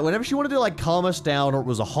 whenever she wanted to, like, calm us down, or it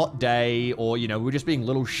was a hot day, or, you know, we were just being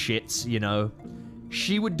little shits, you know,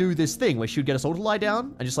 she would do this thing where she would get us all to lie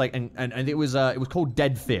down, and just, like, and it was called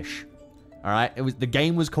Dead Fish. Alright? The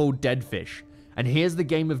game was called Dead Fish. And here's the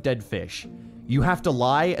game of Dead Fish. You have to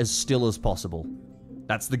lie as still as possible.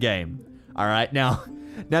 That's the game. Alright, now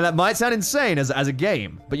that might sound insane as a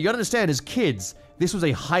game, but you gotta understand, as kids, this was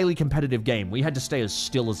a highly competitive game. We had to stay as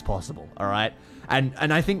still as possible, alright? And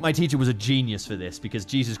I think my teacher was a genius for this, because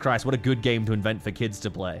Jesus Christ, what a good game to invent for kids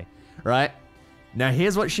to play, right? Now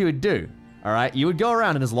here's what she would do, alright? You would go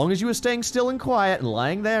around, and as long as you were staying still and quiet, and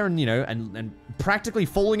lying there, and, you know, and practically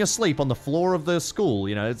falling asleep on the floor of the school,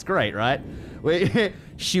 you know, it's great, right?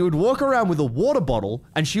 She would walk around with a water bottle,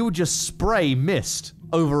 and she would just spray mist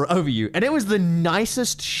over you. And it was the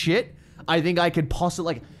nicest shit I think I could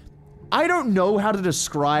possibly, like, I don't know how to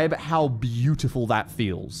describe how beautiful that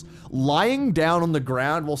feels. Lying down on the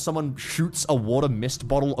ground while someone shoots a water mist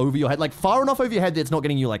bottle over your head, like far enough over your head that it's not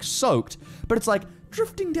getting you like soaked, but it's like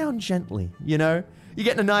drifting down gently, you know? You're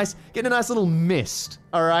getting a nice little mist,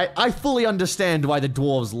 all right? I fully understand why the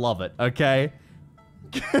dwarves love it, okay?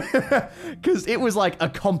 Because it was like a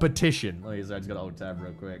competition. Oh, sorry, I just got to alt tab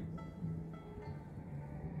real quick.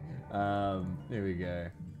 Here we go.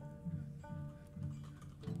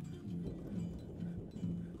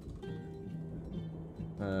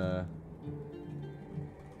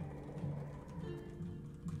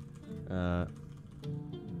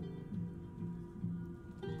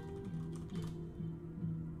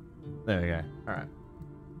 There we go. Alright.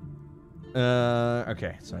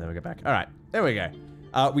 Okay. Sorry, there we go back. Alright. There we go.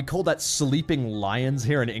 We called that sleeping lions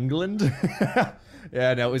here in England.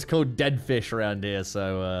 Yeah, no, it was called dead fish around here,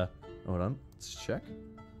 so, hold on. Let's check.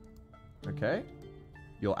 Okay.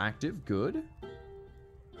 You're active. Good.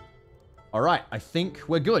 Alright, I think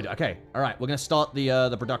we're good. Okay. Alright, we're gonna start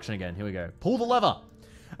the production again. Here we go. Pull the lever!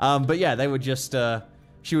 But yeah, they would just,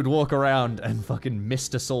 she would walk around and fucking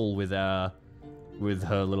mist us all with with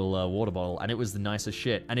her little water bottle, and it was the nicest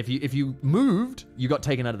shit. And if you moved, you got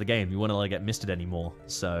taken out of the game. You weren't allowed to get misted anymore.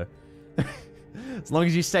 So as long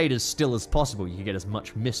as you stayed as still as possible, you could get as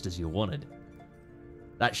much mist as you wanted.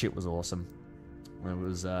 That shit was awesome.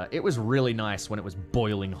 It was really nice when it was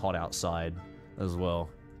boiling hot outside as well,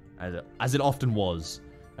 as it often was.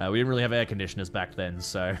 We didn't really have air conditioners back then,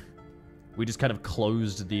 so we just kind of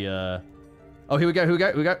closed the. Oh, here we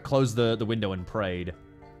go. Closed the window and prayed.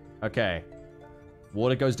 Okay.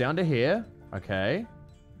 Water goes down to here. Okay.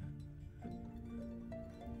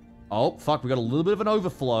 Oh, fuck. We got a little bit of an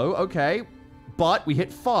overflow. Okay. But we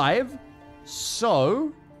hit 5.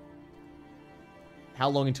 So. How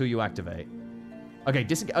long until you activate? Okay,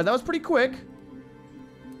 oh, that was pretty quick.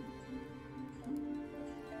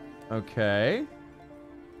 Okay.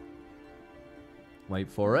 Wait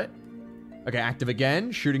for it. Okay, active again.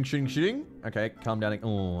 Shooting. Okay, calm down.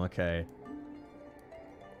 Oh, okay.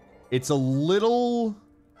 It's a little...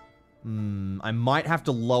 I might have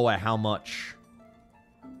to lower how much...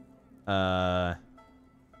 What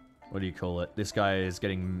do you call it? This guy is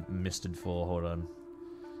getting misted for. Hold on.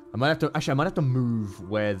 I might have to... Actually, I might have to move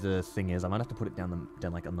where the thing is. I might have to put it down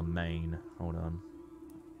like on the main. Hold on.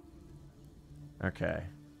 Okay.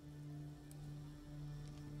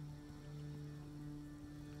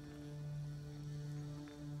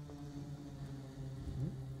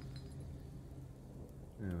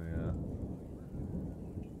 There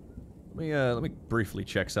we are. Let me briefly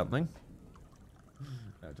check something.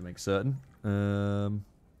 I have to make certain.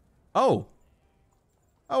 Oh!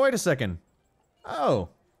 Oh, wait a second. Oh!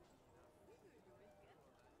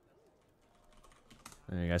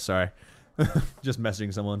 There you go, sorry. Just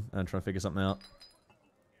messaging someone and trying to figure something out.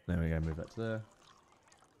 There we go, move that to there.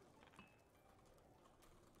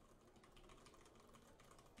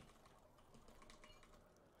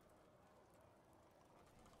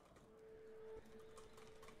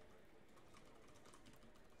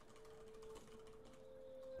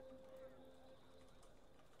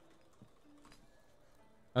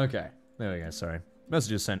 Okay, there we go, sorry.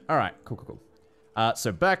 Message is sent. Alright, cool.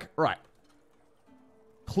 So back, right.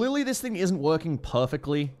 Clearly this thing isn't working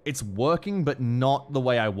perfectly. It's working, but not the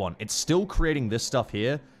way I want. It's still creating this stuff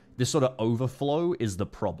here. This sort of overflow is the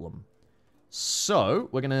problem. So,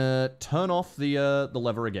 we're gonna turn off the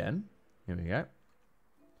lever again. Here we go.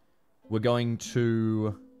 We're going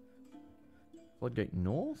to... Floodgate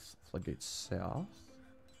north? Floodgate south?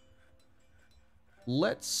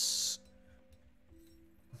 Let's...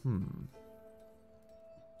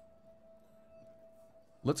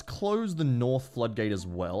 Let's close the north floodgate as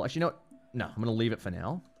well. Actually, you know what? No, I'm going to leave it for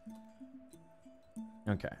now.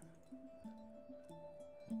 Okay.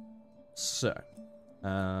 So,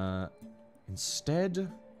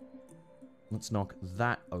 instead, let's knock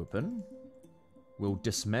that open. We'll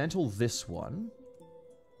dismantle this one.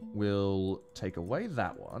 We'll take away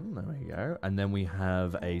that one. There we go. And then we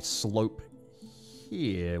have a slope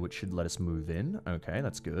here, which should let us move in. Okay,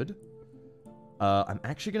 that's good. I'm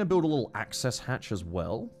actually going to build a little access hatch as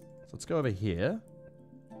well. So let's go over here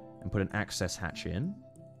and put an access hatch in.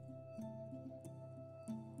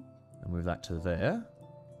 And move that to there.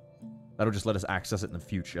 That'll just let us access it in the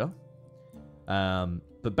future.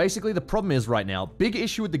 But basically the problem is right now, big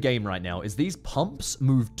issue with the game right now, is these pumps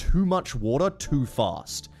move too much water too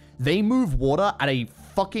fast. They move water at a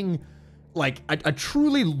fucking... like, a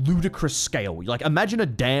truly ludicrous scale. Like, imagine a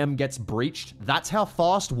dam gets breached. That's how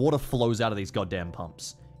fast water flows out of these goddamn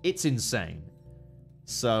pumps. It's insane.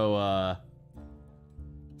 So,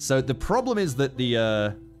 so the problem is that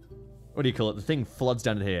the, what do you call it? The thing floods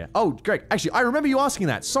down to here. Oh, Greg, actually, I remember you asking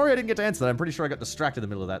that. Sorry I didn't get to answer that. I'm pretty sure I got distracted in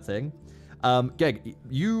the middle of that thing. Greg,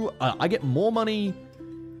 I get more money...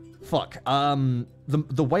 Fuck.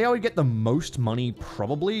 The way I would get the most money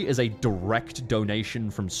probably is a direct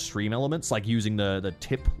donation from Stream Elements, like using the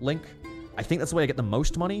tip link. I think that's the way I get the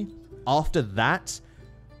most money. After that,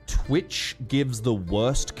 Twitch gives the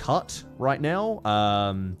worst cut right now.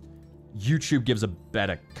 YouTube gives a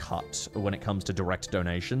better cut when it comes to direct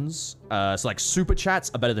donations. So like super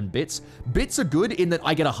chats are better than bits. Bits are good in that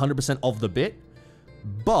I get 100% of the bit,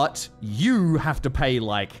 but you have to pay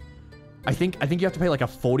like... I think you have to pay like a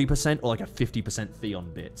 40% or like a 50% fee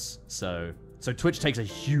on bits. So Twitch takes a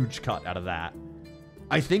huge cut out of that.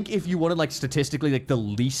 I think if you wanted like statistically like the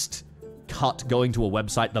least cut going to a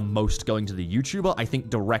website, the most going to the YouTuber, I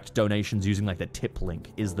think direct donations using like the tip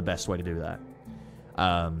link is the best way to do that.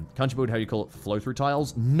 Can't you build, how you call it, flow-through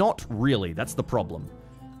tiles? Not really, that's the problem.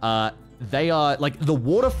 They are, like, the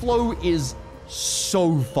water flow is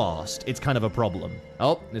so fast, it's kind of a problem.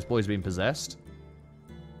 Oh, this boy's being possessed.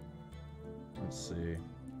 Let's see.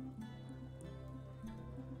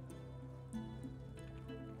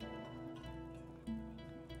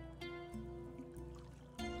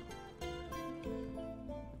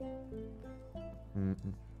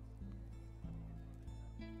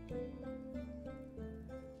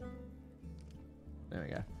 There we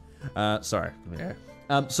go. Sorry. Yeah.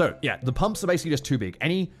 So, yeah, the pumps are basically just too big.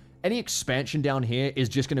 Any expansion down here is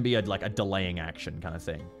just going to be like a delaying action kind of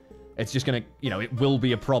thing. It's just going to, you know, it will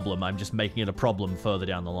be a problem. I'm just making it a problem further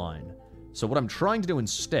down the line. So what I'm trying to do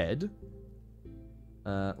instead,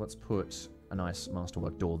 let's put a nice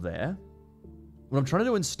masterwork door there. What I'm trying to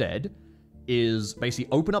do instead is basically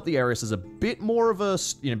open up the area so there's a bit more of a,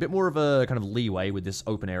 kind of leeway with this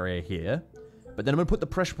open area here. But then I'm going to put the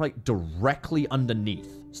pressure plate directly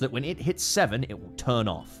underneath so that when it hits 7, it will turn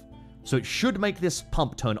off. So it should make this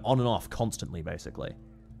pump turn on and off constantly, basically.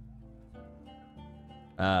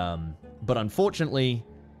 But unfortunately,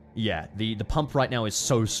 yeah, the pump right now is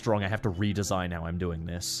so strong I have to redesign how I'm doing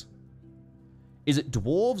this. Is it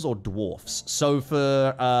dwarves or dwarfs? So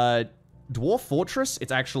for Dwarf Fortress,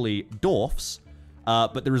 it's actually dwarfs,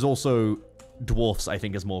 but there is also dwarfs, I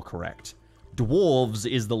think is more correct. Dwarves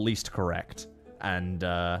is the least correct, and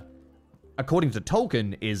according to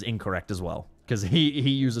Tolkien, is incorrect as well. Because he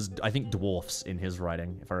uses, I think, dwarfs in his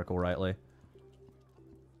writing, if I recall rightly.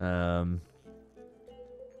 Right.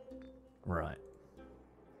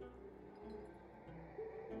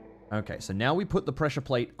 Okay, so now we put the pressure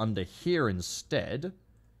plate under here instead.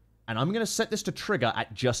 And I'm going to set this to trigger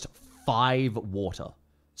at just 5 water.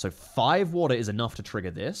 So 5 water is enough to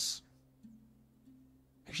trigger this.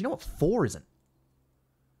 Actually, you know what? 4 isn't.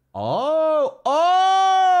 Oh!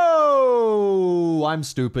 Oh! I'm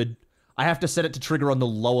stupid. I have to set it to trigger on the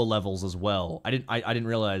lower levels as well. I didn't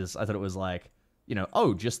realize. I thought it was like, you know,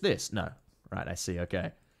 oh, just this. No. Right, I see.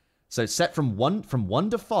 Okay. So set from 1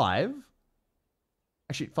 to 5.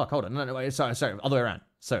 Actually, fuck, hold on. No, wait, sorry, other way around.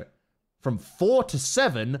 So from 4 to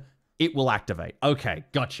 7, it will activate. Okay,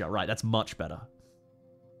 gotcha. Right, that's much better.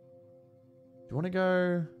 Do you want to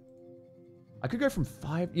go? I could go from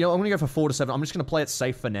 5. You know, I'm going to go for 4 to 7. I'm just going to play it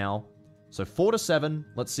safe for now. So 4 to 7.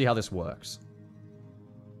 Let's see how this works.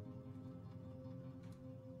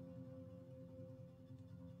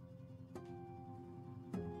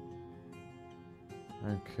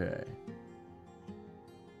 Okay.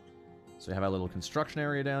 So we have our little construction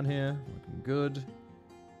area down here. Looking good.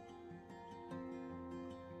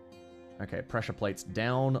 Okay, pressure plates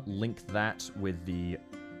down. Link that with the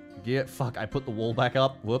gear. Fuck, I put the wall back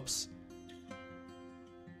up. Whoops.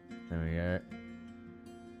 There we go.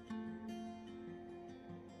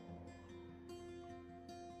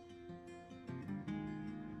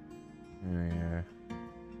 There we go.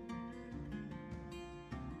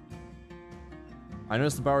 I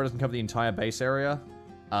noticed the burrow doesn't cover the entire base area.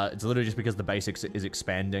 It's literally just because the base is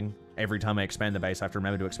expanding. Every time I expand the base, I have to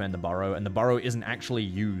remember to expand the burrow, and the burrow isn't actually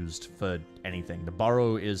used for anything. The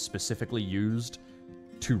burrow is specifically used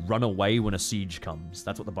to run away when a siege comes.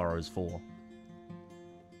 That's what the burrow is for.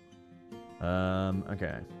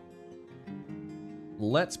 Okay.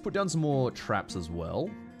 Let's put down some more traps as well.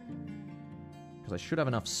 Because I should have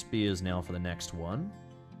enough spears now for the next one.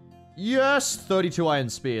 Yes! 32 iron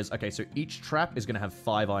spears. Okay, so each trap is going to have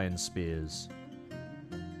 5 iron spears.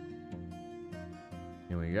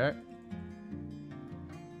 Here we go.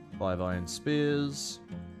 5 iron spears.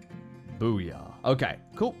 Booyah. Okay,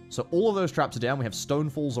 cool. So all of those traps are down. We have stone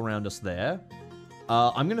falls around us there.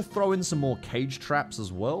 I'm going to throw in some more cage traps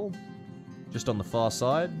as well. Just on the far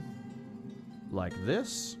side. Like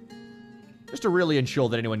this. Just to really ensure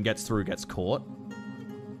that anyone gets through gets caught.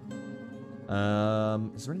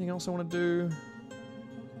 Is there anything else I want to do?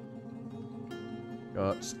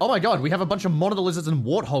 Oh my god, we have a bunch of monitor lizards and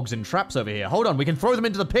warthogs in traps over here. Hold on, we can throw them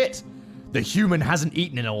into the pit. The human hasn't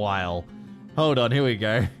eaten in a while. Hold on, here we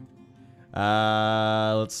go.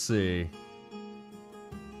 Let's see.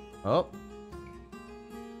 Oh.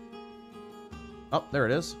 Oh, there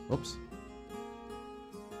it is. Whoops.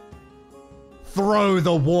 Throw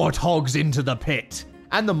the warthogs into the pit.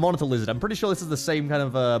 And the monitor lizard. I'm pretty sure this is the same kind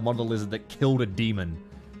of monitor lizard that killed a demon.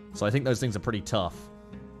 So I think those things are pretty tough.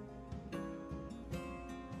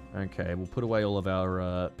 Okay, we'll put away all of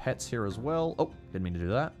our pets here as well. Oh, didn't mean to do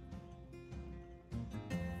that.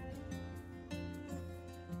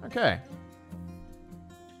 Okay.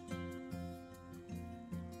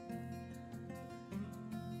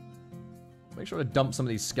 Make sure to dump some of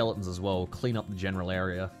these skeletons as well. Clean up the general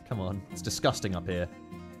area. Come on, it's disgusting up here.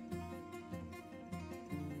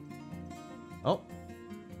 Oh.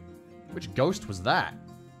 Which ghost was that?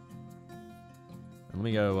 And let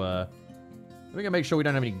me go make sure we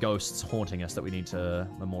don't have any ghosts haunting us that we need to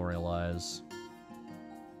memorialize.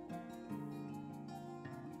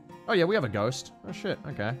 Oh yeah, we have a ghost. Oh shit,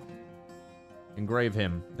 okay. Engrave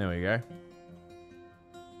him. There we go.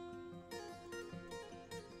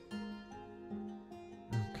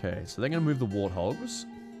 Okay, so they're gonna move the warthogs.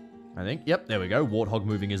 I think. Yep, there we go. Warthog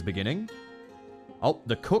moving is beginning. Oh,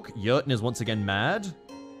 the cook, Yurton, is once again mad.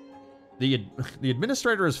 The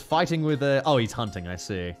administrator is fighting with a... Oh, he's hunting, I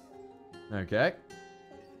see. Okay.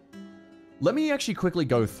 Let me actually quickly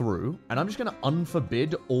go through, and I'm just going to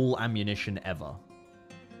unforbid all ammunition ever.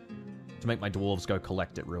 To make my dwarves go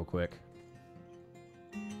collect it real quick.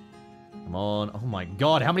 Come on. Oh my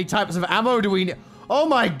god, how many types of ammo do we need? Oh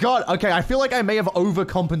my god. Okay, I feel like I may have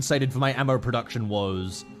overcompensated for my ammo production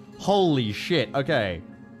woes. Holy shit. Okay.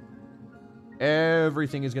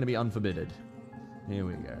 Everything is going to be unforbidden. Here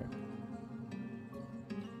we go.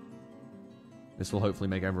 This will hopefully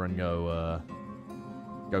make everyone go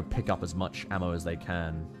pick up as much ammo as they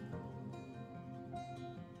can.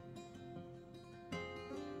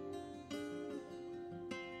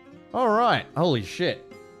 Alright. Holy shit.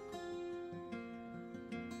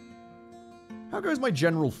 How goes my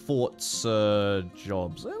general forts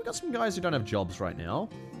jobs? We got some guys who don't have jobs right now.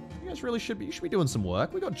 You guys really should be doing some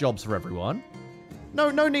work. We got jobs for everyone. No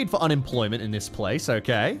need for unemployment in this place,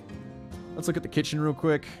 okay. Let's look at the kitchen real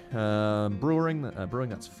quick. Brewing,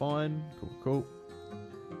 that's fine. Cool.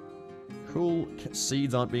 Cool.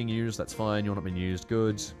 Seeds aren't being used, that's fine. You're not being used,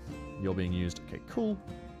 good. You're being used, okay, cool.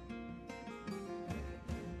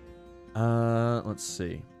 Let's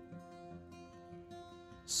see.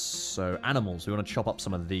 So, animals. We want to chop up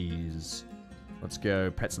some of these. Let's go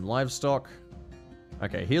pets and livestock.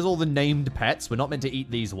 Okay, here's all the named pets. We're not meant to eat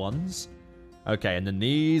these ones. Okay, and then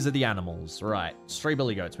these are the animals. Right, stray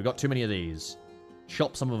billy goats. We got too many of these.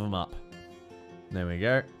 Chop some of them up. There we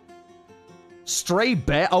go. Stray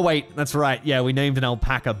bear. Oh, wait, that's right. Yeah, we named an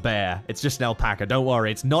alpaca bear. It's just an alpaca. Don't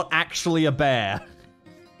worry. It's not actually a bear.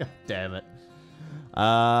 God damn it.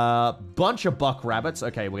 Bunch of buck rabbits.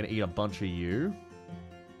 Okay, we're gonna eat a bunch of you.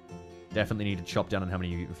 Definitely need to chop down on how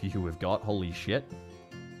many of you we've got. Holy shit.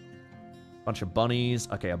 Bunch of bunnies.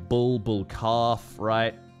 Okay, a bull calf,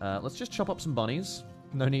 right. Let's just chop up some bunnies.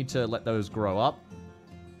 No need to let those grow up.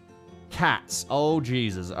 Cats. Oh,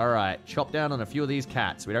 Jesus. All right, chop down on a few of these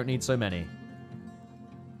cats. We don't need so many.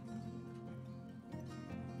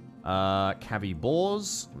 Cavy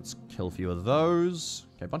boars. Let's kill a few of those.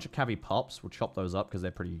 Okay, a bunch of cavy pups. We'll chop those up because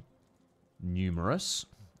they're pretty numerous.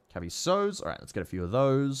 Cavy sows. All right, let's get a few of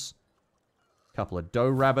those. Couple of doe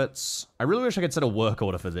rabbits. I really wish I could set a work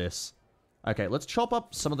order for this. Okay, let's chop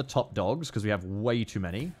up some of the top dogs because we have way too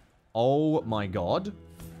many. Oh my god.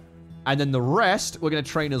 And then the rest, we're going to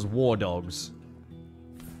train as war dogs.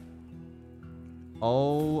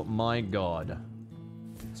 Oh my god.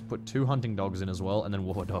 Let's put 2 hunting dogs in as well, and then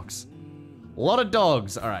war dogs. A lot of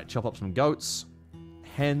dogs. All right, chop up some goats.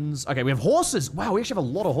 Hens. Okay, we have horses. Wow, we actually have a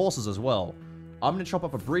lot of horses as well. I'm going to chop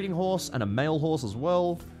up a breeding horse and a male horse as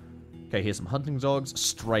well. Okay, here's some hunting dogs.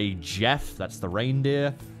 Stray Jeff. That's the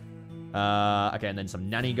reindeer. Okay, and then some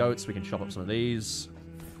nanny goats. We can chop up some of these.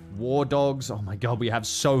 War dogs. Oh my god, we have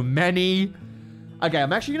so many. Okay,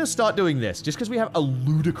 I'm actually going to start doing this. Just because we have a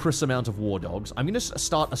ludicrous amount of war dogs, I'm going to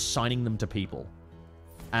start assigning them to people.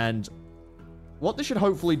 And what this should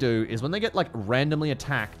hopefully do is when they get, like, randomly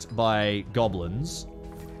attacked by goblins...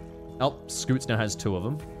 Oh, Scoots now has 2 of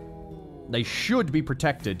them. They should be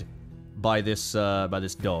protected by this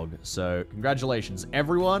dog. So, congratulations.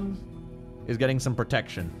 Everyone is getting some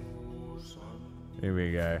protection. Here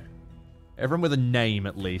we go. Everyone with a name,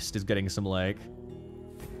 at least, is getting some, like,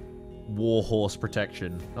 warhorse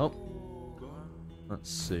protection. Oh. Let's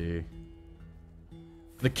see.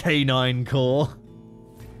 The Canine Corps.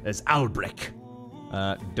 There's Albrecht.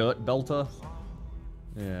 Dirt Belter.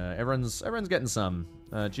 Yeah, everyone's getting some.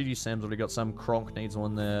 GG Sam's already got some. Kronk needs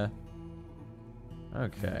one there.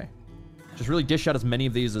 Okay. Just really dish out as many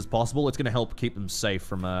of these as possible. It's going to help keep them safe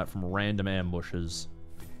from random ambushes.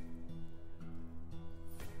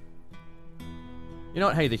 You know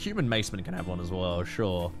what? Hey, the human maceman can have one as well,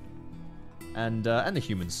 sure. And the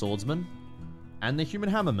human swordsman. And the human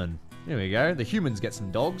hammerman. Here we go. The humans get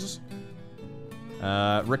some dogs.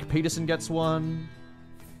 Rick Peterson gets one.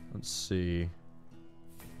 Let's see.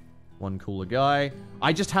 One cooler guy.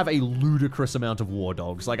 I just have a ludicrous amount of war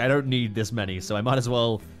dogs. Like, I don't need this many, so I might as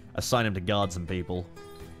well assign him to guard some people.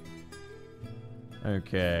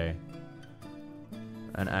 Okay.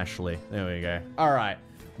 And Ashley. There we go. Alright.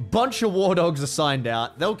 Bunch of war dogs assigned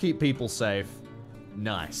out. They'll keep people safe.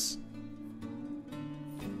 Nice.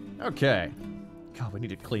 Okay. God, we need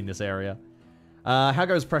to clean this area. How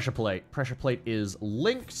goes pressure plate? Pressure plate is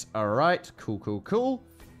linked. Alright. Cool.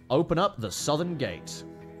 Open up the southern gate.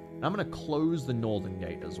 I'm going to close the northern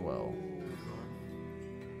gate as well.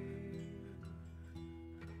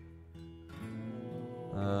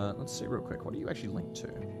 Let's see real quick. What are you actually linked to?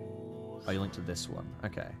 Oh, you're linked to this one.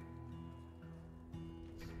 Okay.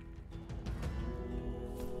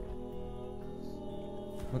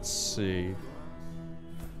 Let's see.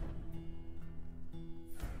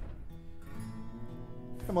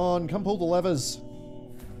 Come on, come pull the levers.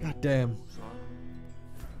 God damn.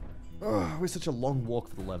 Ugh, we're such a long walk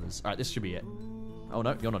for the levers. Alright, this should be it. Oh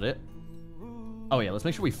no, you're not it. Oh yeah, let's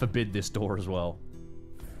make sure we forbid this door as well.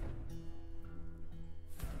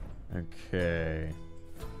 Okay.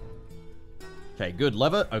 Okay, good.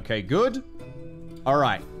 Lever. Okay, good.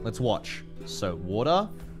 Alright, let's watch. So, water.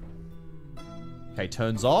 Okay,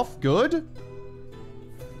 turns off. Good.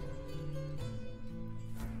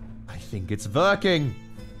 I think it's working.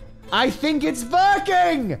 I think it's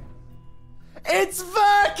working! It's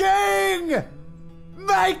working!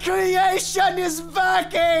 My creation is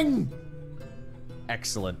working!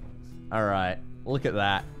 Excellent. Alright, look at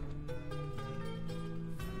that.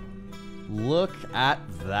 Look at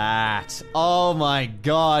that. Oh my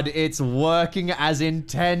god, it's working as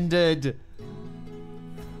intended.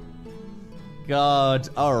 God,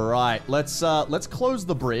 alright. Let's close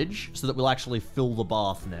the bridge so that we'll actually fill the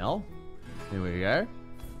bath now. Here we go.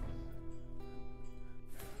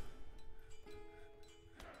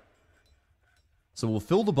 So we'll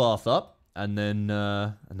fill the bath up, and then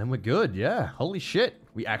we're good, yeah. Holy shit,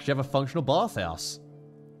 we actually have a functional bathhouse.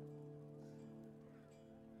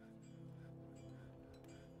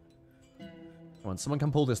 Come on, someone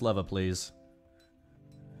come pull this lever, please.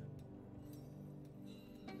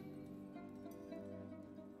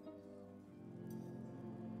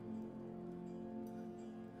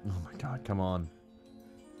 Oh my god, come on.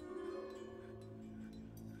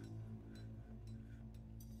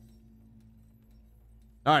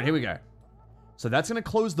 Alright, here we go. So that's going to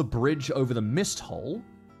close the bridge over the mist hole.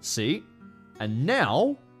 See? And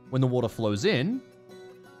now, when the water flows in,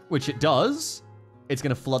 which it does, it's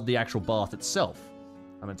going to flood the actual bath itself.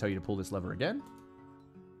 I'm going to tell you to pull this lever again.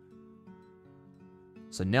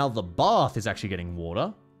 So now the bath is actually getting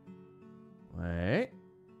water. Wait.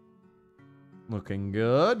 Looking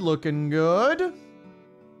good, looking good.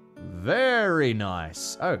 Very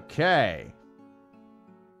nice. Okay.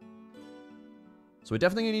 So we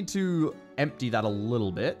definitely need to empty that a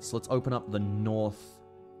little bit. So let's open up the north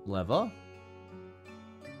lever.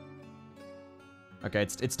 Okay,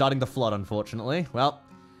 it's starting to flood, unfortunately. Well,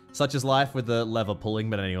 such is life with the lever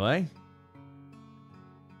pulling, but anyway.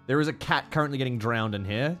 There is a cat currently getting drowned in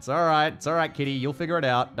here. It's alright, kitty. You'll figure it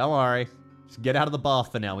out. Don't worry. Just get out of the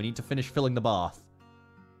bath for now. We need to finish filling the bath.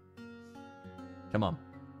 Come on.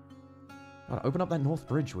 God, open up that north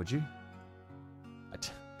bridge, would you?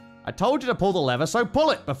 I told you to pull the lever, so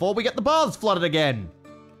pull it before we get the baths flooded again.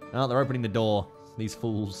 Oh, they're opening the door. These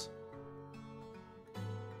fools.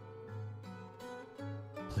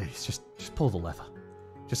 Please, just pull the lever.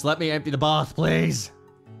 Just let me empty the bath, please.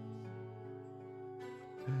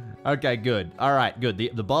 Okay, good. All right, good.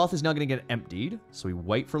 The bath is now going to get emptied, so we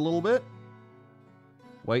wait for a little bit.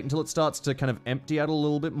 Wait until it starts to kind of empty out a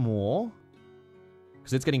little bit more.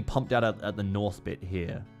 Because it's getting pumped out at the north bit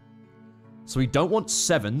here. So we don't want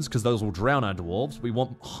 7s, because those will drown our dwarves. We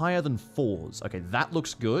want higher than 4s. Okay, that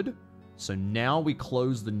looks good. So now we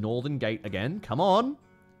close the northern gate again. Come on.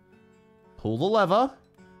 Pull the lever.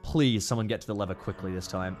 Please, someone get to the lever quickly this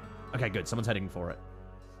time. Okay, good. Someone's heading for it.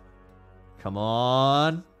 Come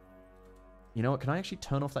on. You know what? Can I actually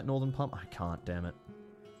turn off that northern pump? I can't, damn it.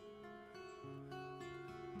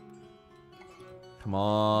 Come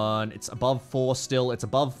on. It's above 4 still. It's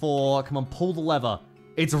above 4. Come on, pull the lever.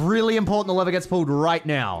 It's really important the lever gets pulled right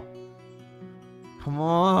now. Come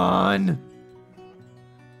on.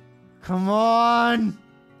 Come on.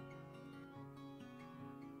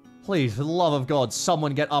 Please, for the love of God,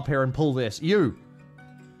 someone get up here and pull this. You.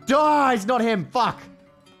 Ah, it's not him. Fuck.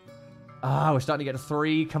 Ah, we're starting to get a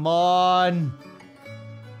 3. Come on.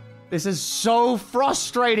 This is so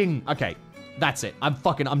frustrating. Okay, that's it. I'm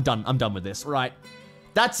done. I'm done with this. Right.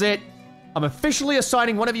 That's it. I'm officially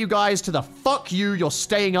assigning one of you guys to the fuck you're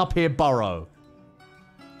staying up here burrow.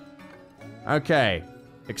 Okay.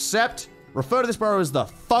 Except, refer to this burrow as the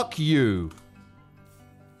fuck you.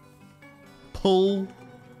 Pull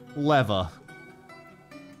lever.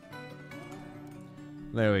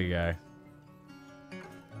 There we go.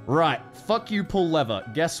 Right. Fuck you, pull lever.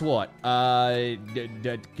 Guess what? Fucking...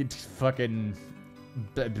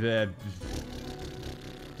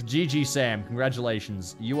 GG Sam,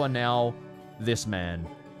 congratulations. You are now this man.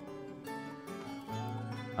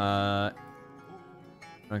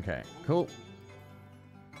 Okay, cool.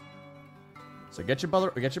 So get your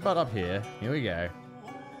butt up here. Here we go.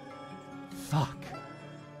 Fuck.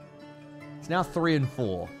 It's now 3 and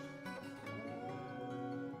 4.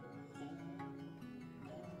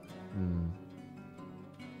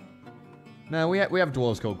 No, we have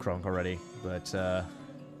dwarves called Kronk already, but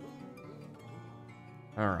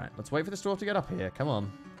Alright, let's wait for this dwarf to get up here. Come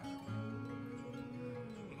on.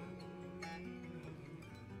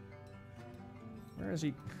 Where is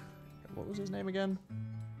he? What was his name again?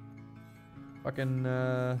 Fucking,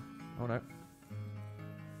 oh no.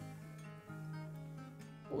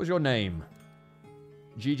 What was your name?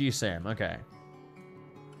 GG Sam, okay.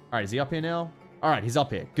 Alright, is he up here now? Alright, he's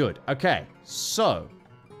up here. Good. Okay, so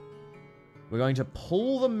we're going to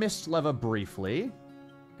pull the mist lever briefly.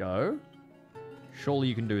 Go. Surely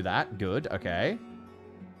you can do that. Good, okay.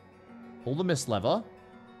 Pull the mist lever.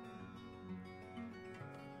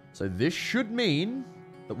 So this should mean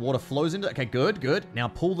that water flows into... Okay, good, good. Now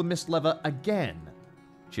pull the mist lever again.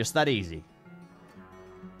 Just that easy.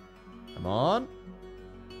 Come on.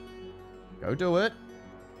 Go do it.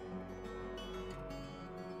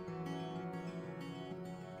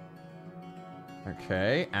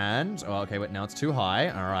 Okay, and... Oh, okay, wait, now it's too high.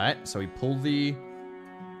 Alright, so we pull the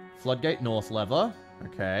floodgate north lever.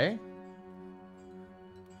 Okay.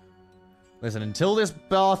 Listen, until this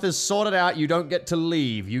bath is sorted out, you don't get to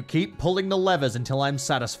leave. You keep pulling the levers until I'm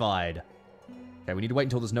satisfied. Okay, we need to wait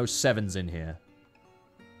until there's no 7s in here.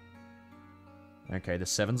 Okay, the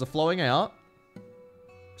 7s are flowing out.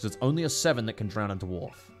 Because it's only a 7 that can drown a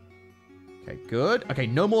dwarf. Okay, good. Okay,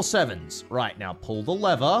 no more 7s. Right, now pull the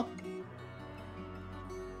lever.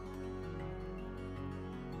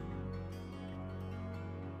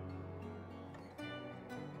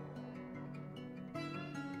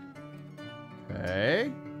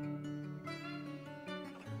 Okay.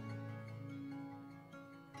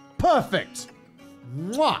 Perfect!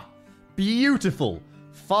 Mwah! Beautiful.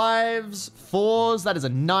 5s, 4s, that is a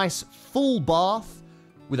nice full bath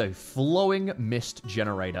with a flowing mist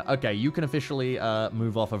generator. Okay, you can officially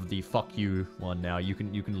move off of the fuck you one now. You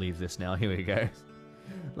can leave this now. Here we go.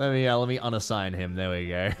 Let me unassign him. There we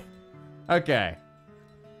go. Okay.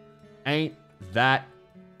 Ain't that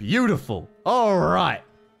beautiful? All right.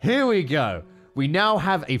 Here we go. We now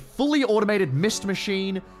have a fully automated mist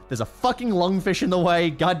machine. There's a fucking lungfish in the way.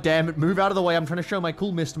 God damn it. Move out of the way. I'm trying to show my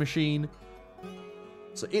cool mist machine.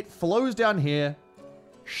 So it flows down here,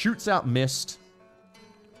 shoots out mist.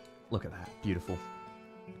 Look at that. Beautiful.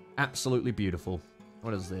 Absolutely beautiful.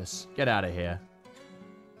 What is this? Get out of here.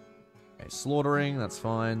 Okay, slaughtering. That's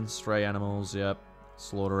fine. Stray animals. Yep.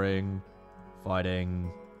 Slaughtering. Fighting.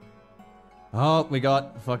 Oh, we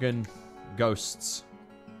got fucking ghosts.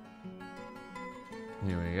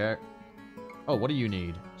 Here we go. Oh, what do you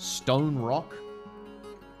need? Stone rock?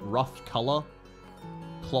 Rough color?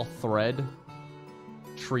 Cloth thread?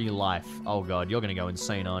 Tree life. Oh god, you're gonna go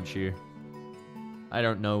insane, aren't you? I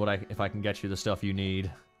don't know if I can get you the stuff you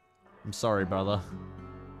need. I'm sorry, brother.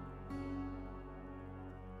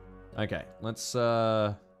 Okay, let's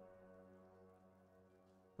put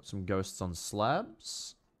some ghosts on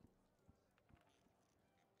slabs.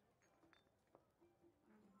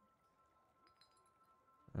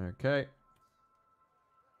 Okay.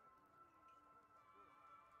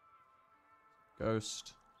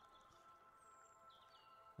 Ghost.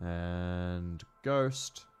 And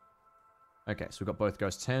ghost. Okay, so we've got both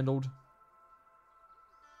ghosts handled.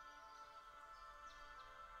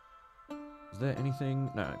 Is there anything?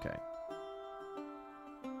 No, okay.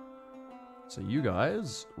 So you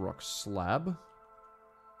guys, rock slab.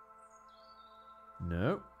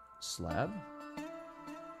 No. Slab.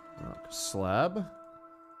 Rock slab.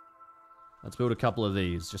 Let's build a couple of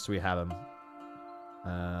these, just so we have them.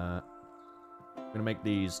 I'm gonna make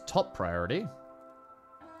these top priority.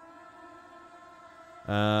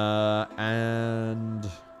 And...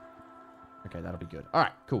 Okay, that'll be good.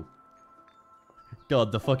 Alright, cool.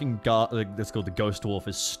 God, the fucking that's called the Ghost Dwarf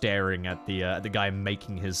is staring at the guy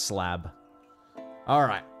making his slab.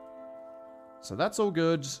 Alright. So that's all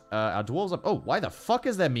good. Our dwarves up... Oh, why the fuck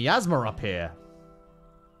is there miasma up here?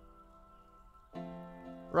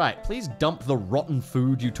 Right, please dump the rotten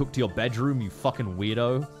food you took to your bedroom, you fucking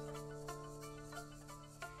weirdo.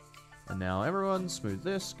 And now everyone, smooth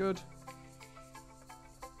this, good.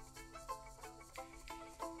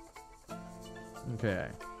 Okay.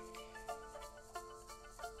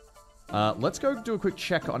 Let's go do a quick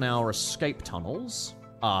check on our escape tunnels.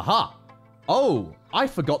 Aha! Oh, I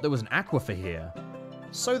forgot there was an aquifer here.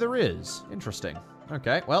 So there is. Interesting.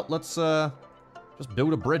 Okay, well, let's just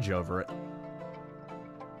build a bridge over it.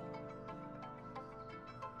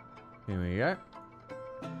 Here we go.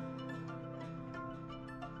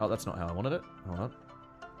 Oh, that's not how I wanted it. Hold on.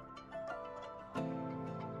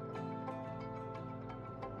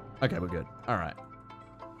 Okay, we're good. Alright.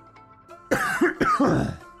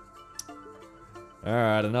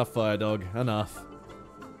 Alright, enough fire dog. Enough.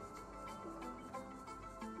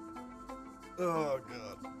 Oh,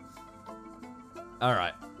 God.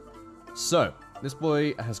 Alright. So, this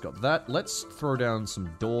boy has got that. Let's throw down some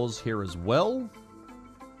doors here as well.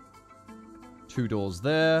 2 doors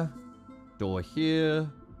there. Door here.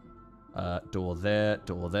 Door there.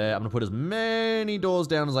 Door there. I'm gonna put as many doors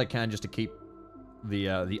down as I can just to keep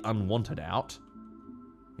the unwanted out.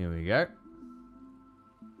 Here we go.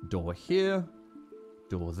 Door here.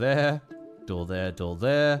 Door there. Door there. Door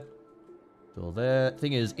there. Door there.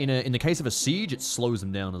 Thing is, in the case of a siege, it slows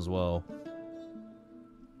them down as well.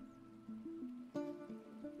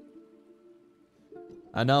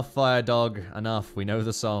 Enough, fire dog. Enough. We know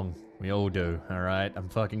the song. We all do, alright? I'm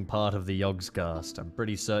fucking part of the Yogscast. I'm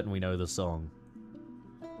pretty certain we know the song.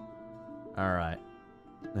 Alright.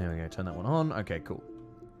 There we go. Turn that one on. Okay, cool.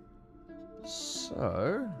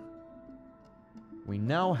 So... we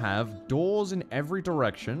now have doors in every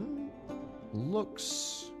direction.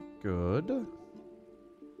 Looks good.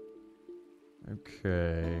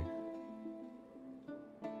 Okay.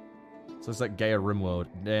 So it's like Gaia Rimworld.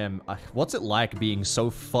 Damn, what's it like being so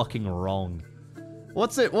fucking wrong?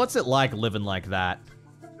 What's it like living like that?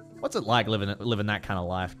 What's it like living that kind of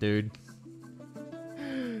life, dude?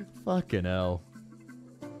 Fucking hell.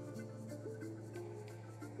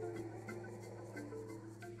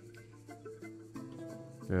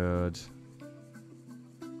 Good.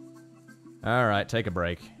 Alright, take a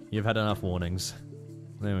break. You've had enough warnings.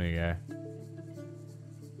 There we go.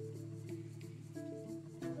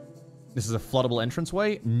 This is a floodable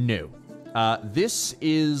entranceway? No. This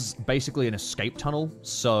is basically an escape tunnel,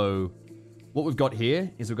 so what we've got here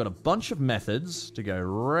is we've got a bunch of methods to go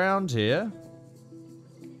around here,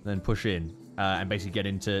 then push in, and basically get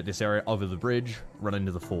into this area over the bridge, run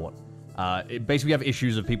into the fort. Basically we have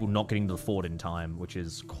issues of people not getting to the fort in time, which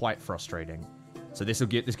is quite frustrating. So this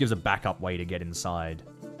gives a backup way to get inside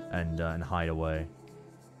and hide away.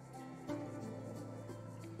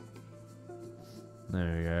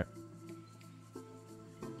 There we go.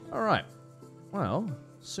 Alright. Well,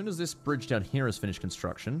 as soon as this bridge down here is finished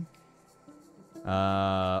construction,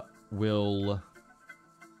 we'll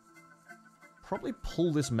probably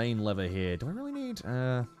pull this main lever here. Do I really need,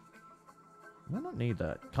 I not need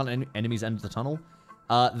that. Can't enemies enter the tunnel?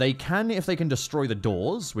 They can if they can destroy the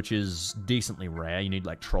doors, which is decently rare. You need,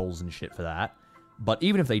 like, trolls and shit for that. But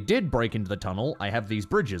even if they did break into the tunnel, I have these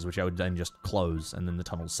bridges, which I would then just close, and then the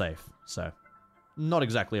tunnel's safe. So, not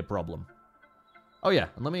exactly a problem. Oh, yeah,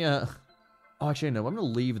 and let me, oh, actually, no, I'm gonna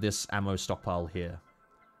leave this ammo stockpile here.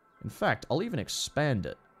 In fact, I'll even expand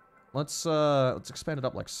it. Let's expand it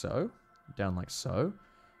up like so. Down like so.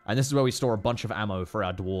 And this is where we store a bunch of ammo for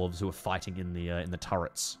our dwarves who are fighting in the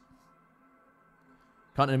turrets.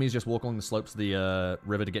 Can't enemies just walk along the slopes of the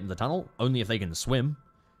river to get into the tunnel? Only if they can swim.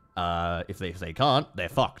 If they can't, they're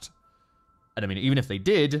fucked. And I mean, even if they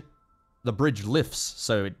did, the bridge lifts,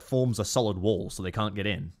 so it forms a solid wall, so they can't get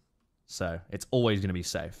in. So, it's always going to be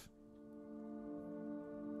safe.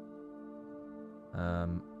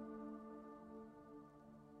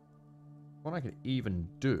 What I could even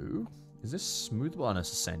do... is this smooth? Well, no, it's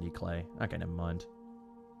sandy clay. Okay, never mind.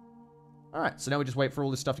 Alright, so now we just wait for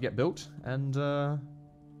all this stuff to get built, and,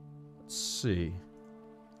 let's see.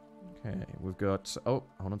 Okay, we've got... oh,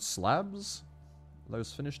 hold on, slabs? Are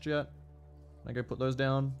those finished yet? Can I go put those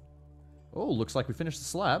down? Oh, looks like we finished the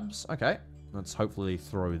slabs. Okay, let's hopefully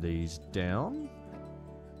throw these down.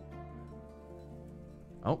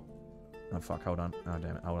 Oh. Oh, fuck, hold on. Oh,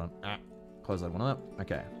 damn it, hold on. Ah, close that one up.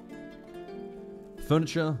 Okay.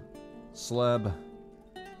 Furniture. Slab.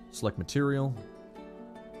 Select material.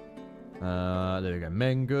 There we go.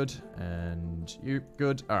 Men, good. And you,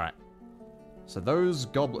 good. Alright. So those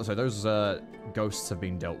goblins, so those ghosts have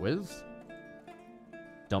been dealt with.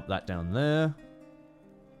 Dump that down there.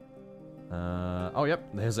 Oh, yep.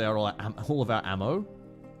 There's all of our ammo.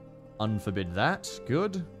 Unforbid that.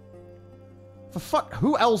 Good. For fuck,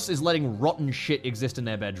 who else is letting rotten shit exist in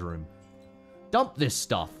their bedroom? Dump this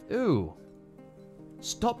stuff. Ew.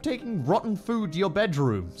 Stop taking rotten food to your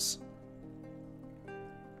bedrooms.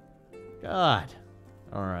 God.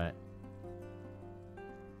 Alright.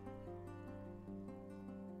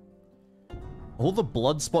 All the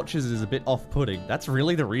blood spotches is a bit off-putting. That's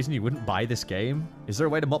really the reason you wouldn't buy this game? Is there a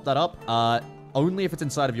way to mop that up? Only if it's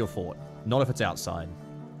inside of your fort. Not if it's outside.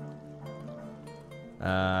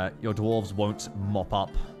 Your dwarves won't mop up,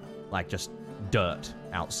 like, just dirt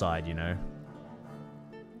outside, you know?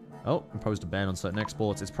 Oh, imposed a ban on certain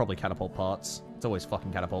exports. It's probably catapult parts. It's always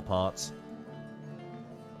fucking catapult parts.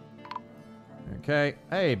 Okay.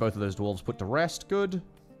 Hey, both of those dwarves put to rest. Good.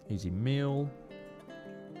 Easy meal.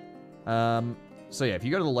 So yeah, if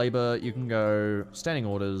you go to the labor, you can go standing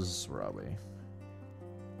orders. Where are we?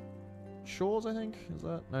 Shores, I think? Is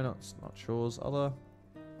that? No, no, it's not Shores. Other...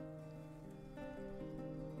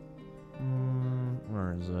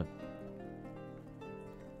 where is it?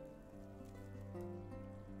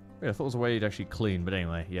 Yeah, I thought there was a way to actually clean, but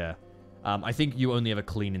anyway, yeah. I think you only ever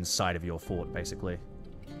clean inside of your fort, basically.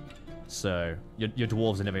 So, your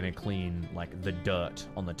dwarves are never going to clean, like, the dirt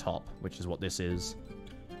on the top, which is what this is.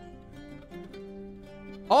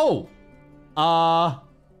 Oh!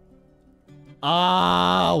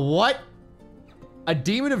 What? A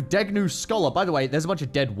demon of Degnu's scholar. By the way, there's a bunch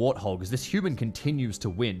of dead warthogs. This human continues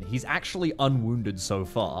to win. He's actually unwounded so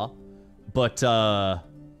far. But,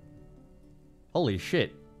 holy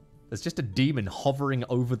shit. There's just a demon hovering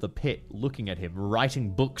over the pit, looking at him, writing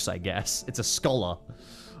books, I guess. It's a scholar.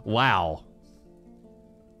 Wow.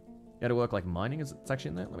 You had to work like mining? It's actually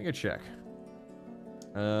in there? Let me go check.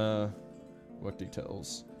 Work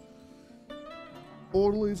details.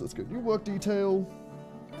 Orderlies, let's go. New work detail.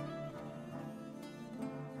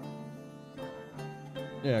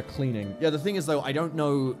 Yeah, cleaning. Yeah, the thing is, though, I don't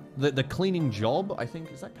know... The cleaning job, I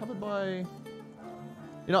think... Is that covered by...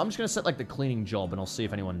 You know, I'm just going to set, like, the cleaning job, and I'll see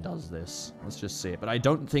if anyone does this. Let's just see it. But I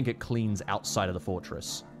don't think it cleans outside of the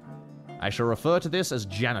fortress. I shall refer to this as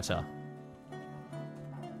janitor.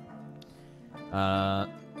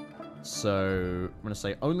 So, I'm going to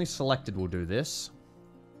say only selected will do this.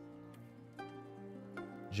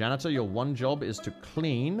 Janitor, your one job is to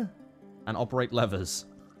clean and operate levers.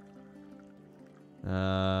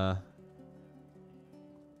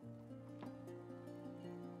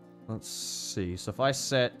 Let's see. So if I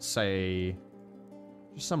set, say,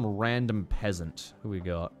 just some random peasant. Who we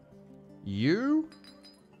got? You?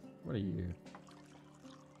 What are you?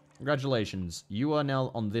 Congratulations. You are now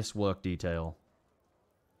on this work detail.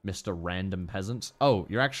 Mr. Random Peasant. Oh,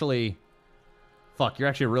 you're actually... Fuck, you're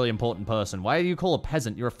actually a really important person. Why do you call a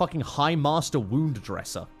peasant? You're a fucking High Master Wound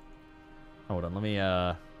Dresser. Hold on, let me,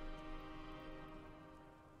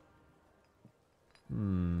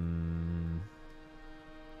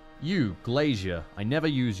 You, Glazier. I never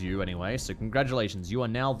use you anyway, so congratulations. You are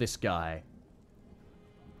now this guy.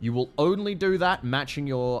 You will only do that matching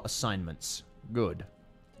your assignments. Good.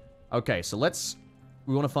 Okay, so let's...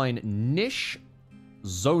 We want to find Nish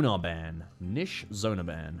Zonarban. Nish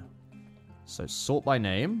Zonarban. So, sort by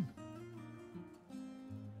name.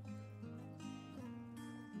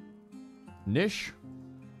 Nish.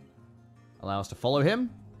 Allow us to follow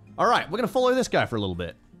him. Alright, we're going to follow this guy for a little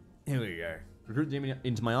bit. Here we go. Recruit him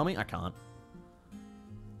into my army? I can't.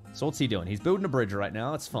 So what's he doing? He's building a bridge right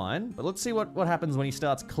now. That's fine. But let's see what happens when he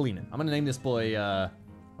starts cleaning. I'm going to name this boy,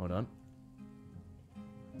 hold on.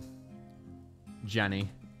 Janny.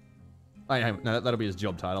 Oh, no, that'll be his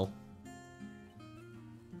job title.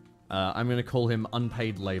 I'm going to call him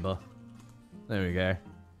unpaid labor. There we go.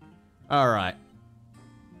 Alright.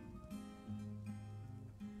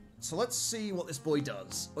 So let's see what this boy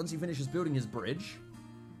does. Once he finishes building his bridge.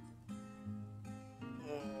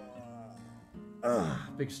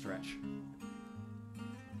 Big stretch.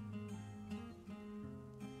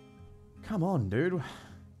 Come on, dude. God,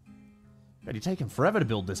 you're taking forever to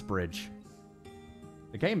build this bridge.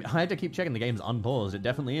 The game, I had to keep checking the game's unpaused. It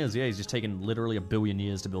definitely is. Yeah, he's just taken literally 1 billion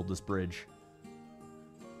years to build this bridge.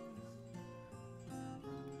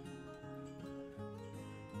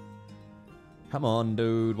 Come on,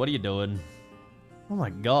 dude. What are you doing? Oh my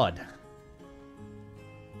god.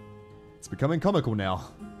 It's becoming comical now.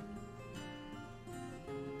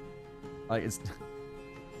 Like, it's...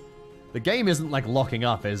 The game isn't, like, locking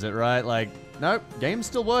up, is it, right? Like, nope, game's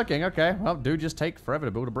still working. Okay, well, dude, just take forever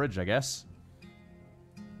to build a bridge, I guess.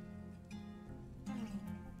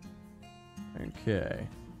 Okay.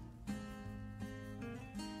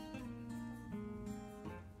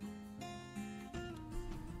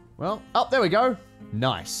 Well, oh, there we go.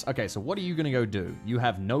 Nice. Okay, so what are you gonna go do? You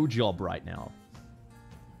have no job right now.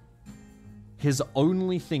 His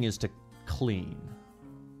only thing is to clean.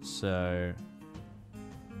 So...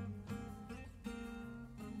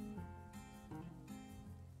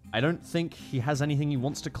 I don't think he has anything he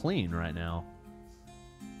wants to clean right now.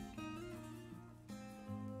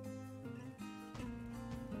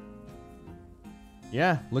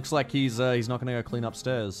 Yeah, looks like he's not gonna go clean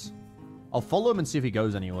upstairs. I'll follow him and see if he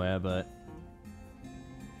goes anywhere, but...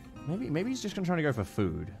 Maybe he's just gonna try to go for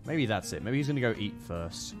food. Maybe that's it. Maybe he's gonna go eat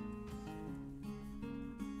first.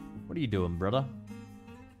 What are you doing, brother?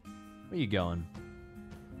 Where are you going?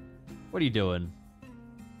 What are you doing?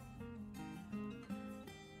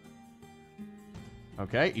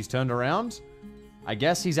 Okay, he's turned around. I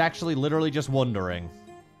guess he's actually literally just wandering.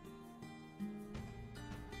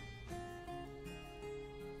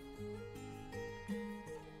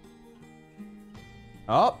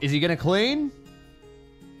 Oh, is he gonna clean?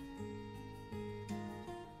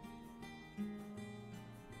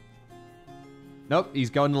 Nope, he's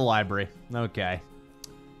going to the library. Okay.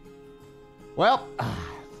 Well.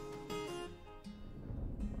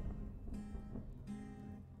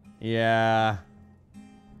 Yeah.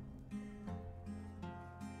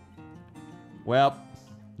 Well,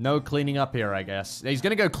 no cleaning up here, I guess. He's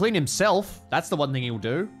gonna go clean himself. That's the one thing he'll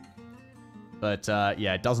do. But,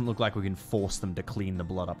 yeah, it doesn't look like we can force them to clean the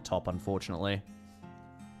blood up top, unfortunately.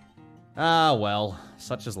 Ah, well.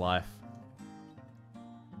 Such is life.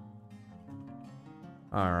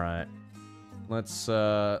 Alright. Let's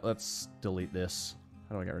delete this.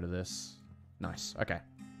 How do I get rid of this? Nice. Okay.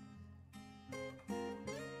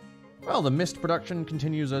 Well, the mist production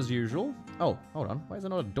continues as usual. Oh, hold on. Why is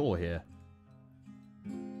there not a door here?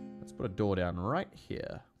 Let's put a door down right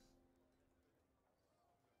here.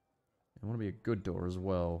 I want to be a good door as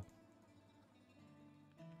well.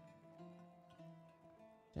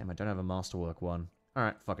 Damn, I don't have a masterwork one.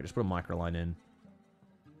 Alright, fuck it. Just put a microline in.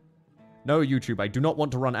 No, YouTube. I do not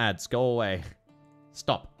want to run ads. Go away.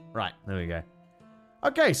 Stop. Right. There we go.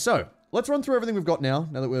 Okay, so let's run through everything we've got now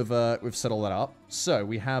that we've set all that up. So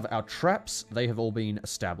we have our traps. They have all been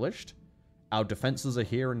established. Our defenses are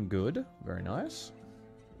here and good. Very nice.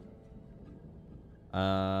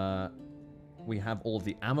 We have all of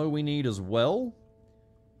the ammo we need as well.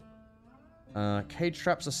 Cage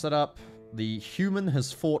traps are set up. The human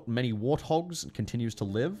has fought many warthogs and continues to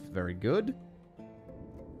live. Very good.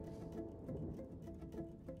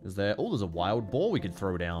 Is there... Oh, there's a wild boar we could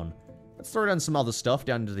throw down. Let's throw down some other stuff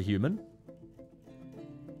down into the human.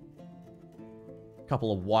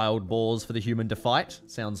 Couple of wild boars for the human to fight.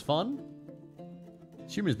 Sounds fun.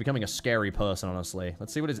 This human is becoming a scary person, honestly.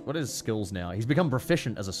 Let's see what his skills now. He's become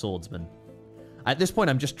proficient as a swordsman. At this point,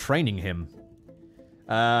 I'm just training him.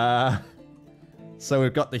 So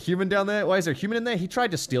we've got the human down there. Why is there a human in there? He tried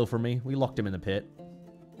to steal from me. We locked him in the pit.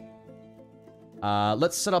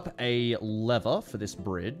 Let's set up a lever for this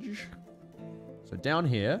bridge. So down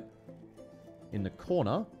here, in the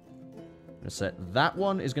corner, I'm going to set that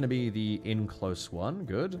one is going to be the in-close one.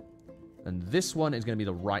 Good. And this one is going to be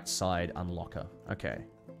the right side unlocker. Okay.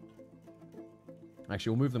 Actually,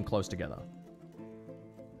 we'll move them close together.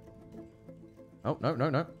 Oh, no, no,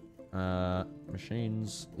 no.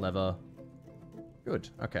 Machines, lever. Good,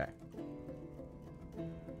 okay.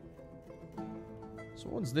 So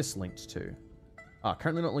what one's this linked to? Ah,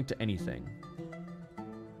 currently not linked to anything.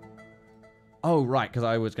 Oh, right, because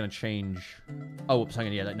I was going to change... Oh, whoops, hang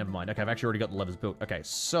on, yeah, never mind. Okay, I've actually already got the levers built. Okay,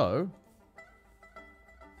 so...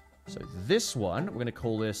 So this one, we're going to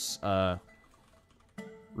call this,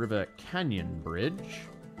 River Canyon Bridge.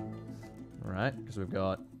 Alright, because we've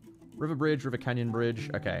got River Bridge, River Canyon Bridge.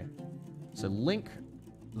 Okay. So link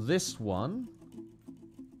this one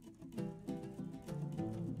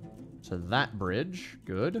to that bridge.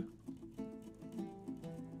 Good.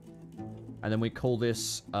 And then we call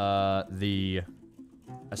this, the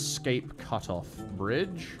Escape Cutoff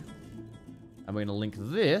Bridge. And we're going to link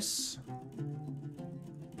this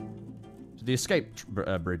to the Escape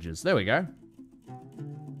Bridges. There we go.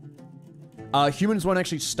 Humans won't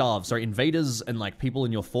actually starve. Sorry, invaders and, like, people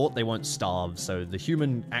in your fort, they won't starve. So the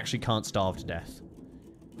human actually can't starve to death.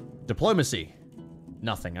 Diplomacy.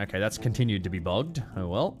 Nothing. Okay, that's continued to be bugged. Oh,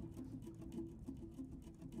 well.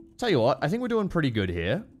 Tell you what, I think we're doing pretty good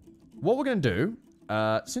here. What we're going to do,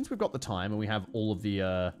 since we've got the time and we have all of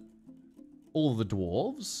the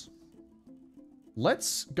dwarves,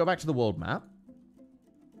 let's go back to the world map.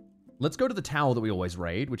 Let's go to the tower that we always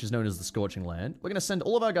raid, which is known as the Scorching Land. We're going to send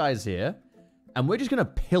all of our guys here, and we're just going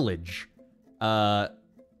to pillage. We're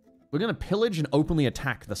going to pillage and openly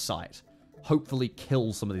attack the site. Hopefully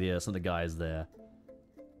kill some of the guys there.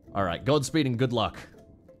 All right, Godspeed and good luck.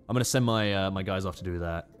 I'm going to send my my guys off to do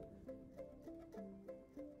that.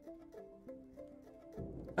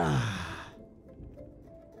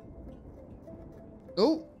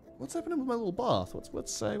 Oh, what's happening with my little bath?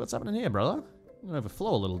 What's happening here, brother? You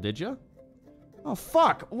overflow a little, did you? Oh,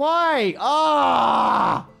 fuck. Why?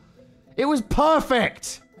 Ah! It was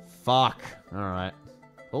perfect! Fuck. Alright.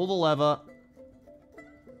 Pull the lever.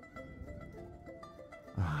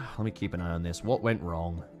 Let me keep an eye on this. What went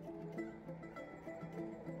wrong?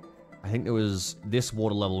 I think it was... This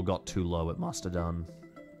water level got too low. It must have done.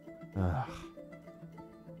 Ugh.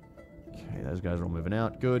 Okay, those guys are all moving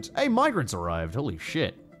out. Good. Hey, migrants arrived. Holy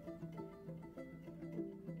shit.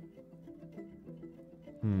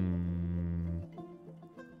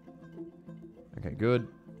 Okay, good.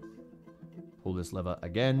 Pull this lever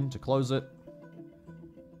again to close it.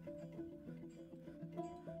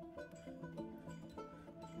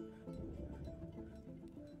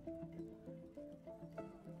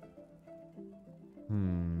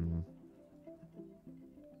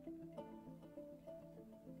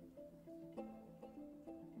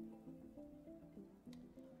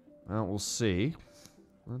 Well, we'll see.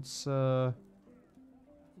 Let's, It's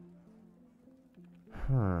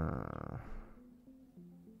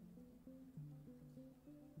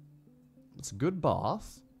a good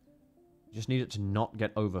bath. Just need it to not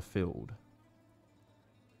get overfilled.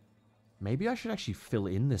 Maybe I should actually fill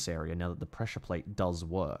in this area now that the pressure plate does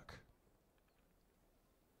work.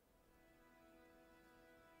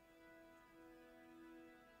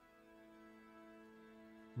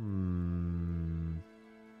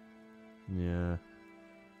 Yeah.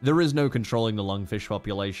 There is no controlling the lungfish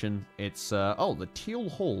population. It's, oh, the Teal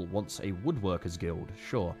Hall wants a woodworkers guild.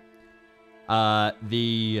 Sure. What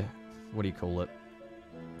do you call it?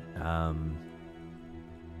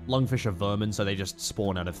 Lungfish are vermin, so they just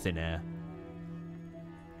spawn out of thin air.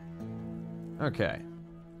 Okay.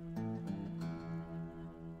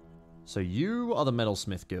 So you are the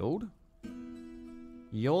Metalsmith Guild.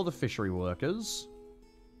 You're the fishery workers.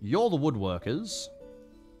 You're the woodworkers.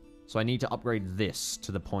 So I need to upgrade this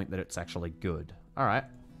to the point that it's actually good. Alright.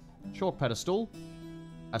 Chalk pedestal.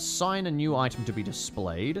 Assign a new item to be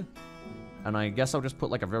displayed. And I guess I'll just put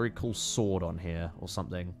like a very cool sword on here or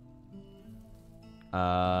something.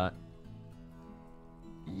 Yeah,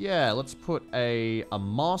 let's put a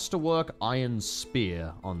masterwork iron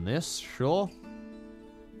spear on this, sure.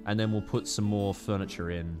 And then we'll put some more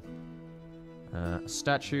furniture in. A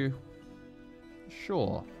statue.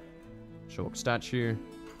 Sure. Chalk statue.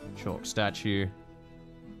 Chalk statue.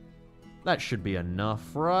 That should be enough,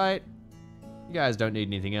 right? You guys don't need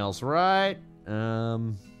anything else, right?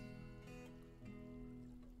 Fuck,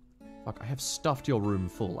 I have stuffed your room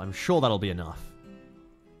full. I'm sure that'll be enough.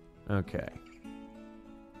 Okay.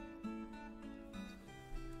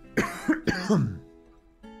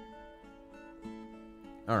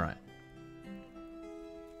 Alright.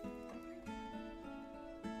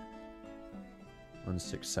 One,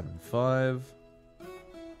 6, 7, 5.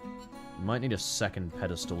 Might need a second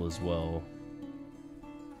pedestal as well.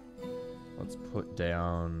 Let's put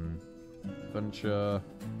down furniture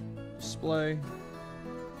display.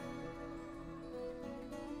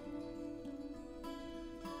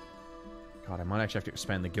 God, I might actually have to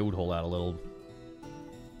expand the guild hall out a little.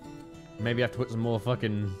 Maybe I have to put some more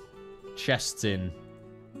fucking chests in.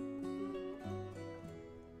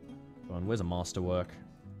 Go on, where's a masterwork?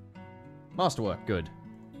 Masterwork, good.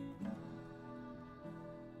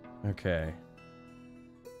 Okay.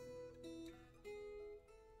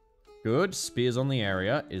 Good, spears on the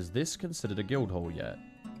area. Is this considered a guild hall yet?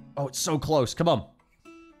 Oh, it's so close, come on.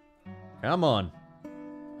 Come on.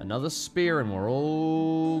 Another spear and we're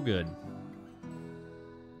all good.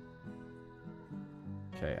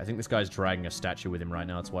 Okay, I think this guy's dragging a statue with him right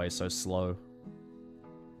now. That's why he's so slow.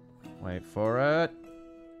 Wait for it.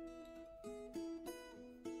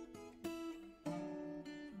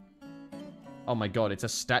 Oh my god, it's a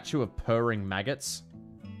statue of purring maggots.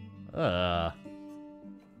 But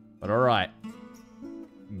alright.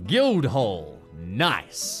 Guild hall.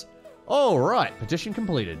 Nice. Alright, petition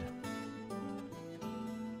completed.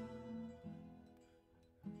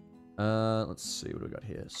 Let's see, what do we got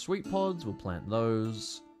here? Sweet pods, we'll plant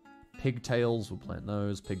those. Pigtails, we'll plant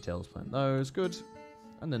those. Pigtails, plant those. Good.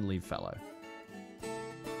 And then leave fallow.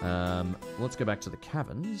 Let's go back to the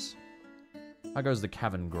caverns. How goes the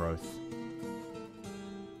cavern growth?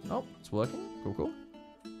 Oh, it's working. Cool, cool.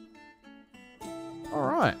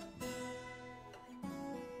 Alright.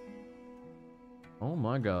 Oh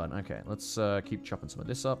my god. Okay, let's keep chopping some of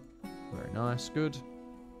this up. Very nice. Good.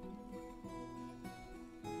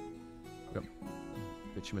 Got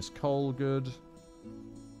bituminous coal. Good.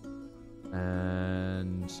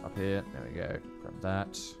 And up here. There we go. Grab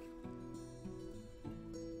that.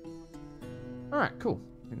 Alright, cool.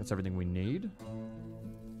 I think that's everything we need.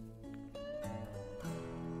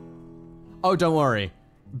 Oh, don't worry.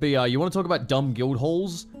 BR, you want to talk about dumb guild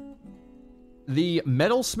halls? The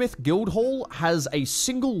Metalsmith Guild Hall has a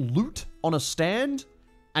single loot on a stand,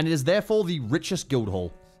 and it is therefore the richest guild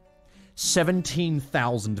hall.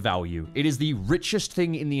 17,000 value. It is the richest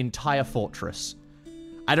thing in the entire fortress.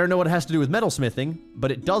 I don't know what it has to do with metalsmithing,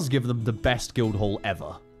 but it does give them the best guild hall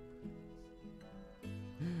ever.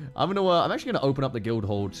 I'm actually gonna open up the guild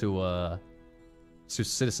hall to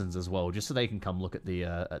citizens as well, just so they can come look at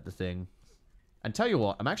the thing. And tell you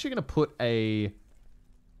what, I'm actually gonna put a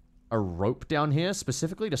rope down here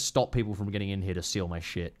specifically to stop people from getting in here to steal my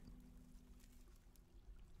shit.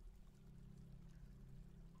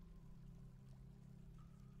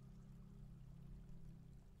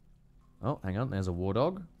 Oh, hang on, there's a war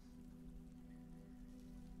dog.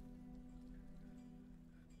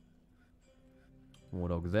 War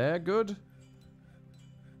dog there, good.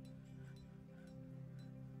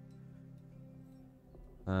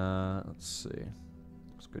 Let's see.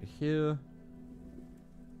 Let's go to here.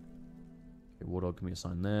 Okay, war dog can be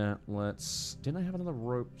assigned there. Let's... Didn't I have another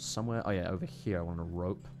rope somewhere? Oh yeah, over here I want a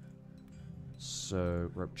rope. So,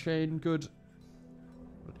 rope chain, good.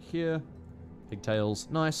 Put it here. Pigtails,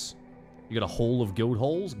 nice. You got a hole of guild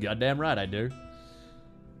holes? Goddamn right I do.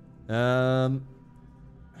 Let's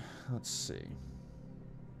see.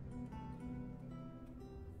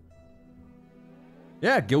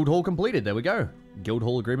 Yeah, guild hall completed. There we go. Guild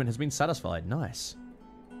hall agreement has been satisfied. Nice.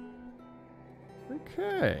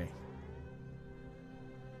 Okay.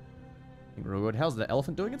 Real good. How's the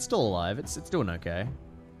elephant doing? It's still alive. It's doing okay.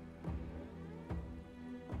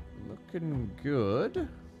 Looking good.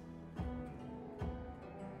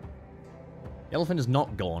 The elephant is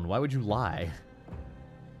not gone. Why would you lie?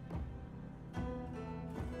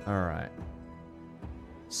 Alright.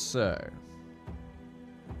 So.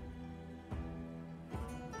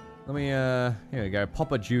 Let me, here we go.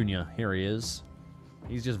 Papa Jr. Here he is.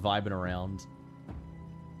 He's just vibing around.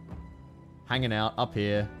 Hanging out up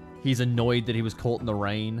here. He's annoyed that he was caught in the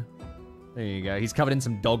rain. There you go. He's covered in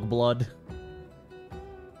some dog blood.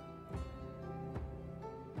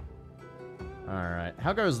 Alright.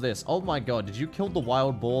 How goes this? Oh my god. Did you kill the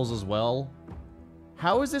wild boars as well?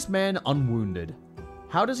 How is this man unwounded?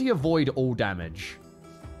 How does he avoid all damage?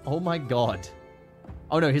 Oh my god.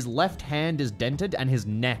 Oh no, his left hand is dented and his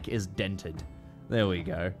neck is dented. There we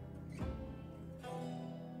go.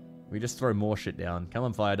 We just throw more shit down. Come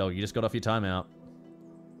on, Fire Dog. You just got off your timeout.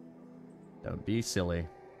 Don't be silly.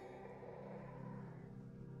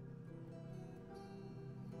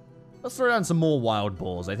 Let's throw down some more wild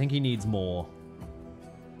boars. I think he needs more.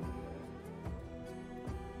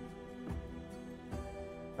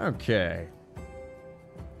 Okay.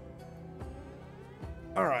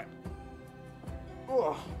 Alright.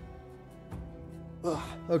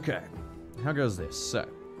 Okay. How goes this? So.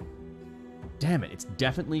 Damn it, it's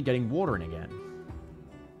definitely getting watering again.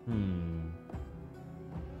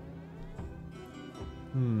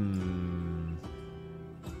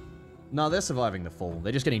 No, they're surviving the fall.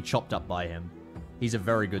 They're just getting chopped up by him. He's a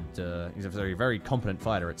very good, he's a very, very competent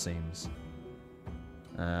fighter, it seems.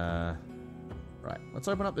 Right. Let's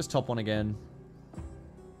open up this top one again.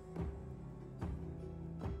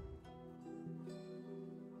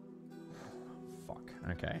 Fuck.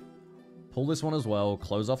 Okay. Pull this one as well.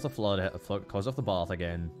 Close off the flood. Close off the bath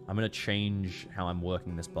again. I'm gonna change how I'm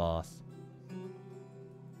working this bath.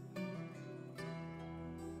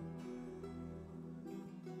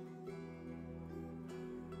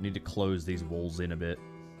 Need to close these walls in a bit,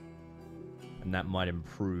 and that might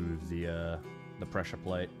improve the pressure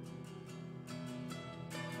plate.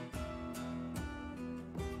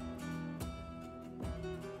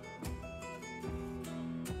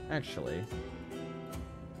 Actually,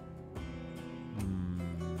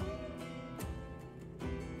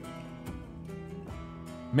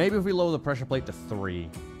 maybe if we lower the pressure plate to 3,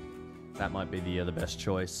 that might be the best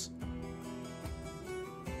choice.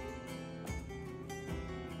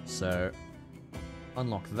 So,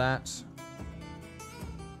 unlock that.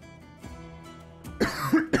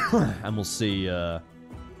 And we'll see, we'll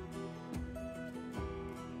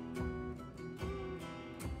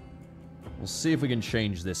see if we can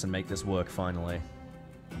change this and make this work finally.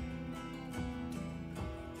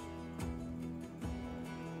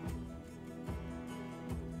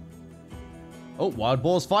 Oh, wild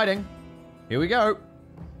boar's fighting. Here we go.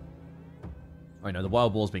 Oh no, the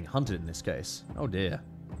wild boar's being hunted in this case. Oh dear.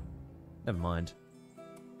 Never mind.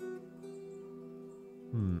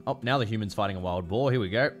 Oh, now the human's fighting a wild boar. Here we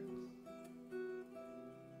go.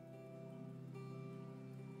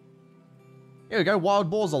 Here we go. Wild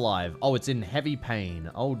boar's alive. Oh, it's in heavy pain.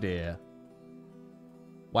 Oh, dear.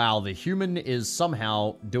 Wow, the human is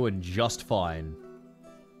somehow doing just fine.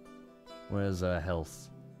 Where's health?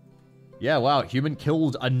 Yeah, wow. Human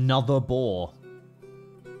killed another boar.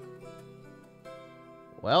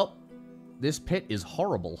 Well, this pit is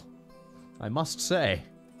horrible, I must say.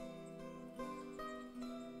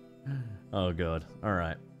 Oh, God.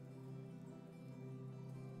 Alright.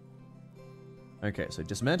 Okay, so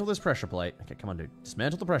dismantle this pressure plate. Okay, come on, dude.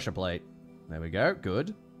 Dismantle the pressure plate. There we go.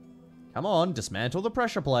 Good. Come on, dismantle the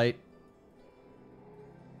pressure plate.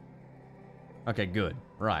 Okay, good.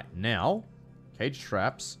 Right, now, cage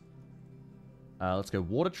traps. Let's go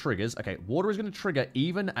water triggers. Okay, water is going to trigger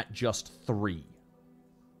even at just 3.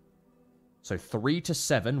 So 3 to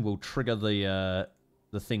 7 will trigger the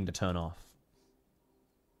thing to turn off.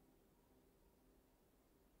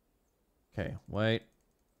 Okay, wait.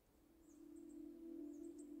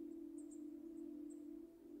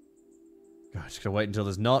 God, just gonna wait until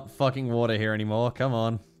there's not fucking water here anymore. Come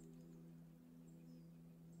on.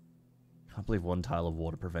 can't believe one tile of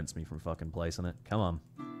water prevents me from fucking placing it. Come on.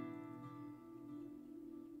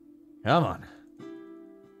 Come on.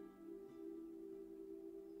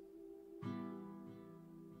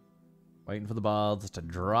 Waiting for the baths to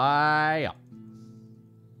dry up.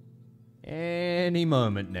 Any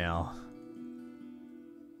moment now.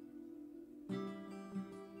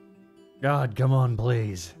 God, come on,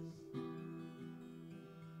 please.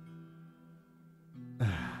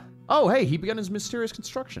 Oh, hey, he began his mysterious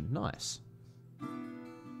construction. Nice.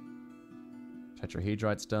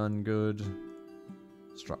 Tetrahedrite's done, good.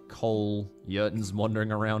 Struck coal. Yerton's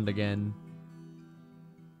wandering around again.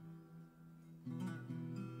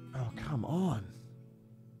 Oh, come on.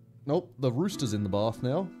 Nope, the rooster's in the bath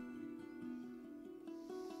now.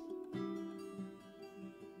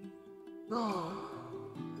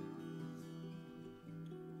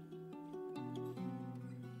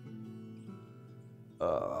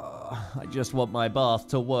 I just want my bath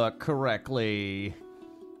to work correctly.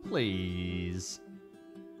 Please.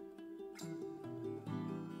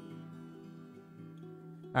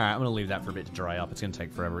 Alright, I'm gonna leave that for a bit to dry up. It's gonna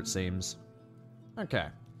take forever, it seems. Okay.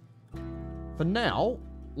 For now,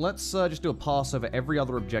 let's just do a pass over every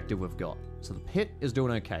other objective we've got. So the pit is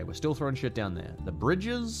doing okay. We're still throwing shit down there. The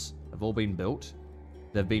bridges have all been built.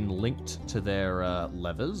 They've been linked to their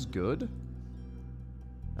levers. Good.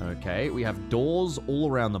 Okay, we have doors all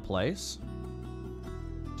around the place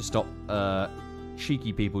to stop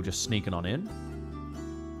cheeky people just sneaking on in.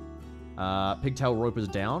 Pigtail rope is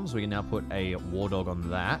down, so we can now put a war dog on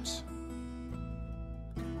that.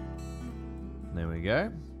 There we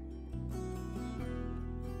go.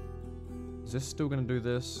 Is this still going to do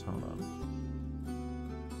this? Hold on.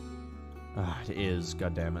 Ah, it is.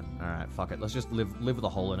 God damn it. Alright, fuck it. Let's just live with a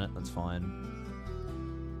hole in it. That's fine.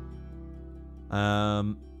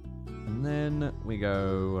 And then we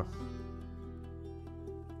go...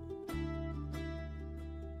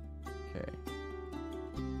 Okay.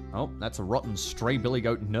 Oh, that's a rotten stray billy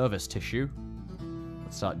goat nervous tissue.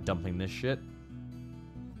 Let's start dumping this shit.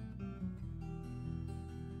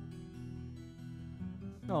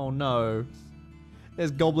 Oh no.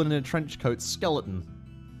 There's Goblin in a trench coat skeleton.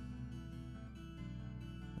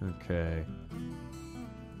 Okay.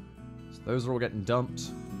 So those are all getting dumped.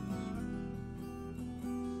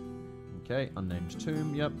 Okay, unnamed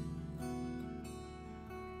tomb, yep.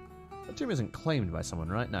 That tomb isn't claimed by someone,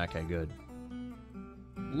 right? No, okay, good.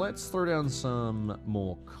 Let's throw down some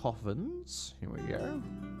more coffins. Here we go.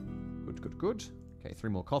 Good, good, good. Okay, 3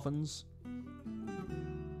 more coffins.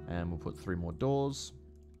 And we'll put 3 more doors.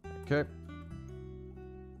 Okay.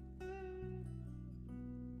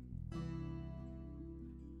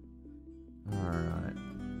 Alright.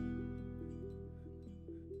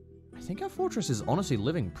 I think our fortress is honestly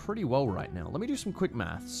living pretty well right now. Let me do some quick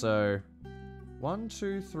math. So, 1,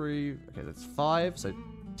 2, 3... Okay, that's 5. So,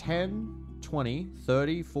 10, 20,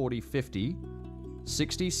 30, 40, 50,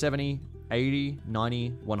 60, 70, 80, 90,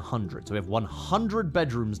 100. So we have 100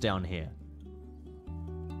 bedrooms down here.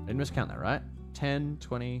 Didn't miscount that, right? 10,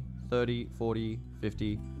 20, 30, 40,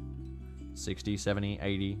 50, 60, 70,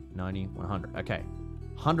 80, 90, 100. Okay.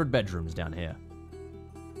 100 bedrooms down here.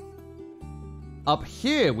 Up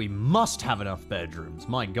here, we must have enough bedrooms.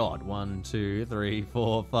 My god. 1, 2, 3,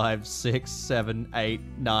 4, 5, 6, 7, 8,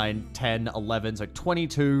 9, 10, 11. So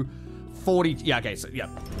 22, 40. Yeah, okay, so yeah.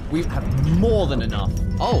 We have more than enough.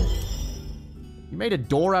 Oh. You made a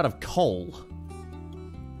door out of coal.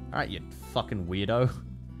 Alright, you fucking weirdo.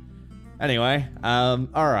 Anyway,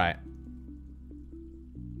 alright.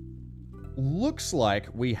 Looks like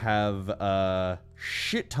we have,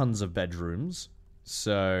 shit tons of bedrooms.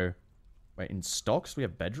 So... Wait, in stocks we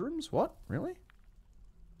have bedrooms? What? Really?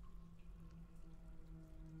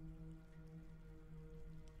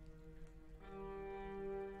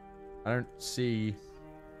 I don't see...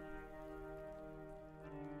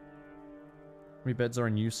 How many beds are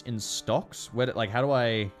in use in stocks? Where, like, how do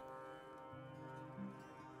I...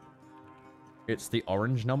 It's the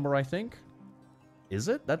orange number, I think? Is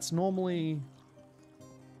it? That's normally...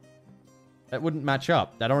 That wouldn't match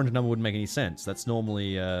up. That orange number wouldn't make any sense. That's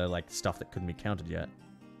normally, like, stuff that couldn't be counted yet.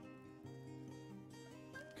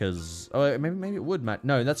 Because... Oh, maybe it would match.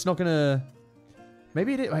 No, that's not gonna...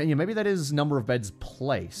 Maybe it... Yeah, maybe that is number of beds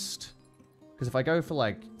placed. Because if I go for,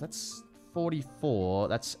 like... That's 44.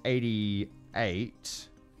 That's 88.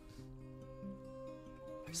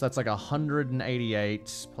 So that's like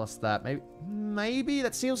 188 plus that. Maybe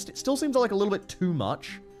that still seems like a little bit too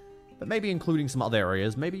much. But maybe including some other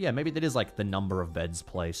areas. Maybe, yeah, maybe that is like the number of beds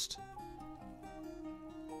placed.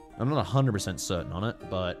 I'm not 100% certain on it,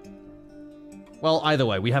 but... Well, either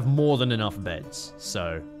way, we have more than enough beds.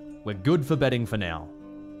 So, we're good for bedding for now.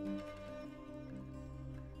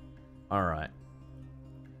 Alright.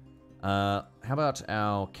 How about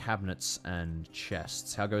our cabinets and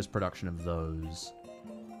chests? How goes production of those?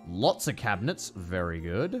 Lots of cabinets. Very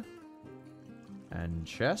good. And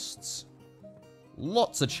chests.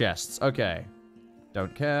 Lots of chests. Okay.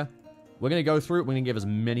 Don't care. We're going to go through it. We're going to give as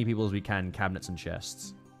many people as we can cabinets and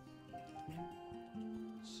chests.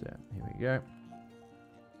 So, here we go.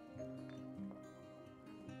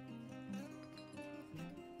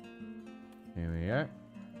 Here we go.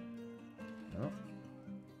 Oh.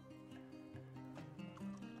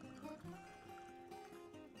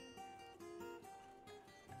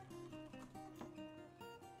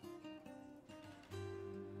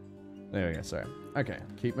 There we go, sorry. Okay,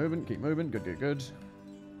 keep moving, keep moving. Good, good, good.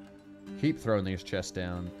 Keep throwing these chests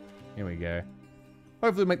down. Here we go.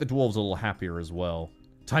 Hopefully make the dwarves a little happier as well.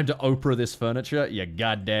 Time to Oprah this furniture? You're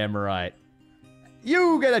goddamn right.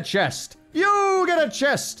 You get a chest! You get a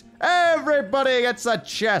chest! Everybody gets a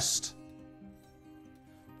chest!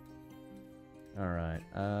 Alright,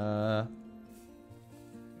 Oh,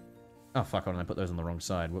 fuck, I put those on the wrong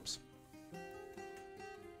side. Whoops.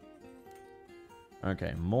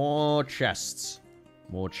 Okay, more chests.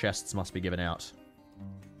 More chests must be given out.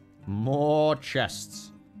 More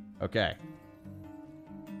chests. Okay.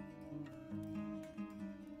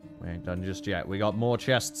 We ain't done just yet. We got more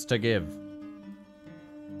chests to give.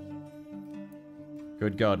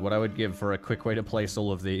 Good God, what I would give for a quick way to place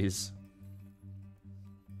all of these.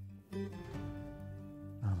 Oh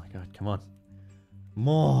my God, come on.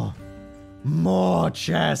 More. More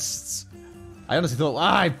chests. I honestly thought,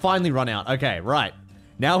 I finally run out. Okay, right.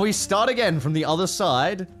 Now we start again from the other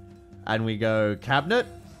side. And we go cabinet.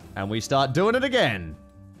 And we start doing it again.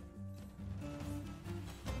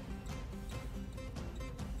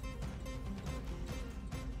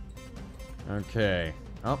 Okay.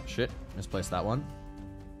 Oh, shit. Misplaced that one.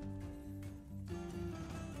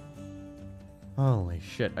 Holy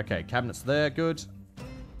shit. Okay, cabinet's there. Good.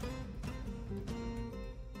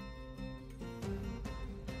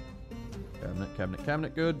 Cabinet, cabinet,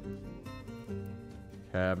 cabinet. Good.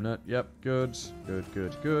 Cabinet. Yep, good. Good,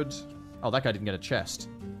 good, good. Oh, that guy didn't get a chest.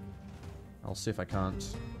 I'll see if I can't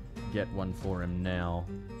get one for him now.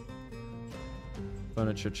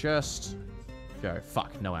 Furniture chest. Go.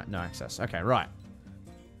 Fuck. No access. Okay, right.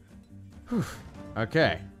 Whew.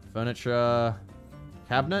 Okay. Furniture.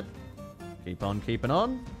 Cabinet. Keep on keeping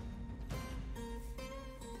on.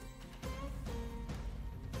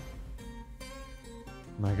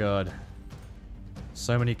 My God.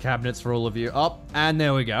 So many cabinets for all of you. Oh, and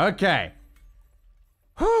there we go. Okay.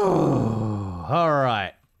 Whew. All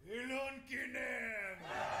right.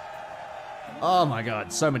 Oh my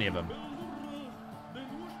God, so many of them.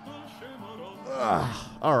 Ugh.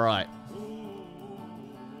 All right.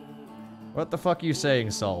 What the fuck are you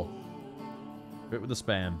saying, Sol? Quit with the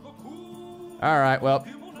spam. All right, well,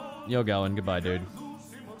 you're going. Goodbye, dude.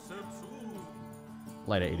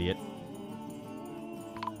 Later, idiot.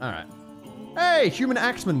 All right. Hey, human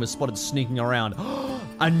axeman was spotted sneaking around.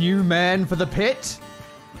 A new man for the pit?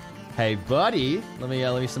 Hey, buddy. Let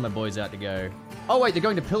me send my boys out to go. Oh, wait, they're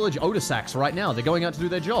going to pillage Otisax right now. They're going out to do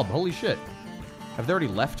their job. Holy shit. Have they already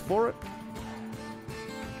left for it?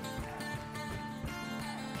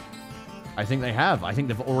 I think they have. I think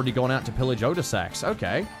they've already gone out to pillage Otisax.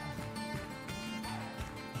 Okay.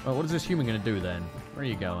 Well, what is this human going to do then? Where are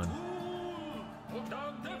you going?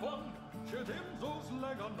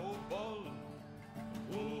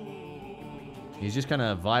 He's just kind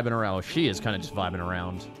of vibing around. Or she is kind of just vibing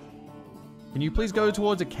around. Can you please go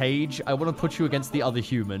towards a cage? I want to put you against the other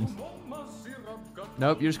human.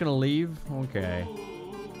 Nope, you're just going to leave? Okay.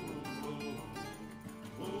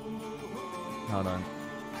 Hold on.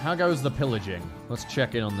 How goes the pillaging? Let's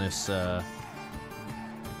check in on this. The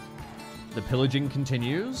pillaging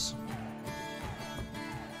continues.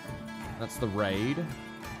 That's the raid.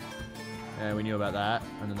 Yeah, we knew about that.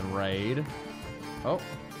 And then the raid. Oh.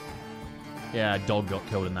 Yeah, a dog got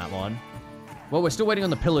killed in that one. Well, we're still waiting on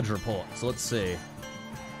the pillage report, so let's see.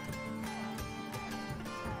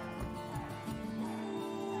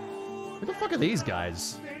 Who the fuck are these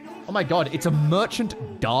guys? Oh my God, it's a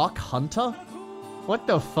merchant dark hunter? What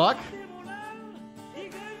the fuck?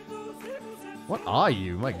 What are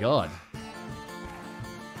you? My God.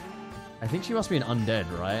 I think she must be an undead,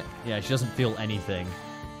 right? Yeah, she doesn't feel anything.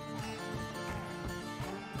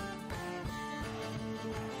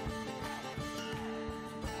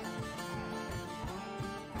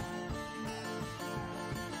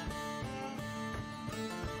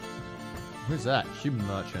 Who's that? Human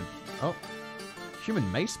merchant. Oh. Human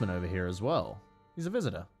maceman over here as well. He's a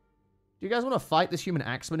visitor. Do you guys want to fight this human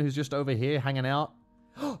axeman who's just over here hanging out?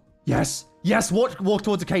 Yes! Yes! Walk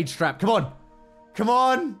towards a cage trap. Come on! Come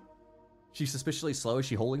on! She's suspiciously slow. Is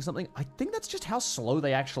she holding something? I think that's just how slow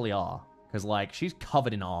they actually are. Because, like, she's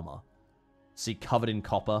covered in armor. See, covered in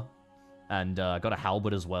copper. And got a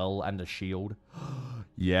halberd as well, and a shield.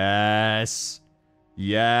 Yes!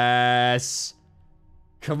 Yes!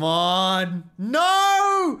 Come on!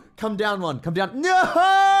 No! Come down one. Come down.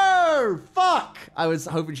 No! Fuck! I was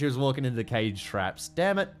hoping she was walking into the cage traps.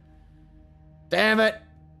 Damn it. Damn it!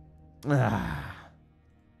 Okay,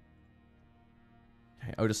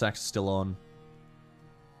 Otisak's still on.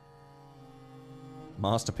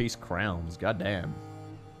 Masterpiece crowns. Goddamn.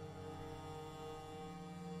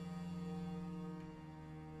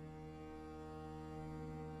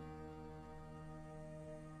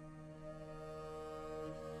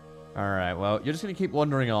 Alright, well, you're just gonna keep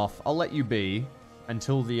wandering off. I'll let you be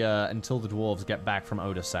until the dwarves get back from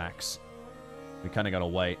Otisak's. We kinda gotta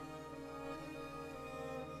wait.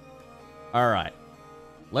 Alright.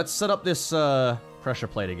 Let's set up this pressure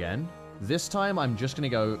plate again. This time I'm just gonna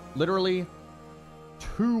go literally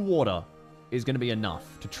 2 water is gonna be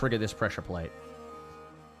enough to trigger this pressure plate.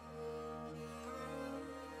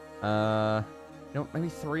 You know, maybe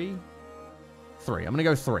 3? 3. I'm gonna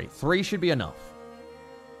go 3. 3 should be enough.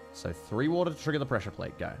 So 3 water to trigger the pressure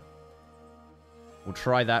plate. Go. We'll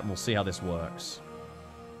try that and we'll see how this works.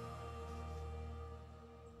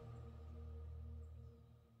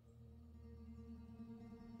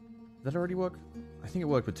 Did that already work? I think it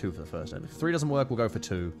worked with 2 for the first end. If 3 doesn't work, we'll go for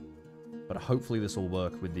 2. But hopefully this will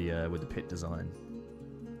work with the pit design.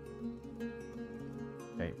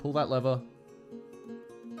 Okay, pull that lever.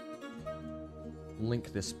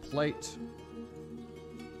 Link this plate.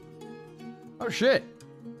 Oh shit!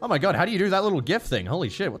 Oh my god, how do you do that little GIF thing? Holy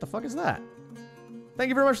shit, what the fuck is that? Thank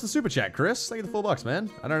you very much for the super chat, Chris. Thank you for the $4, man.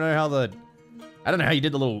 I don't know how you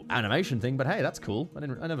did the little animation thing, but hey, that's cool. I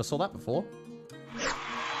never saw that before.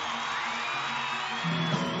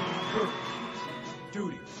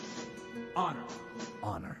 Duty. Honor.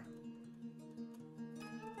 Honor.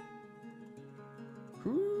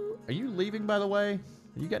 Who? Are you leaving, by the way?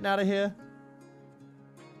 Are you getting out of here?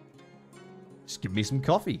 Just give me some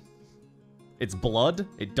coffee. It's blood?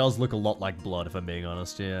 It does look a lot like blood, if I'm being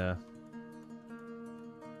honest, yeah.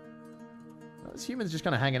 Well, this human's just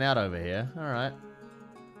kind of hanging out over here. Alright.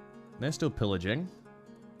 They're still pillaging.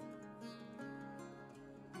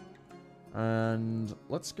 And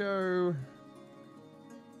let's go...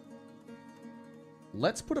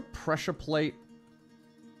 Let's put a pressure plate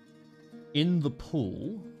in the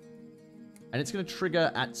pool. And it's going to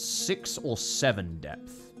trigger at 6 or 7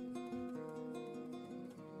 depth.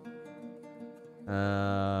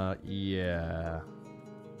 Yeah.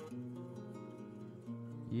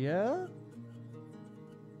 Yeah?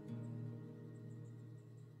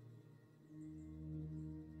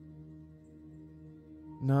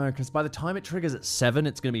 No, because by the time it triggers at 7,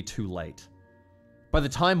 it's going to be too late. By the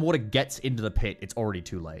time water gets into the pit, it's already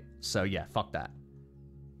too late. So yeah, fuck that.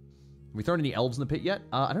 Have we thrown any elves in the pit yet?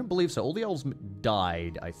 I don't believe so. All the elves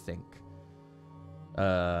died, I think.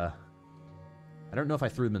 I don't know if I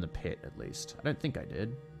threw them in the pit, at least. I don't think I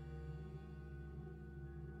did.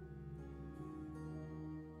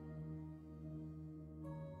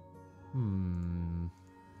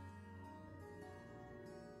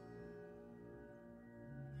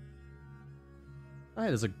 Oh, hey,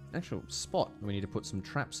 there's an actual spot. We need to put some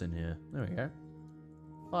traps in here. There we go.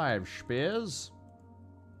 5 spears.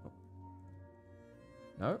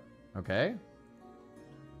 No? Okay.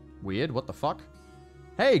 Weird. What the fuck?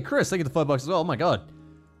 Hey, Chris, thank you for the $5 as well. Oh my god.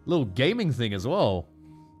 Little gaming thing as well.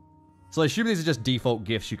 So I assume these are just default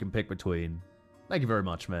gifts you can pick between. Thank you very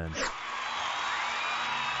much, man.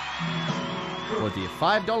 For the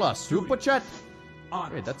 $5 super chat.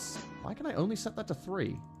 Wait, that's... Why can I only set that to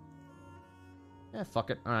 3? Yeah, fuck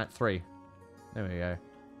it. Alright, 3. There we go.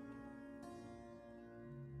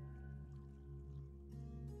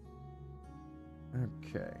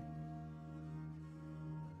 Okay.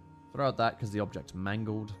 Throw out that because the object's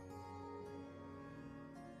mangled.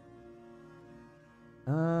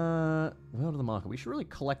 Well to the market. We should really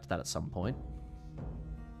collect that at some point.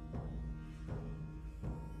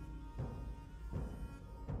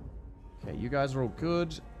 Okay, you guys are all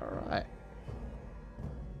good. Alright.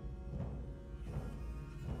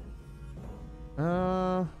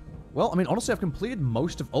 Well, I mean, honestly, I've completed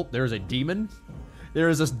most of... Oh, there is a demon. There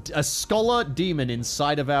is a scholar demon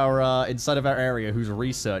inside of our area who's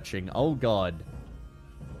researching. Oh, God.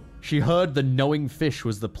 She heard the knowing fish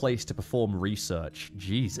was the place to perform research.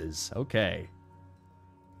 Jesus. Okay.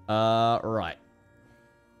 Right.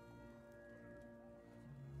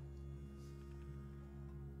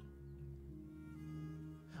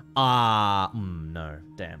 No.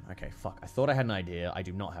 Damn. Okay, fuck. I thought I had an idea. I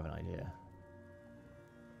do not have an idea.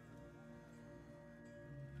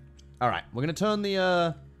 Alright, we're gonna turn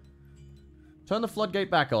the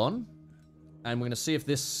floodgate back on. And we're gonna see if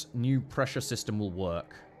this new pressure system will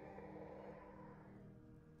work.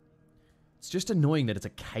 It's just annoying that it's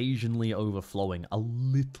occasionally overflowing a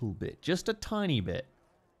little bit. Just a tiny bit.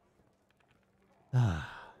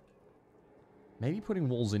 Maybe putting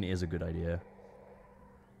walls in is a good idea.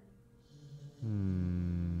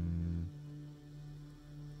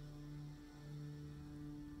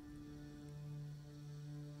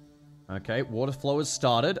 Okay, water flow has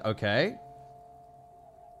started. Okay.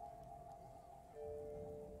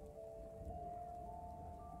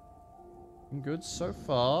 Good so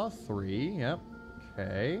far. 3, yep.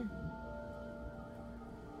 Okay.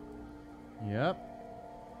 Yep.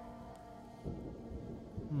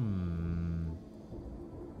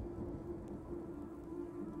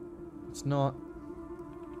 It's not...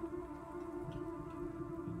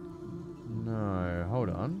 No, hold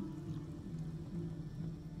on.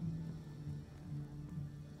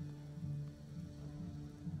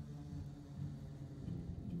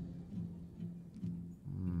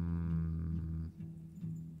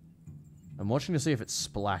 I'm watching to see if it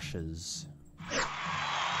splashes.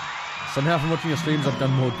 Somehow from watching your streams, I've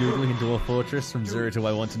done more Googling in Dwarf Fortress from 0 to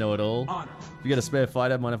I want to know it all. If you get a spare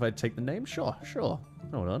fighter, mind if I take the name? Sure, sure.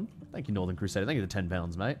 Hold on. Thank you, Northern Crusader. Thank you for the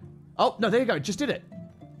 £10, mate. Oh, no, there you go. Just did it.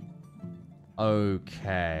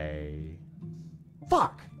 Okay.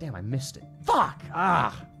 Fuck. Damn, I missed it. Fuck.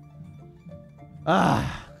 Alright,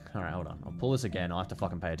 hold on. I'll pull this again. I'll have to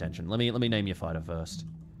fucking pay attention. Let me name your fighter first.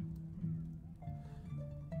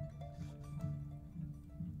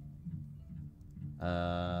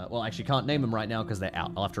 Well, I actually can't name them right now because they're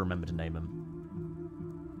out. I'll have to remember to name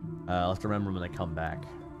them. I'll have to remember them when they come back.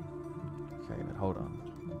 Okay, but hold on.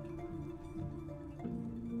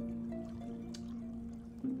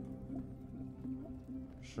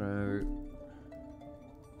 So...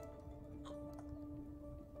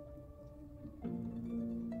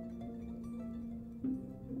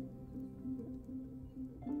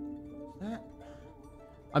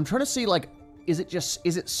 I'm trying to see, like, is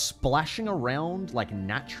it splashing around, like,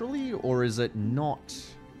 naturally, or is it not?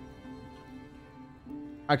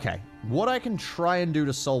 Okay, what I can try and do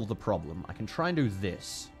to solve the problem, I can try and do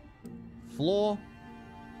this. Floor,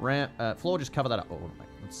 ramp, floor, just cover that up. Oh, wait,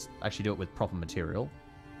 let's actually do it with proper material.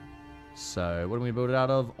 So, what do we build it out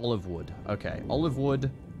of? Olive wood. Okay, olive wood.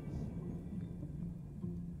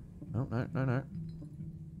 Oh, no.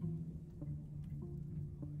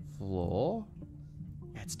 Floor.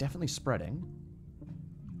 Yeah, it's definitely spreading.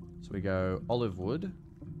 So we go olive wood.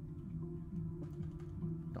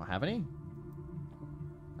 Don't have any?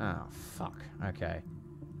 Oh, fuck. Okay.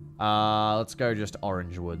 Let's go just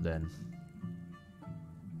orange wood then.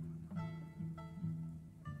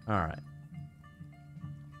 Alright.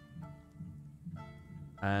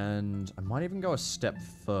 And I might even go a step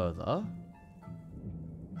further.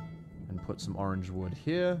 And put some orange wood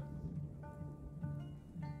here.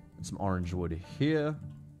 And some orange wood here.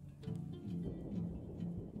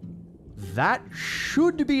 That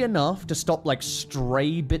should be enough to stop, like,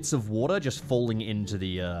 stray bits of water just falling into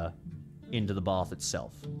the bath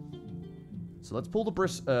itself. So let's pull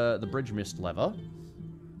the bridge mist lever.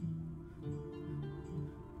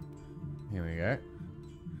 Here we go.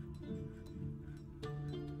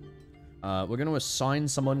 We're going to assign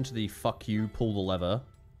someone to the fuck you, pull the lever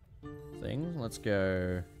thing. Let's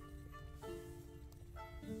go...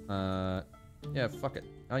 yeah, fuck it.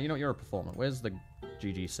 You know what, you're a performer. Where's the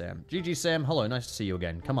GG Sam? GG Sam, hello, nice to see you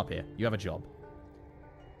again. Come up here. You have a job.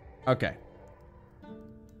 Okay.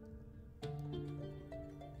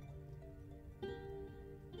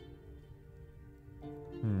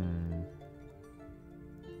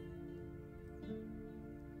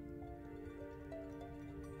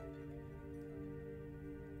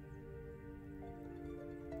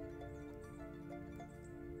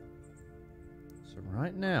 So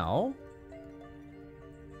right now...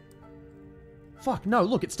 Fuck, no,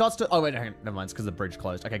 look, it starts to... Oh, wait, never mind, it's because the bridge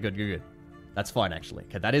closed. Okay, good. That's fine, actually.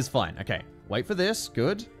 Okay, that is fine. Okay, wait for this.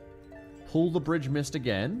 Good. Pull the bridge mist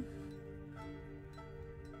again.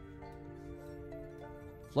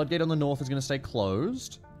 Floodgate on the north is going to stay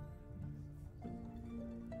closed.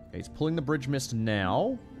 Okay, he's pulling the bridge mist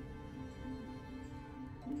now.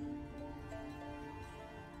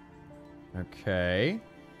 Okay.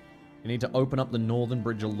 You need to open up the northern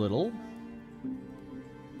bridge a little.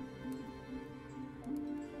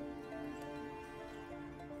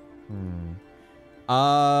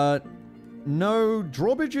 No,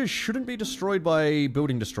 drawbridges shouldn't be destroyed by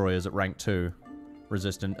building destroyers at rank 2.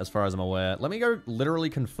 resistant, as far as I'm aware. Let me go literally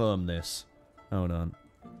confirm this. Hold on.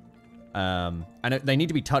 And they need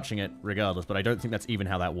to be touching it regardless, but I don't think that's even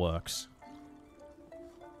how that works.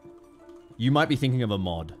 You might be thinking of a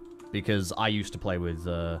mod, because I used to play with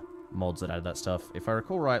mods that added that stuff. If I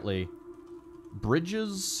recall rightly,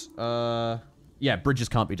 bridges, yeah, bridges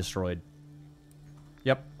can't be destroyed.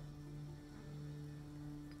 Yep.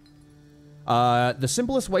 The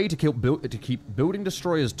simplest way to keep building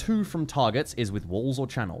destroyers 2 from targets is with walls or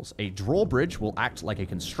channels. A drawbridge will act like a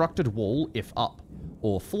constructed wall if up,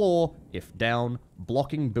 or floor if down,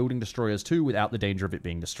 blocking building destroyers 2 without the danger of it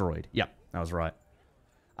being destroyed. Yep, that was right.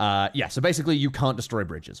 Yeah, so basically you can't destroy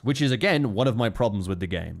bridges, which is, again, one of my problems with the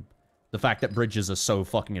game. The fact that bridges are so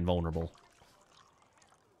fucking invulnerable.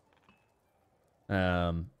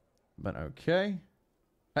 But okay.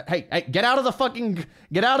 Hey, get out of the fucking...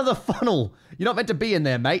 Get out of the funnel! You're not meant to be in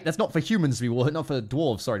there, mate. That's not for humans to be walking... Not for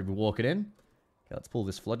dwarves, sorry, to be walking in. Okay, let's pull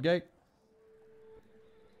this floodgate.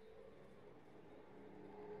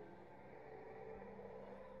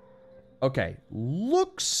 Okay,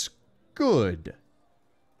 looks good.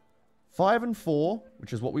 5 and 4,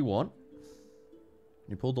 which is what we want.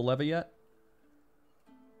 You pulled the lever yet?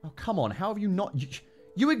 Oh, come on. How have you not...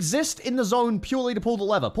 You exist in the zone purely to pull the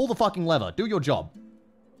lever. Pull the fucking lever. Do your job.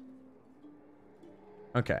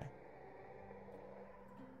 Okay.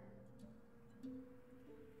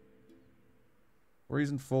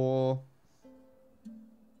 Reason 4.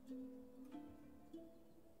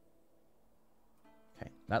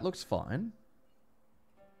 Okay, that looks fine.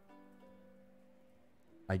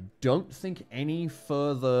 I don't think any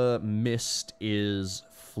further mist is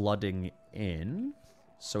flooding in.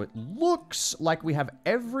 So it looks like we have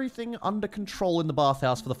everything under control in the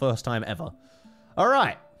bathhouse for the first time ever.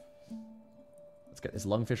 Alright. Let's get this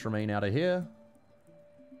lungfish remain out of here.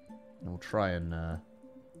 And we'll try and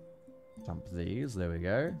dump these. There we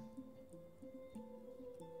go.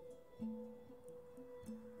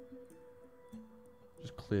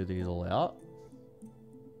 Just clear these all out.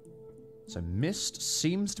 So mist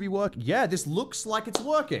seems to be working. Yeah, this looks like it's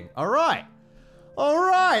working. All right. All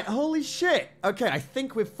right. Holy shit. Okay, I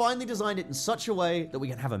think we've finally designed it in such a way that we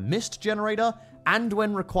can have a mist generator and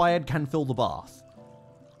when required can fill the bath.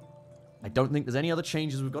 I don't think there's any other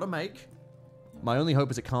changes we've got to make. My only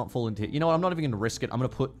hope is it can't fall into... You know what? I'm not even going to risk it. I'm going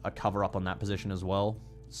to put a cover up on that position as well.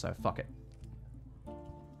 So, fuck it.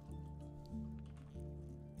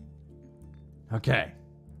 Okay.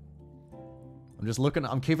 I'm just looking,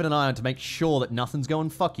 I'm keeping an eye on to make sure that nothing's going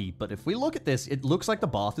fucky, but if we look at this, it looks like the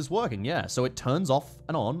bath is working, yeah. So it turns off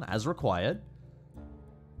and on as required.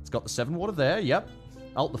 It's got the 7 water there, yep.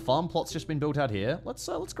 Oh, the farm plot's just been built out here. Let's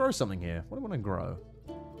grow something here. What do I want to grow?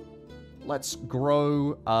 Let's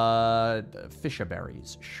grow, fisher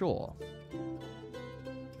berries, sure.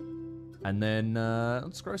 And then,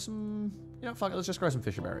 let's grow some, you know, fuck it, let's just grow some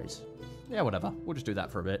fisher berries. Yeah, whatever. We'll just do that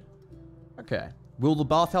for a bit. Okay. Will the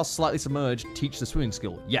bathhouse slightly submerged teach the swimming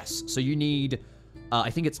skill? Yes. So you need,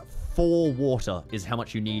 I think it's 4 water is how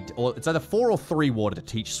much you need, or it's either 4 or 3 water to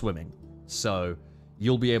teach swimming. So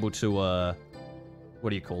you'll be able to, what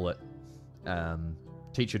do you call it?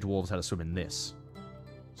 Teach your dwarves how to swim in this.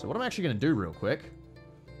 So what I'm actually going to do real quick.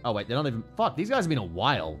 Oh, wait, they're not even, fuck, these guys have been a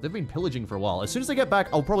while. They've been pillaging for a while. As soon as they get back,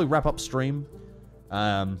 I'll probably wrap up stream.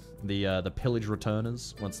 The pillage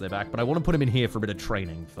returners once they're back. But I want to put them in here for a bit of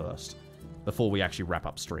training first, before we actually wrap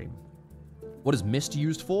up stream. What is mist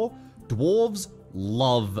used for? Dwarves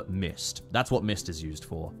love mist. That's what mist is used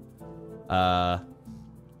for.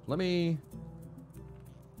 Let me...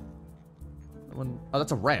 Oh,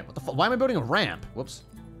 that's a ramp. What the fuck? Why am I building a ramp? Whoops.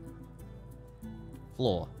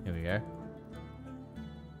 Floor. Here we go.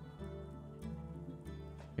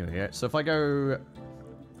 Here we go. So if I go...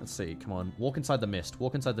 Let's see. Come on. Walk inside the mist.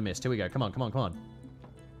 Walk inside the mist. Here we go. Come on, come on, come on.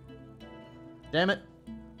 Damn it.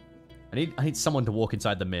 I need someone to walk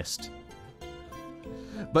inside the mist.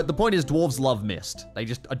 But the point is, dwarves love mist. They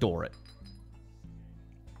just adore it.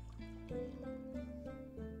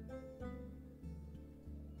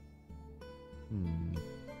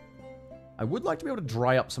 I would like to be able to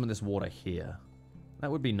dry up some of this water here.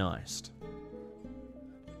 That would be nice.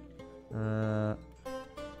 But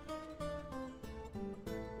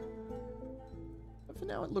for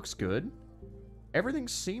now, it looks good. Everything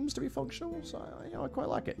seems to be functional, so, you know, I quite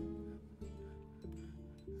like it.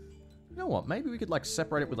 You know what? Maybe we could, like,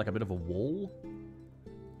 separate it with, like, a bit of a wall.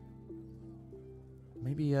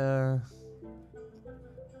 Maybe,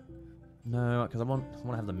 No, because I want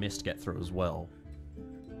to have the mist get through as well.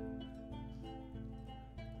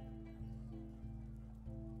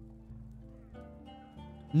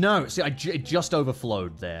 No, see, it just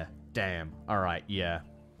overflowed there. Damn. Alright, yeah.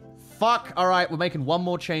 fuck. All right, we're making one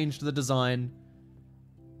more change to the design.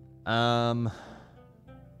 Man,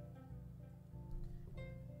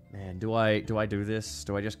 do I do this?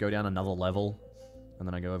 Do I just go down another level? And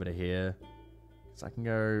then I go over to here? So I can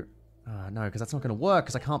go... no, because that's not going to work,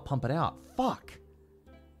 because I can't pump it out. Fuck.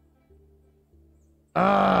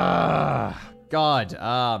 God.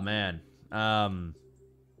 Man.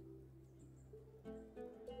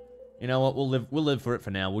 You know what? We'll live for it for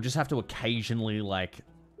now. We'll just have to occasionally, like,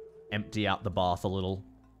 empty out the bath a little.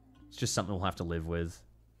 It's just something we'll have to live with.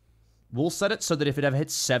 We'll set it so that if it ever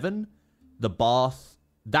hits 7, the bath...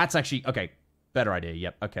 That's actually... Okay, better idea.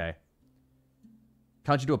 Yep, okay.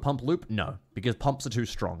 Can't you do a pump loop? No, because pumps are too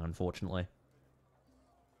strong, unfortunately.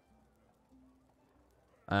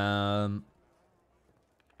 Right.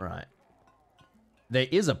 There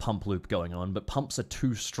is a pump loop going on, but pumps are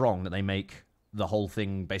too strong that they make the whole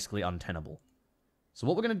thing basically untenable. So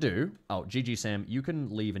what we're going to do... Oh, GG Sam, you can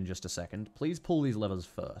leave in just a second. Please pull these levers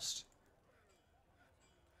first.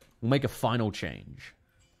 We'll make a final change.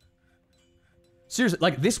 Seriously,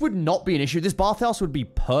 like, this would not be an issue. This bathhouse would be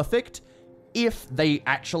perfect if they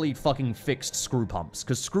actually fucking fixed screw pumps.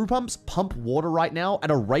 Because screw pumps pump water right now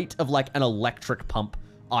at a rate of, like, an electric pump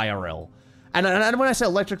IRL. And when I say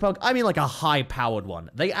electric pump, I mean, like, a high-powered one.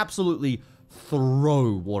 They absolutely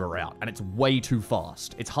throw water out, and it's way too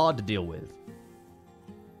fast. It's hard to deal with.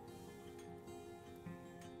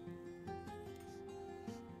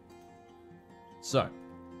 So,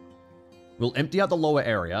 we'll empty out the lower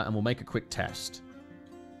area, and we'll make a quick test.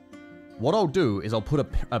 What I'll do is I'll put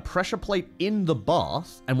a pressure plate in the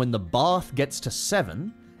bath, and when the bath gets to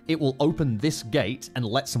 7, it will open this gate and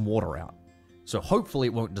let some water out. So hopefully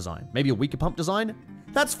it won't design. Maybe a weaker pump design?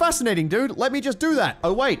 That's fascinating, dude. Let me just do that.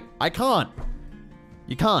 Oh, wait. I can't.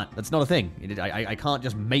 You can't. That's not a thing. I can't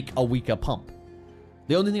just make a weaker pump.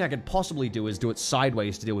 The only thing I could possibly do is do it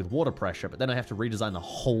sideways to deal with water pressure, but then I have to redesign the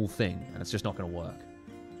whole thing, and it's just not going to work.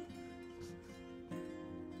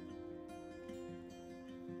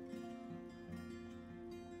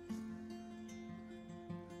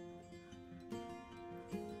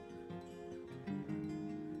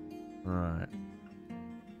 Alright.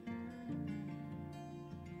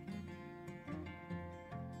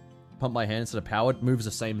 Pump by hand instead of powered moves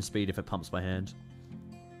the same speed if it pumps by hand.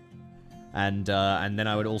 And then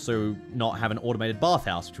I would also not have an automated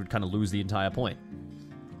bathhouse, which would kind of lose the entire point.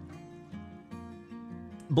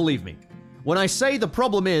 Believe me, when I say the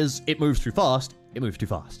problem is it moves too fast, it moves too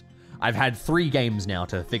fast. I've had 3 games now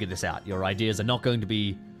to figure this out. Your ideas are not going to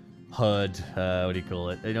be heard, what do you call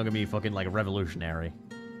it? They're not going to be fucking, like, revolutionary.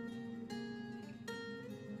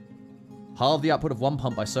 Halve the output of one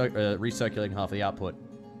pump by recirculating half the output.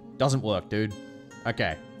 Doesn't work, dude.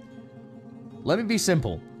 Okay. Let me be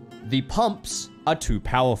simple. The pumps are too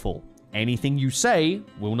powerful. Anything you say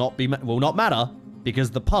will not matter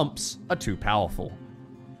because the pumps are too powerful.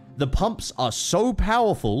 The pumps are so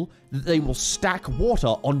powerful that they will stack water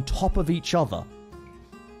on top of each other.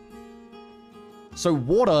 So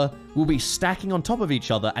water will be stacking on top of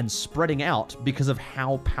each other and spreading out because of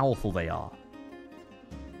how powerful they are.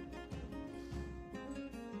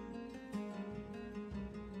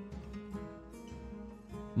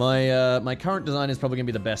 My current design is probably going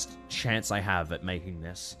to be the best chance I have at making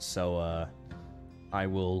this, so I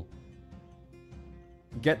will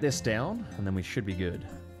get this down, and then we should be good.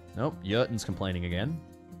 Nope, Yurton's complaining again.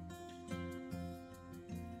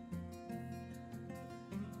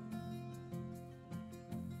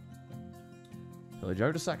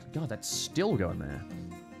 Joe to God, that's still going there.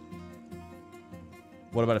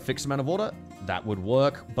 What about a fixed amount of water? That would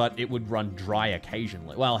work, but it would run dry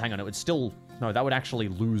occasionally. Well, hang on, it would still... No, that would actually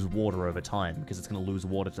lose water over time, because it's going to lose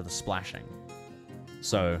water to the splashing.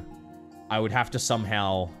 So, I would have to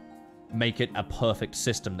somehow make it a perfect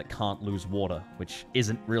system that can't lose water, which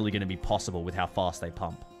isn't really going to be possible with how fast they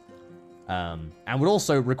pump. And would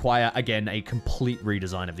also require, again, a complete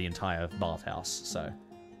redesign of the entire bathhouse, so...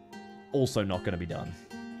 Also not going to be done.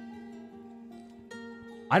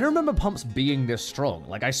 I don't remember pumps being this strong.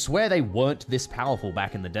 Like, I swear they weren't this powerful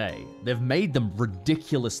back in the day. They've made them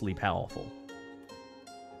ridiculously powerful.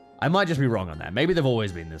 I might just be wrong on that. Maybe they've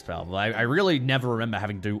always been this powerful. I really never remember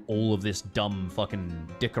having to do all of this dumb fucking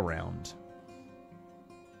dick around.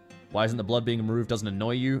 Why isn't the blood being removed? Doesn't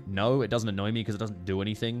annoy you? No, it doesn't annoy me because it doesn't do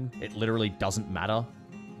anything. It literally doesn't matter.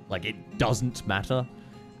 Like, it doesn't matter.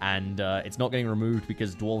 And it's not getting removed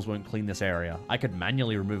because dwarves won't clean this area. I could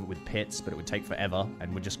manually remove it with pits, but it would take forever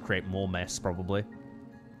and would just create more mess, probably.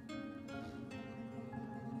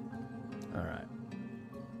 Alright.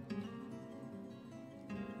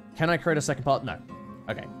 Can I create a second part? No.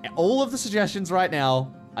 Okay. All of the suggestions right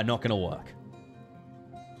now are not going to work.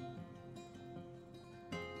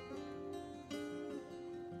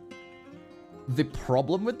 The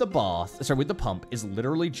problem with the with the pump is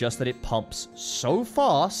literally just that it pumps so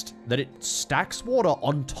fast that it stacks water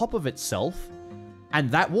on top of itself, and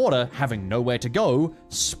that water, having nowhere to go,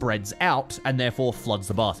 spreads out and therefore floods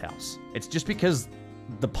the bathhouse. It's just because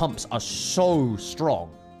the pumps are so strong.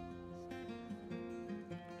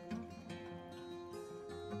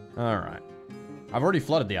 Alright. I've already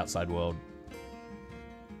flooded the outside world.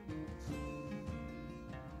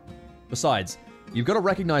 Besides, you've got to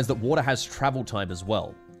recognize that water has travel time as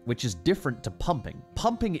well, which is different to pumping.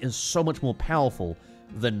 Pumping is so much more powerful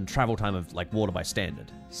than travel time of, like, water by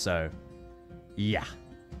standard. So, yeah.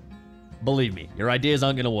 Believe me, your ideas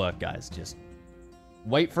aren't going to work, guys. Just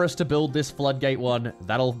wait for us to build this floodgate one.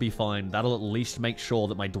 That'll be fine. That'll at least make sure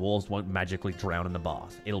that my dwarves won't magically drown in the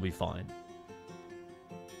bath. It'll be fine.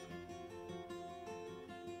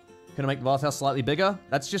 Gonna make the bathhouse slightly bigger?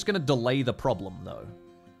 That's just gonna delay the problem, though.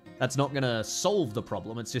 That's not gonna solve the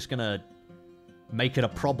problem, it's just gonna make it a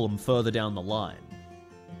problem further down the line.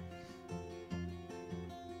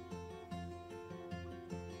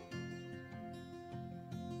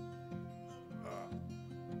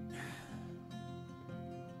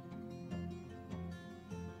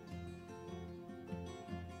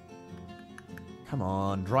 Come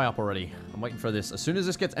on, dry up already. I'm waiting for this. As soon as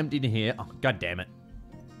this gets emptied in here... Oh, god damn it.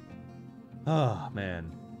 Oh,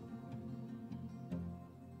 man.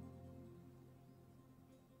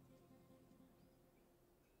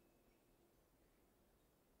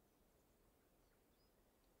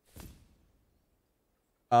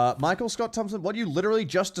 Michael Scott Thompson, what you literally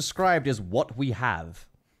just described is what we have.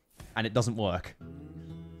 And it doesn't work.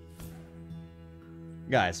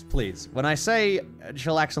 Guys, please. When I say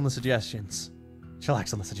chillax on the suggestions,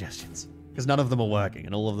 chillax on the suggestions. Because none of them are working,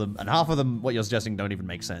 and all of them, and half of them, what you're suggesting, don't even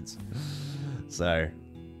make sense. So,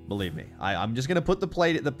 believe me, I'm just gonna put the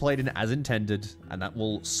plate in as intended, and that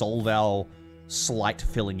will solve our slight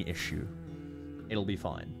filling issue. It'll be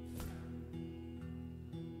fine.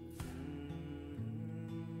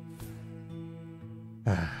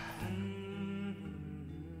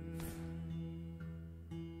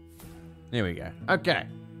 There we go. Okay.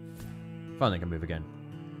 Finally can move again.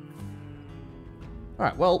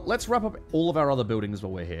 Alright, well, let's wrap up all of our other buildings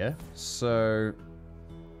while we're here. So...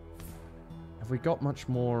 have we got much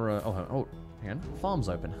more... oh, hang on. Farm's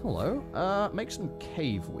open. Hello. Make some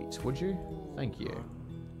cave wheat, would you? Thank you.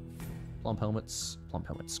 Plump helmets. Plump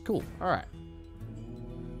helmets. Cool. Alright.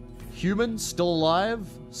 Human, still alive.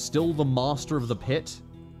 Still the master of the pit.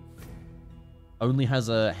 Only has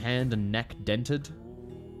a hand and neck dented.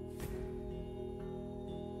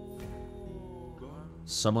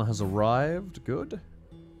 Summer has arrived. Good.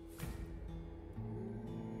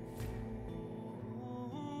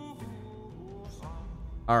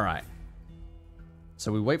 Alright.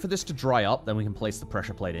 So we wait for this to dry up, then we can place the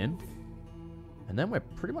pressure plate in. And then we're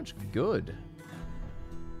pretty much good.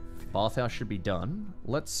 Bathhouse should be done.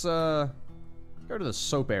 Let's go to the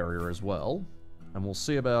soap area as well. And we'll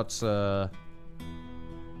see about... where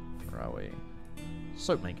are we?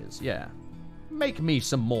 Soap makers, yeah. Make me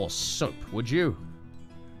some more soap, would you?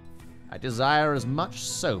 I desire as much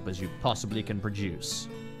soap as you possibly can produce.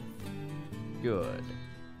 Good.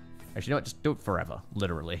 Actually, you know what? Just do it forever.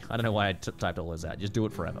 Literally. I don't know why I typed all this out. Just do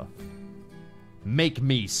it forever. Make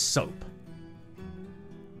me soap.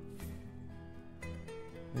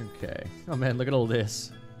 Okay. Oh man, look at all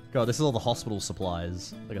this. God, this is all the hospital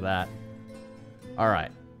supplies. Look at that.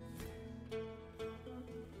 Alright.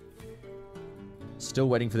 Still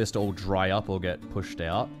waiting for this to all dry up or get pushed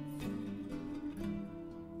out.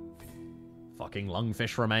 Fucking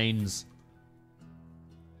lungfish remains.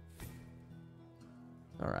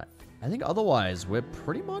 Alright. I think otherwise, we're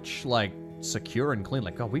pretty much, like, secure and clean.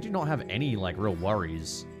 Like, God, we do not have any, like, real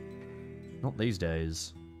worries. Not these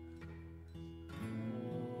days.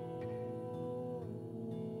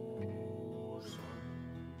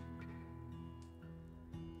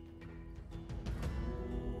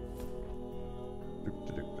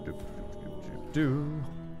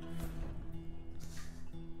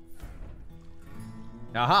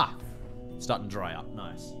 Aha! Starting to dry up.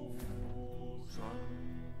 Nice.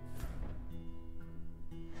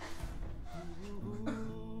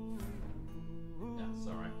 Yeah,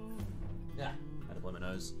 sorry. Yeah, had to blow my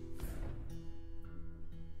nose.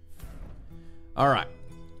 Alright.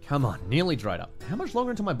 Come on, nearly dried up. How much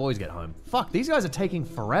longer until my boys get home? Fuck, these guys are taking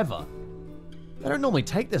forever. They don't normally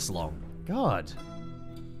take this long. God.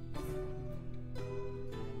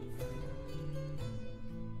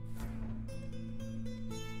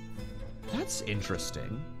 That's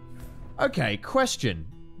interesting. Okay, question.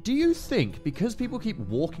 Do you think because people keep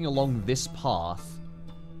walking along this path,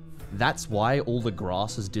 that's why all the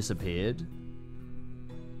grass has disappeared?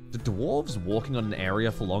 Do dwarves walking on an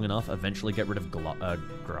area for long enough eventually get rid of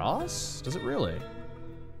grass? Does it really?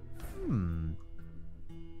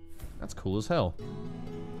 That's cool as hell.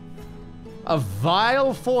 A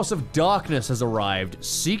vile force of darkness has arrived,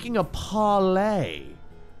 seeking a parley.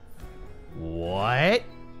 What?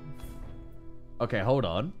 Okay, hold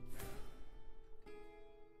on.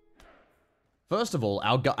 First of all,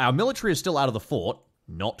 our military is still out of the fort.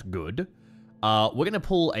 Not good. We're gonna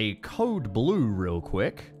pull a code blue real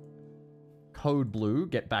quick. Code blue,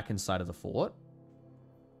 get back inside of the fort.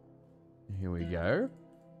 Here we go.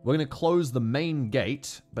 We're gonna close the main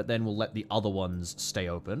gate, but then we'll let the other ones stay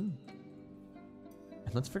open.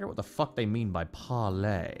 And let's figure out what the fuck they mean by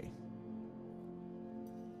parlay.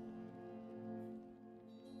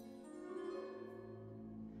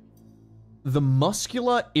 The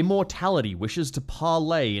muscular immortality wishes to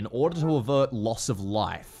parlay in order to avert loss of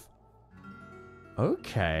life.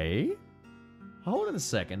 Okay. Hold on a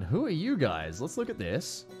second. Who are you guys? Let's look at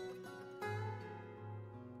this.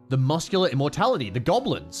 The muscular immortality, the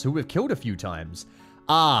goblins, who we've killed a few times.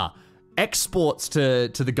 Exports to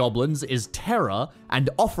the goblins is terror, and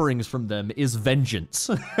offerings from them is vengeance.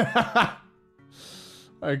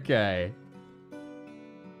 Okay.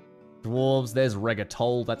 Dwarves, there's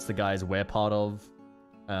Regatol, that's the guys we're part of.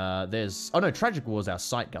 There's, oh no, Tragic War's our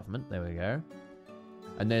site government, there we go.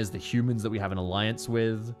 And there's the humans that we have an alliance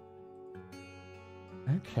with.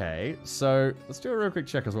 Okay, so let's do a real quick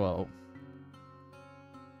check as well.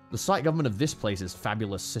 The site government of this place is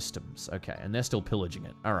Fabulous Systems. Okay, and they're still pillaging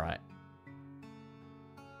it. All right.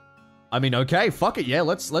 I mean, okay, fuck it, yeah,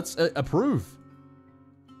 let's approve.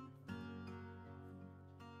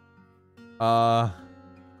 Well,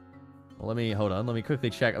 hold on, let me quickly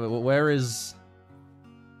check. Where is...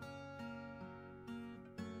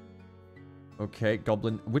 Okay,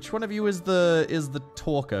 Goblin. Which one of you is the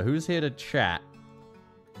talker? Who's here to chat?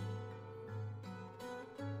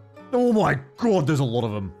 Oh my god, there's a lot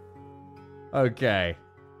of them. Okay.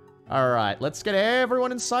 Alright, let's get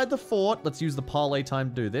everyone inside the fort. Let's use the parlay time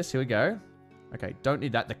to do this. Here we go. Okay, don't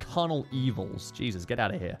need that. The carnal evils. Jesus, get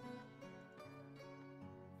out of here.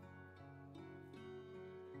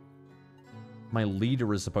 My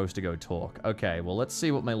leader is supposed to go talk. Okay, well, let's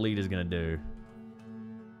see what my leader's gonna do.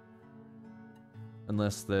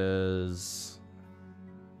 Unless there's...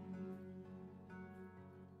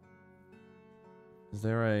 Is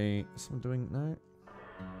there a... Someone doing... No?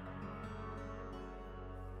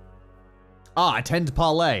 Attend to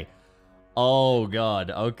parlay. Oh,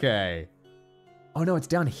 God. Okay. Oh, no, it's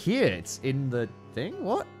down here. It's in the thing?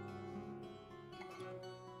 What?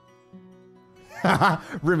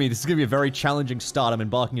 Rimmy, this is going to be a very challenging start. I'm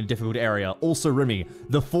embarking in a difficult area. Also, Rimmy,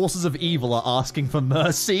 the forces of evil are asking for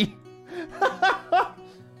mercy.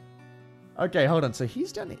 Okay, hold on. So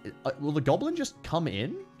he's down here. Will the goblin just come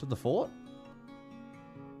in to the fort?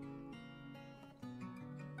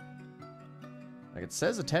 Like, it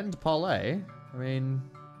says attend parlay. I mean...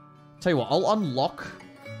 Tell you what, I'll unlock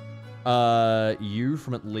you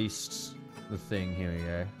from at least the thing. Here we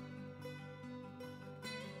go.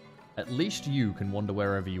 At least you can wander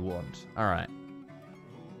wherever you want. Alright.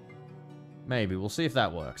 Maybe. We'll see if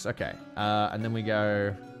that works. Okay. And then we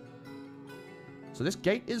go... So this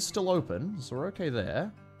gate is still open, so we're okay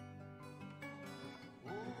there.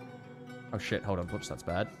 Oh shit, hold on. Whoops, that's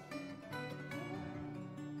bad.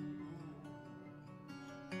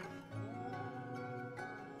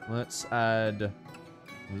 Let's add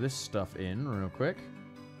this stuff in real quick.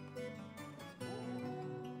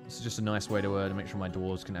 This is just a nice way to make sure my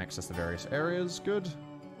dwarves can access the various areas. Good.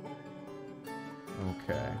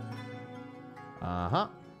 Okay. Uh-huh.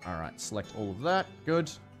 Alright, select all of that.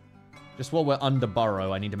 Good. Just while we're under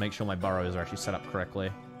burrow, I need to make sure my burrows are actually set up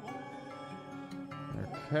correctly.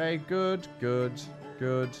 Okay, good, good,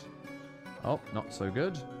 good. Oh, not so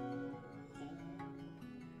good.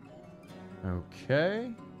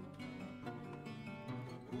 Okay.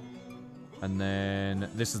 And then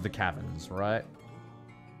this is the caverns, right?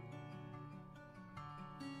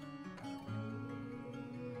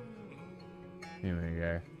 Here we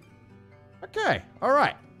go. Okay,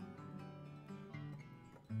 alright.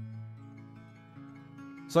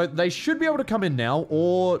 So they should be able to come in now,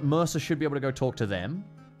 or Mercer should be able to go talk to them.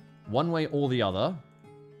 One way or the other.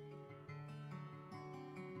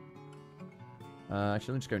 Actually, let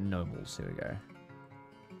me just go nobles. Here we go.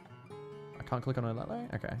 I can't click on it that way?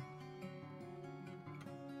 Okay.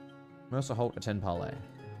 Mercer, Holt, attend parlay.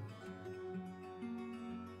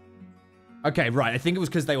 Okay, right. I think it was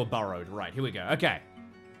because they were burrowed. Right, here we go. Okay.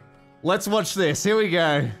 Let's watch this. Here we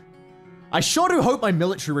go. I sure do hope my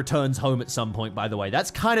military returns home at some point, by the way. That's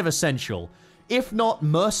kind of essential. If not,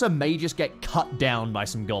 Mercer may just get cut down by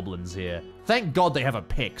some goblins here. Thank God they have a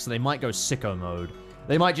pick, so they might go sicko mode.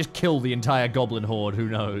 They might just kill the entire goblin horde, who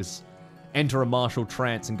knows. Enter a martial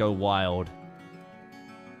trance and go wild.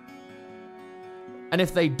 And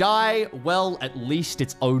if they die, well, at least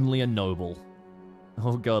it's only a noble.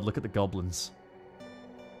 Oh God, look at the goblins.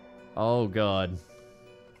 Oh God.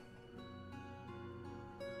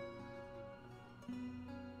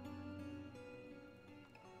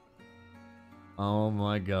 Oh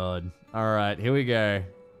my God. All right, here we go.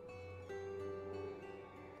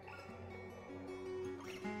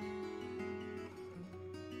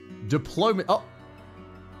 Oh.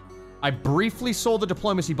 I briefly saw the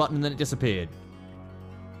diplomacy button and then it disappeared.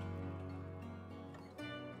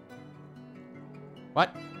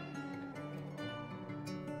 What?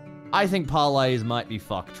 I think parlays might be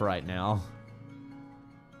fucked right now.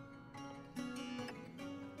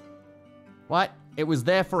 What? It was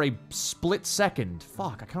there for a split second.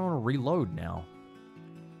 Fuck, I kinda wanna reload now.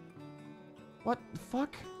 What the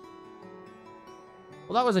fuck?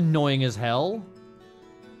 Well, that was annoying as hell.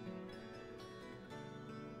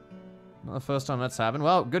 Not the first time that's happened.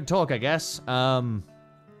 Well, good talk, I guess. Well,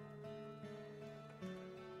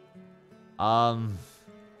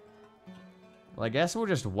 I guess we'll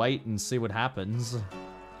just wait and see what happens.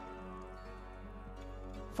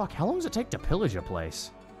 Fuck, how long does it take to pillage a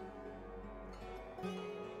place?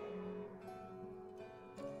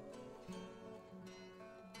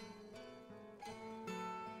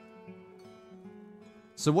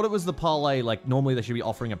 So what it was the parlay, like, normally they should be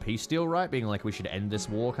offering a peace deal, right? Being like, we should end this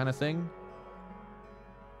war kind of thing.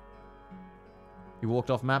 He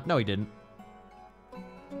walked off map? No, he didn't.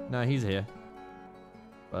 No, he's here.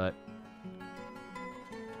 But...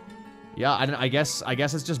 yeah, I guess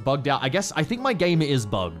it's just bugged out. I think my game is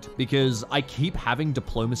bugged, because I keep having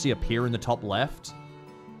diplomacy appear in the top left,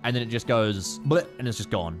 and then it just goes, bleh, and it's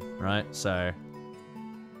just gone, right? So...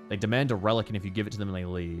 they demand a relic, and if you give it to them, they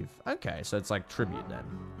leave. Okay, so it's like tribute then.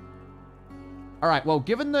 Alright, well,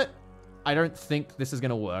 given that I don't think this is going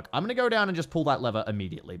to work, I'm going to go down and just pull that lever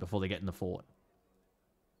immediately before they get in the fort.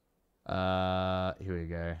 Here we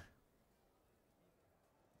go.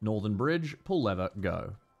 Northern Bridge, pull lever,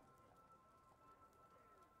 go.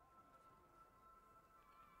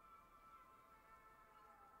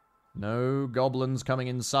 No goblins coming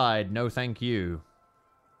inside, no thank you.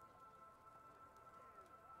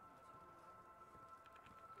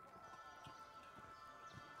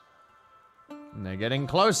 And they're getting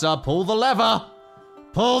closer. Pull the lever!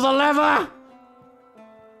 Pull the lever!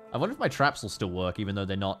 I wonder if my traps will still work, even though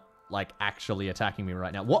they're not, like, actually attacking me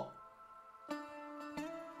right now. What?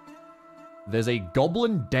 There's a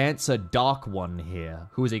Goblin Dancer Dark One here,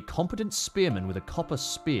 who is a competent spearman with a copper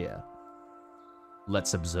spear.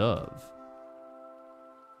 Let's observe.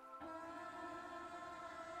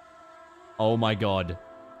 Oh my God.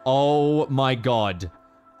 Oh my God.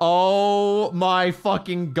 Oh my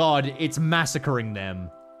fucking God, it's massacring them.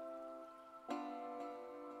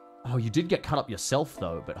 Oh, you did get cut up yourself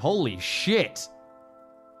though, but holy shit.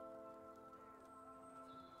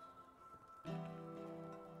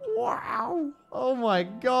 Wow. Oh my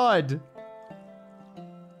God.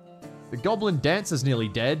 The Goblin Dancer's nearly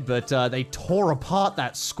dead, but they tore apart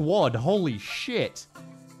that squad. Holy shit.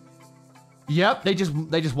 Yep, they just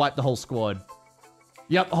wiped the whole squad.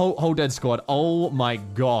 Yep, whole dead squad. Oh my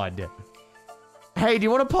God. Hey, do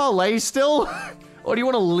you want to parlay still? Or do you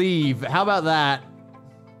want to leave? How about that?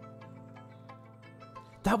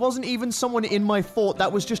 That wasn't even someone in my fort.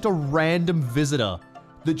 That was just a random visitor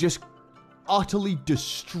that just utterly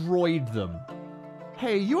destroyed them.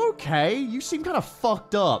 Hey, you okay? You seem kind of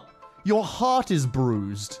fucked up. Your heart is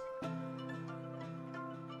bruised.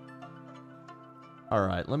 All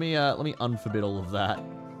right, let me unforbid all of that.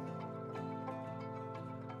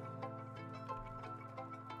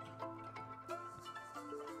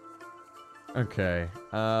 Okay,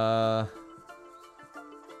 fuck,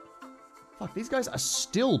 these guys are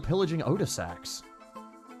still pillaging Odasax.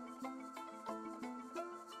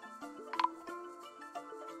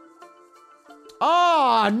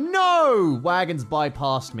 Ah, no! Wagons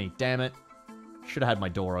bypassed me, damn it. Should have had my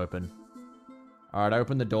door open. Alright,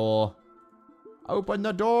 open the door. Open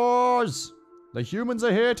the doors! The humans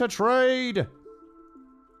are here to trade!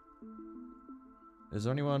 Is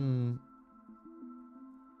there anyone...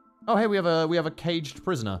 oh, hey, we have a caged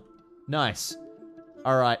prisoner. Nice.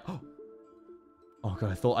 All right. Oh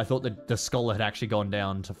God, I thought the scholar had actually gone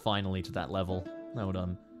down to finally to that level. Well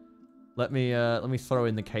done. Let me throw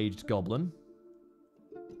in the caged goblin.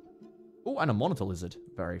 Oh, and a monitor lizard.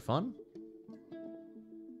 Very fun.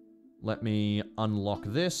 Let me unlock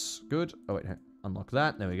this. Good. Oh wait, unlock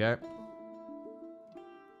that. There we go.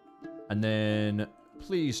 And then,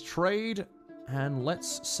 please trade. And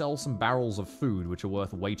let's sell some barrels of food, which are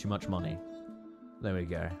worth way too much money. There we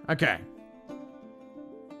go. Okay.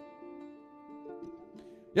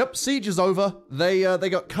 Yep, siege is over. They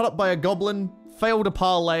got cut up by a goblin, failed a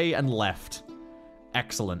parlay, and left.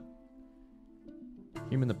 Excellent.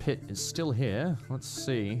 Human the Pit is still here. Let's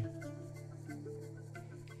see.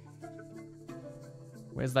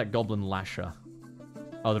 Where's that goblin lasher?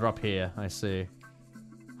 Oh, they're up here. I see.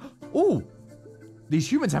 Ooh! These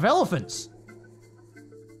humans have elephants!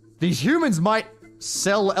 These humans might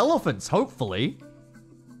sell elephants, hopefully.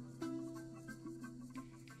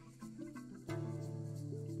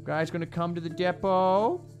 You guys gonna come to the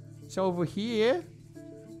depot? It's over here.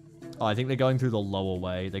 Oh, I think they're going through the lower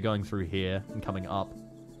way. They're going through here and coming up.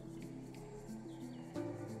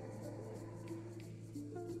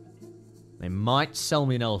 They might sell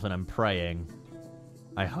me an elephant, I'm praying.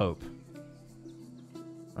 I hope.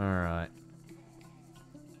 Alright.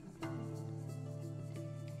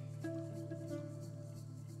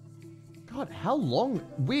 God, how long?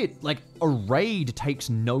 Weird, like, a raid takes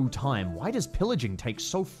no time. Why does pillaging take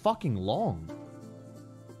so fucking long?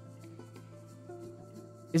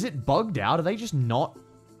 Is it bugged out? Are they just not,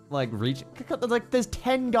 like, reach? Like, there's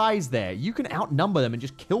 10 guys there. You can outnumber them and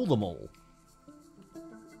just kill them all.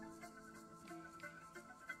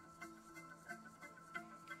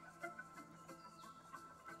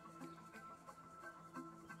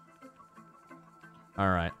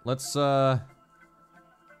 Alright, let's,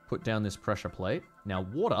 put down this pressure plate. Now,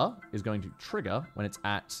 water is going to trigger when it's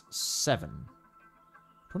at 7. Do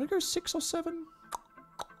you want to go 6 or 7?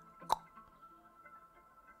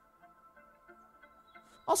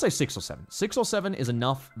 I'll say 6 or 7. 6 or 7 is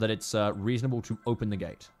enough that it's reasonable to open the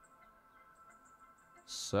gate.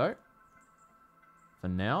 So, for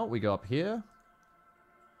now, we go up here.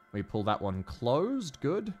 We pull that one closed.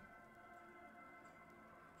 Good.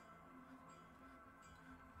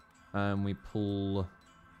 And we pull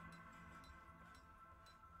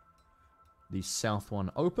the south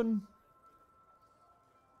one open.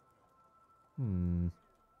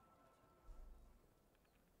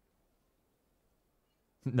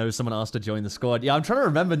 No, someone asked to join the squad. Yeah, I'm trying to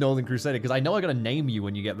remember Northern Crusader, because I know I gotta name you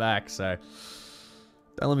when you get back, so...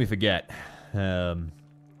 Don't let me forget.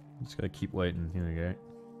 Just gotta keep waiting. Here we go.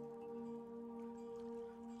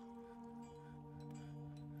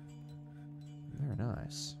 Very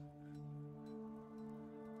nice.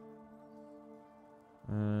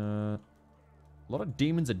 A lot of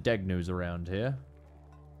demons and Degnus around here.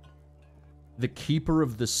 The Keeper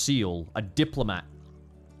of the Seal. A diplomat.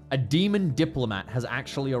 A demon diplomat has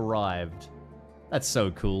actually arrived. That's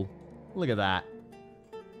so cool. Look at that.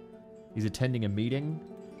 He's attending a meeting.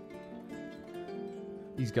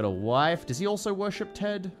 He's got a wife. Does he also worship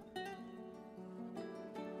Ted?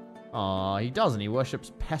 Aw, he doesn't. He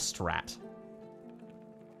worships Pest Rat.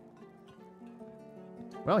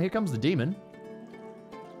 Well, here comes the demon.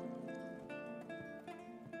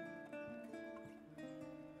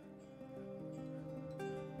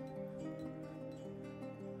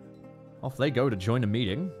 Off they go to join a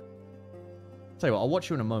meeting. Tell you what, I'll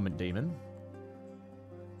watch you in a moment, demon.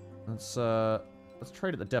 Let's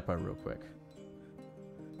trade at the depot real quick.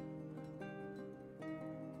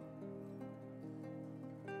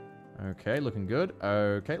 Okay, looking good.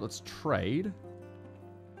 Okay, let's trade.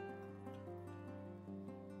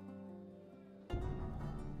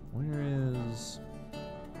 Where is...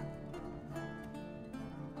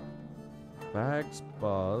 Bags,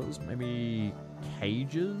 bars, maybe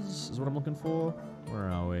cages is what I'm looking for. Where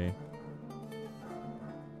are we?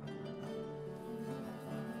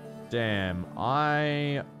 Damn,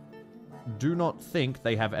 I do not think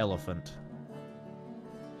they have elephant.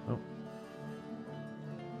 Oh.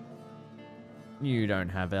 You don't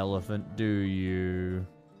have elephant, do you?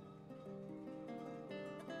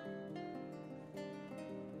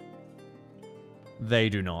 They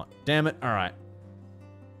do not. Damn it. Alright.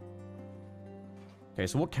 Okay,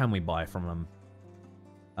 so what can we buy from them?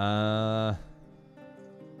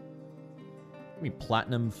 Give me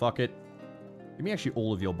platinum, fuck it. Give me actually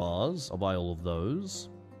all of your bars. I'll buy all of those.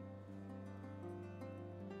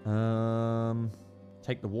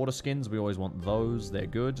 Take the water skins. We always want those. They're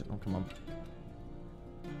good. Oh, come on.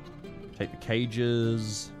 Take the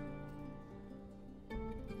cages.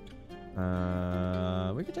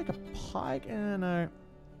 We could take a pike. No.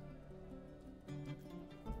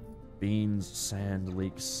 Beans, sand,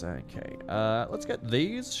 leeks. Okay. Let's get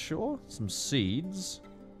these. Sure. Some seeds.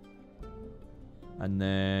 And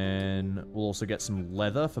then we'll also get some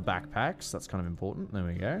leather for backpacks. That's kind of important. There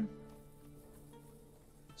we go.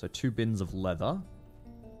 So 2 bins of leather.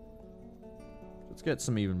 Let's get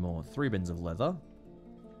some even more. 3 bins of leather.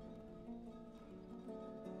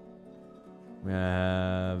 We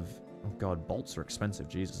have... Oh god, bolts are expensive.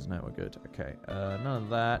 Jesus, no, we're good. Okay, none of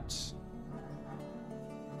that.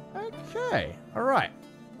 Okay, alright.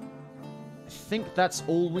 I think that's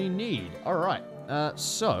all we need. Alright,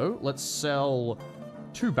 so let's sell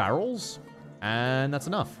 2 barrels, and that's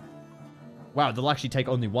enough. Wow, they'll actually take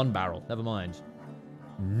only 1 barrel. Never mind.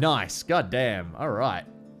 Nice, goddamn. Alright.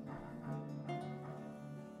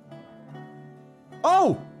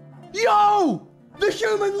 Oh! Yo! The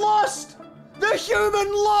human lost! The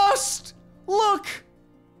human lost! Look!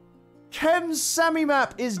 Kem's Sammy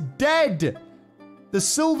map is dead! The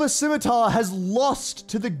silver scimitar has lost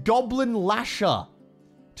to the goblin lasher.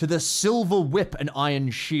 To the silver whip and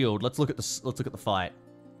iron shield. Let's look at the fight.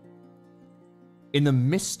 In the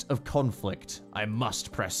midst of conflict, I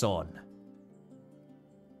must press on.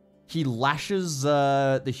 He lashes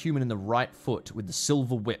the human in the right foot with the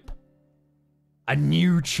silver whip. A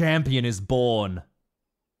new champion is born.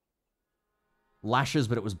 Lashes,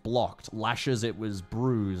 but it was blocked. Lashes, it was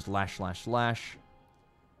bruised. Lash, lash, lash.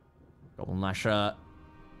 Goblin Lasher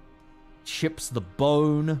chips the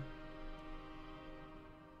bone.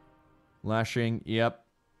 Lashing, yep.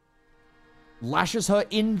 Lashes her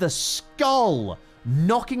in the skull,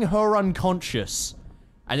 knocking her unconscious.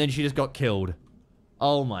 And then she just got killed.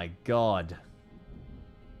 Oh my god.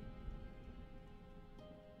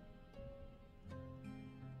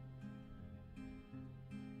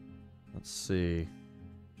 Let's see.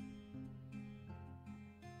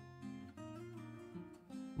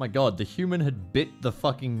 My god, the human had bit the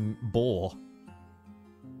fucking boar.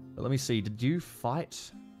 But let me see, did you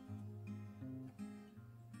fight?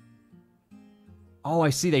 Oh,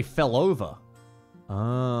 I see, they fell over.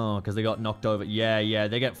 Oh, because they got knocked over. Yeah, yeah,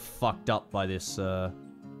 they get fucked up by this, by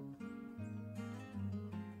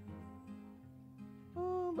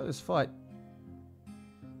this fight.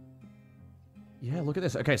 Yeah, look at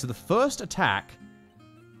this. Okay, so the first attack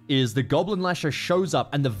is the Goblin Lasher shows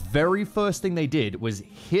up, and the very first thing they did was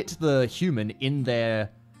hit the human in their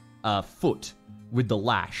foot with the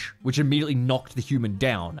lash, which immediately knocked the human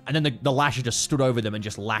down. And then the Lasher just stood over them and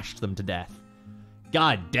just lashed them to death.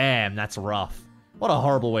 God damn, that's rough. What a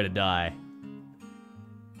horrible way to die.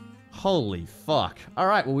 Holy fuck.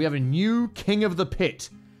 Alright, well, we have a new King of the Pit.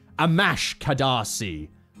 Amash Kadasi.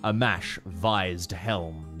 Amash Vised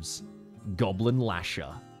Helms. Goblin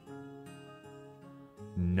Lasher.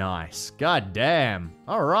 Nice. God damn.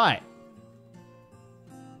 Alright.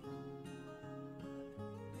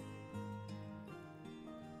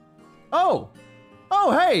 Oh!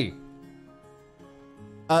 Oh, hey!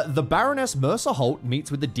 The Baroness Mercer Holt meets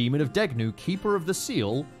with the Demon of Degnu, Keeper of the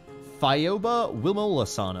Seal, Fioba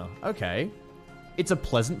Wilmolasana. Okay. It's a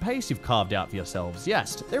pleasant pace you've carved out for yourselves.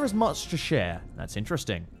 Yes, there is much to share. That's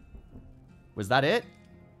interesting. Was that it?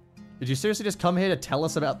 Did you seriously just come here to tell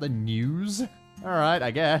us about the news? Alright, I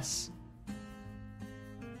guess.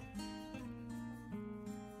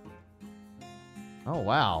 Oh,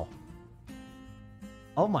 wow.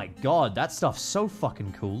 Oh my god, that stuff's so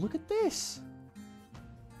fucking cool. Look at this.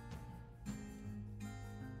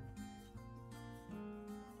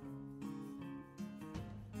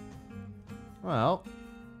 Well,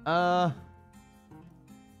 let's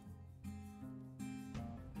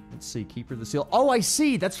see, Keeper of the Seal. Oh, I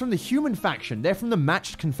see, that's from the human faction. They're from the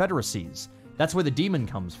Matched Confederacies. That's where the demon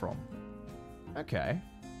comes from. Okay.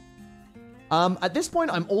 At this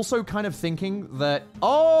point, I'm also kind of thinking that...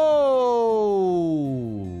 Oh!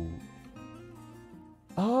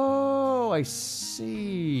 Oh, I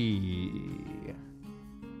see.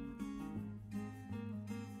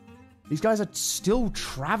 These guys are still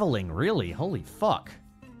traveling, really. Holy fuck.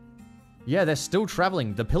 Yeah, they're still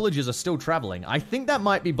traveling. The pillagers are still traveling. I think that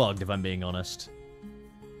might be bugged, if I'm being honest.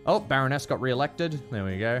 Oh, Baroness got re-elected. There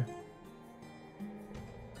we go.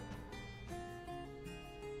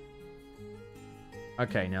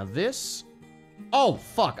 Okay, now this... Oh,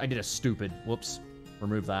 fuck. I did a stupid... Whoops.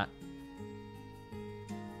 Remove that.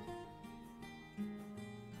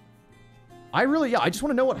 I just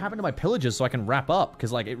want to know what happened to my pillagers so I can wrap up.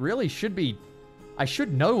 Because, like, it really should be... I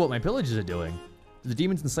should know what my pillagers are doing. Do the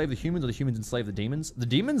demons enslave the humans or the humans enslave the demons? The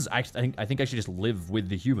demons, I think I should just live with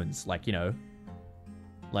the humans. Like, you know...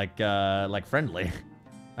 Like friendly.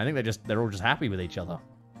 I think they're all just happy with each other.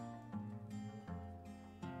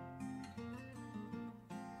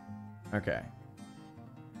 Okay.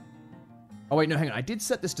 Oh, wait, no, hang on. I did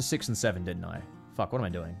set this to 6 and 7, didn't I? Fuck, what am I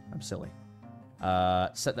doing? I'm silly.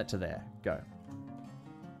 Set that to there. Go.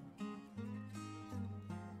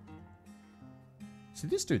 See,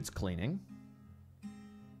 this dude's cleaning.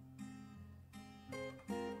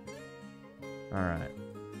 Alright.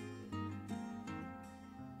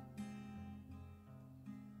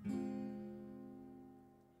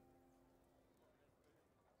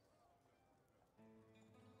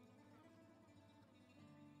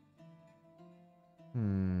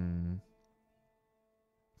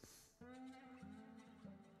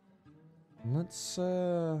 Let's,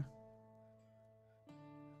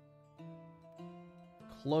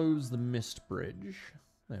 close the mist bridge.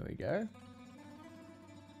 There we go.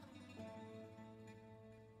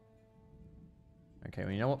 Okay,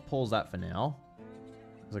 well, you know what? Pause that for now.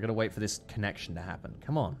 Because I gotta wait for this connection to happen.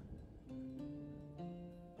 Come on.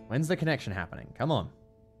 When's the connection happening? Come on.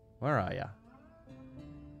 Where are ya?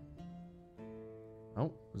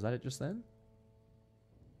 Oh, was that it just then?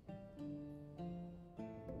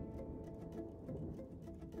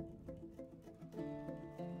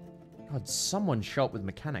 God, someone show up with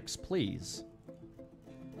mechanics, please.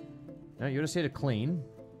 No, you're just here to clean.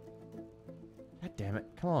 God damn it,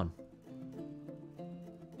 come on.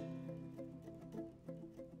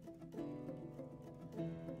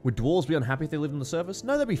 Would dwarves be unhappy if they lived on the surface?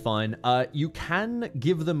 No, they'd be fine. You can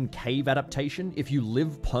give them cave adaptation. If you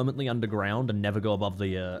live permanently underground and never go above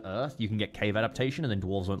the earth, you can get cave adaptation, and then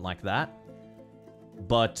dwarves won't like that.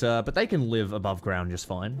 But they can live above ground just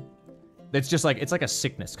fine. It's just like, it's like a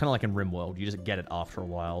sickness, kind of like in RimWorld. You just get it after a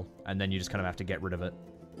while, and then you just kind of have to get rid of it.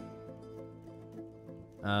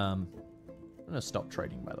 I'm gonna stop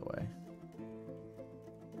trading, by the way.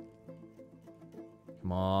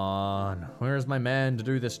 Come on, where's my man to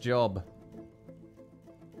do this job?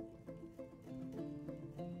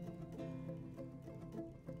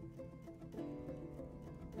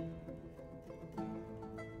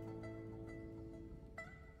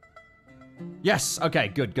 Yes, okay,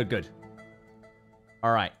 good, good, good.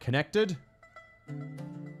 Alright, connected.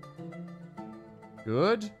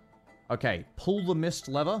 Good. Okay, pull the mist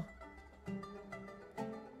lever.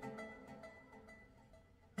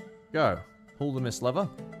 Go. Pull the mist lever.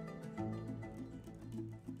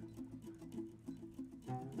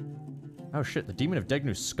 Oh shit, the Demon of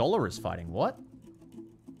Degnu's Scholar is fighting. What?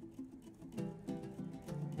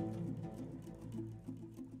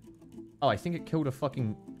 Oh, I think it killed a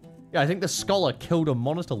fucking... Yeah, I think the Scholar killed a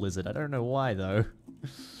monitor lizard. I don't know why, though.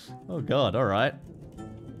 Oh god, alright.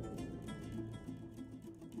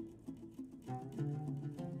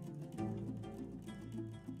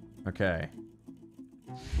 Okay.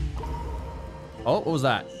 Oh, what was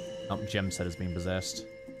that? Oh, gem set has been possessed.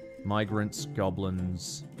 Migrants,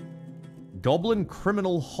 goblins. Goblin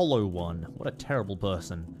criminal hollow one. What a terrible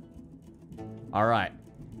person. Alright.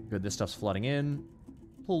 Good, this stuff's flooding in.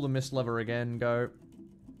 Pull the mist lever again, go.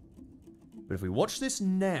 But if we watch this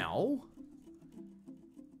now...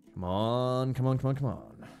 Come on, come on, come on, come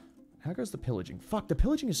on. How goes the pillaging? Fuck, the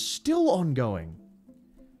pillaging is still ongoing.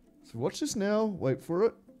 So watch this now, wait for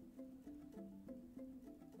it.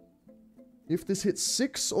 If this hits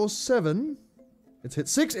 6 or 7... It's hit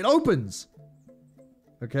 6, it opens!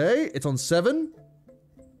 Okay, it's on 7.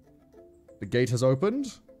 The gate has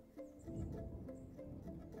opened.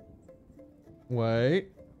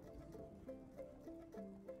 Wait.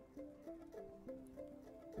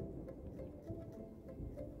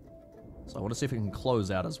 So I want to see if it can close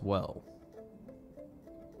out as well.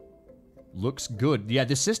 Looks good. Yeah,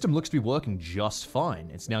 this system looks to be working just fine.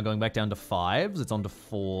 It's now going back down to 5s. It's on to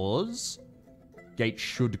 4s. Gate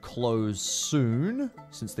should close soon,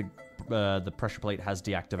 since the pressure plate has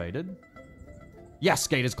deactivated. Yes,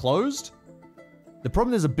 gate is closed. The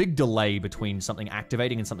problem is a big delay between something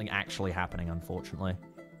activating and something actually happening, unfortunately.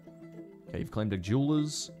 Okay, you've claimed a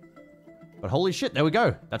jeweler's. But holy shit, there we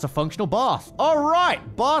go. That's a functional bath. All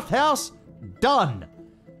right, bathhouse done.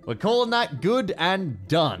 We're calling that good and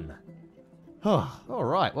done. All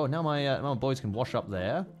right, well, now my boys can wash up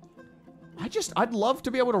there. I'd love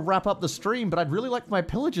to be able to wrap up the stream, but I'd really like my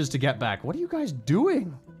pillagers to get back. What are you guys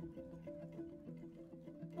doing?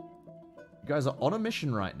 You guys are on a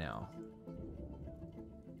mission right now.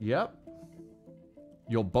 Yep.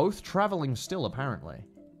 You're both traveling still, apparently.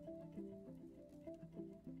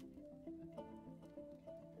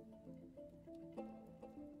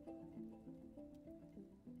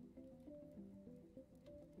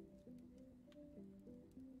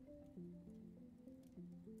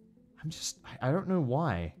 I don't know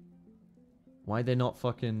why. Why they're not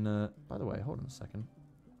fucking, by the way, hold on a second.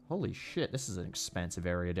 Holy shit, this is an expansive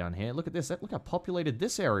area down here. Look at this, look how populated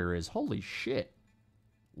this area is. Holy shit.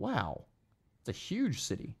 Wow. It's a huge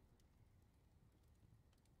city.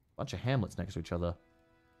 Bunch of hamlets next to each other.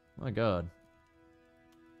 My god.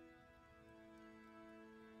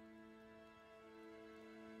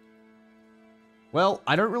 Well,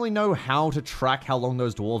 I don't really know how to track how long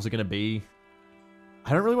those dwarves are going to be.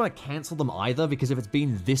 I don't really want to cancel them either, because if it's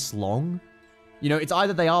been this long, you know, it's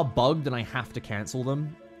either they are bugged and I have to cancel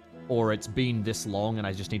them, or it's been this long and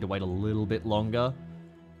I just need to wait a little bit longer.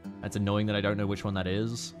 That's annoying that I don't know which one that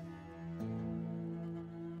is.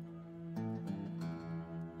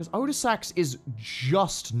 Because Otisax is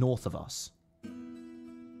just north of us.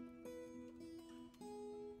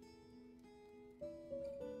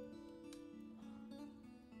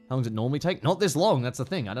 How long does it normally take? Not this long, that's the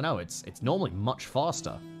thing. I don't know, it's normally much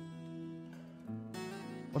faster.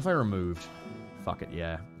 What if I removed? Fuck it,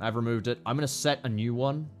 yeah. I've removed it. I'm gonna set a new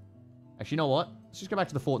one. Actually, you know what? Let's just go back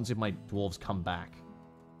to the fort and see if my dwarves come back.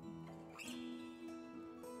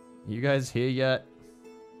 You guys here yet?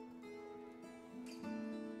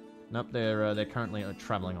 Nope, they're currently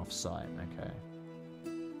traveling off-site. Okay.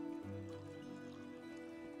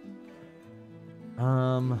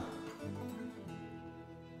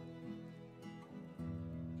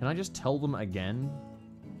 Can I just tell them again?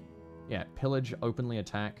 Yeah, pillage, openly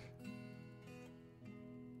attack.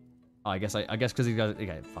 Oh, I guess because these guys...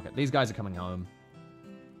 Okay, fuck it. These guys are coming home.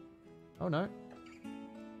 Oh, no.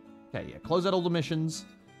 Okay, yeah. Close out all the missions.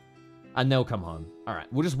 And they'll come home.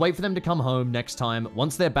 Alright, we'll just wait for them to come home next time.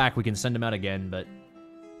 Once they're back, we can send them out again, but...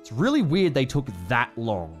 It's really weird they took that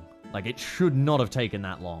long. Like, it should not have taken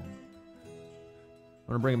that long. I'm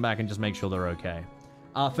gonna bring them back and just make sure they're okay.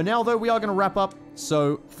 For now, though, we are going to wrap up,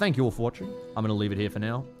 so thank you all for watching. I'm going to leave it here for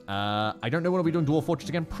now. I don't know when I'll be doing Dwarf Fortress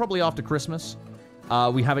again, probably after Christmas.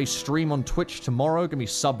 We have a stream on Twitch tomorrow, going to be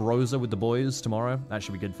Sub Rosa with the boys tomorrow. That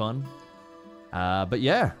should be good fun. But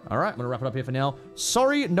yeah, alright, I'm going to wrap it up here for now.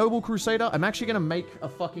 Sorry, Noble Crusader, I'm actually going to make a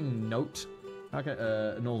fucking note.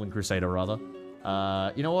 Okay, Northern Crusader, rather.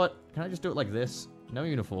 You know what? Can I just do it like this? No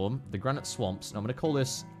uniform, the Granite Swamps, and I'm going to call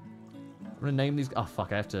this... I'm going to name these... Oh,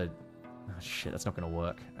 fuck, I have to... Oh, shit, that's not gonna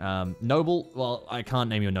work. Noble, well, I can't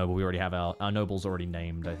name you a noble. We already have our noble's already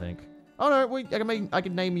named, I think. Oh, no, I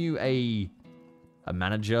can name you a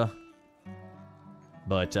manager.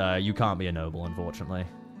 But, you can't be a noble, unfortunately.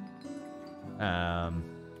 Yeah,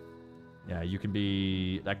 you can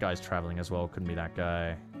be... That guy's traveling as well. Couldn't be that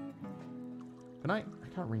guy. Can I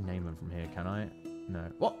can't rename him from here, can I? No.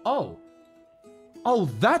 What? Oh! Oh,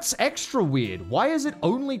 that's extra weird. Why is it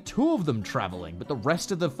only 2 of them traveling, but the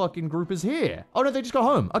rest of the fucking group is here? Oh, no, they just got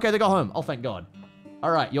home. Okay, they got home. Oh, thank God.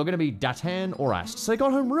 All right, you're going to be Datan or Ast. So they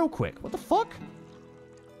got home real quick. What the fuck?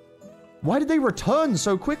 Why did they return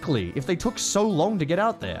so quickly if they took so long to get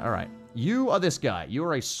out there? All right, you are this guy. You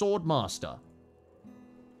are a sword master.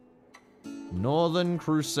 Northern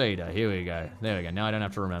Crusader. Here we go. There we go. Now I don't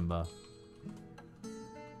have to remember.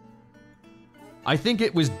 I think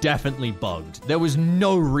it was definitely bugged. There was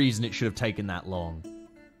no reason it should have taken that long.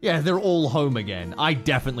 Yeah, they're all home again. I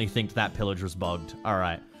definitely think that pillage was bugged.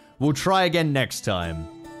 Alright. We'll try again next time.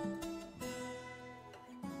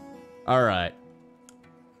 Alright.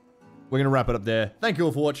 We're gonna wrap it up there. Thank you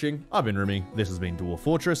all for watching. I've been Rimmy. This has been Dwarf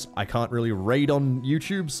Fortress. I can't really raid on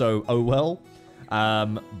YouTube, so oh well.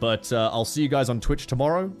 But I'll see you guys on Twitch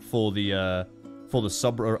tomorrow for the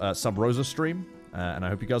Sub Rosa stream. And I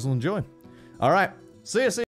hope you guys will enjoy. All right. See ya.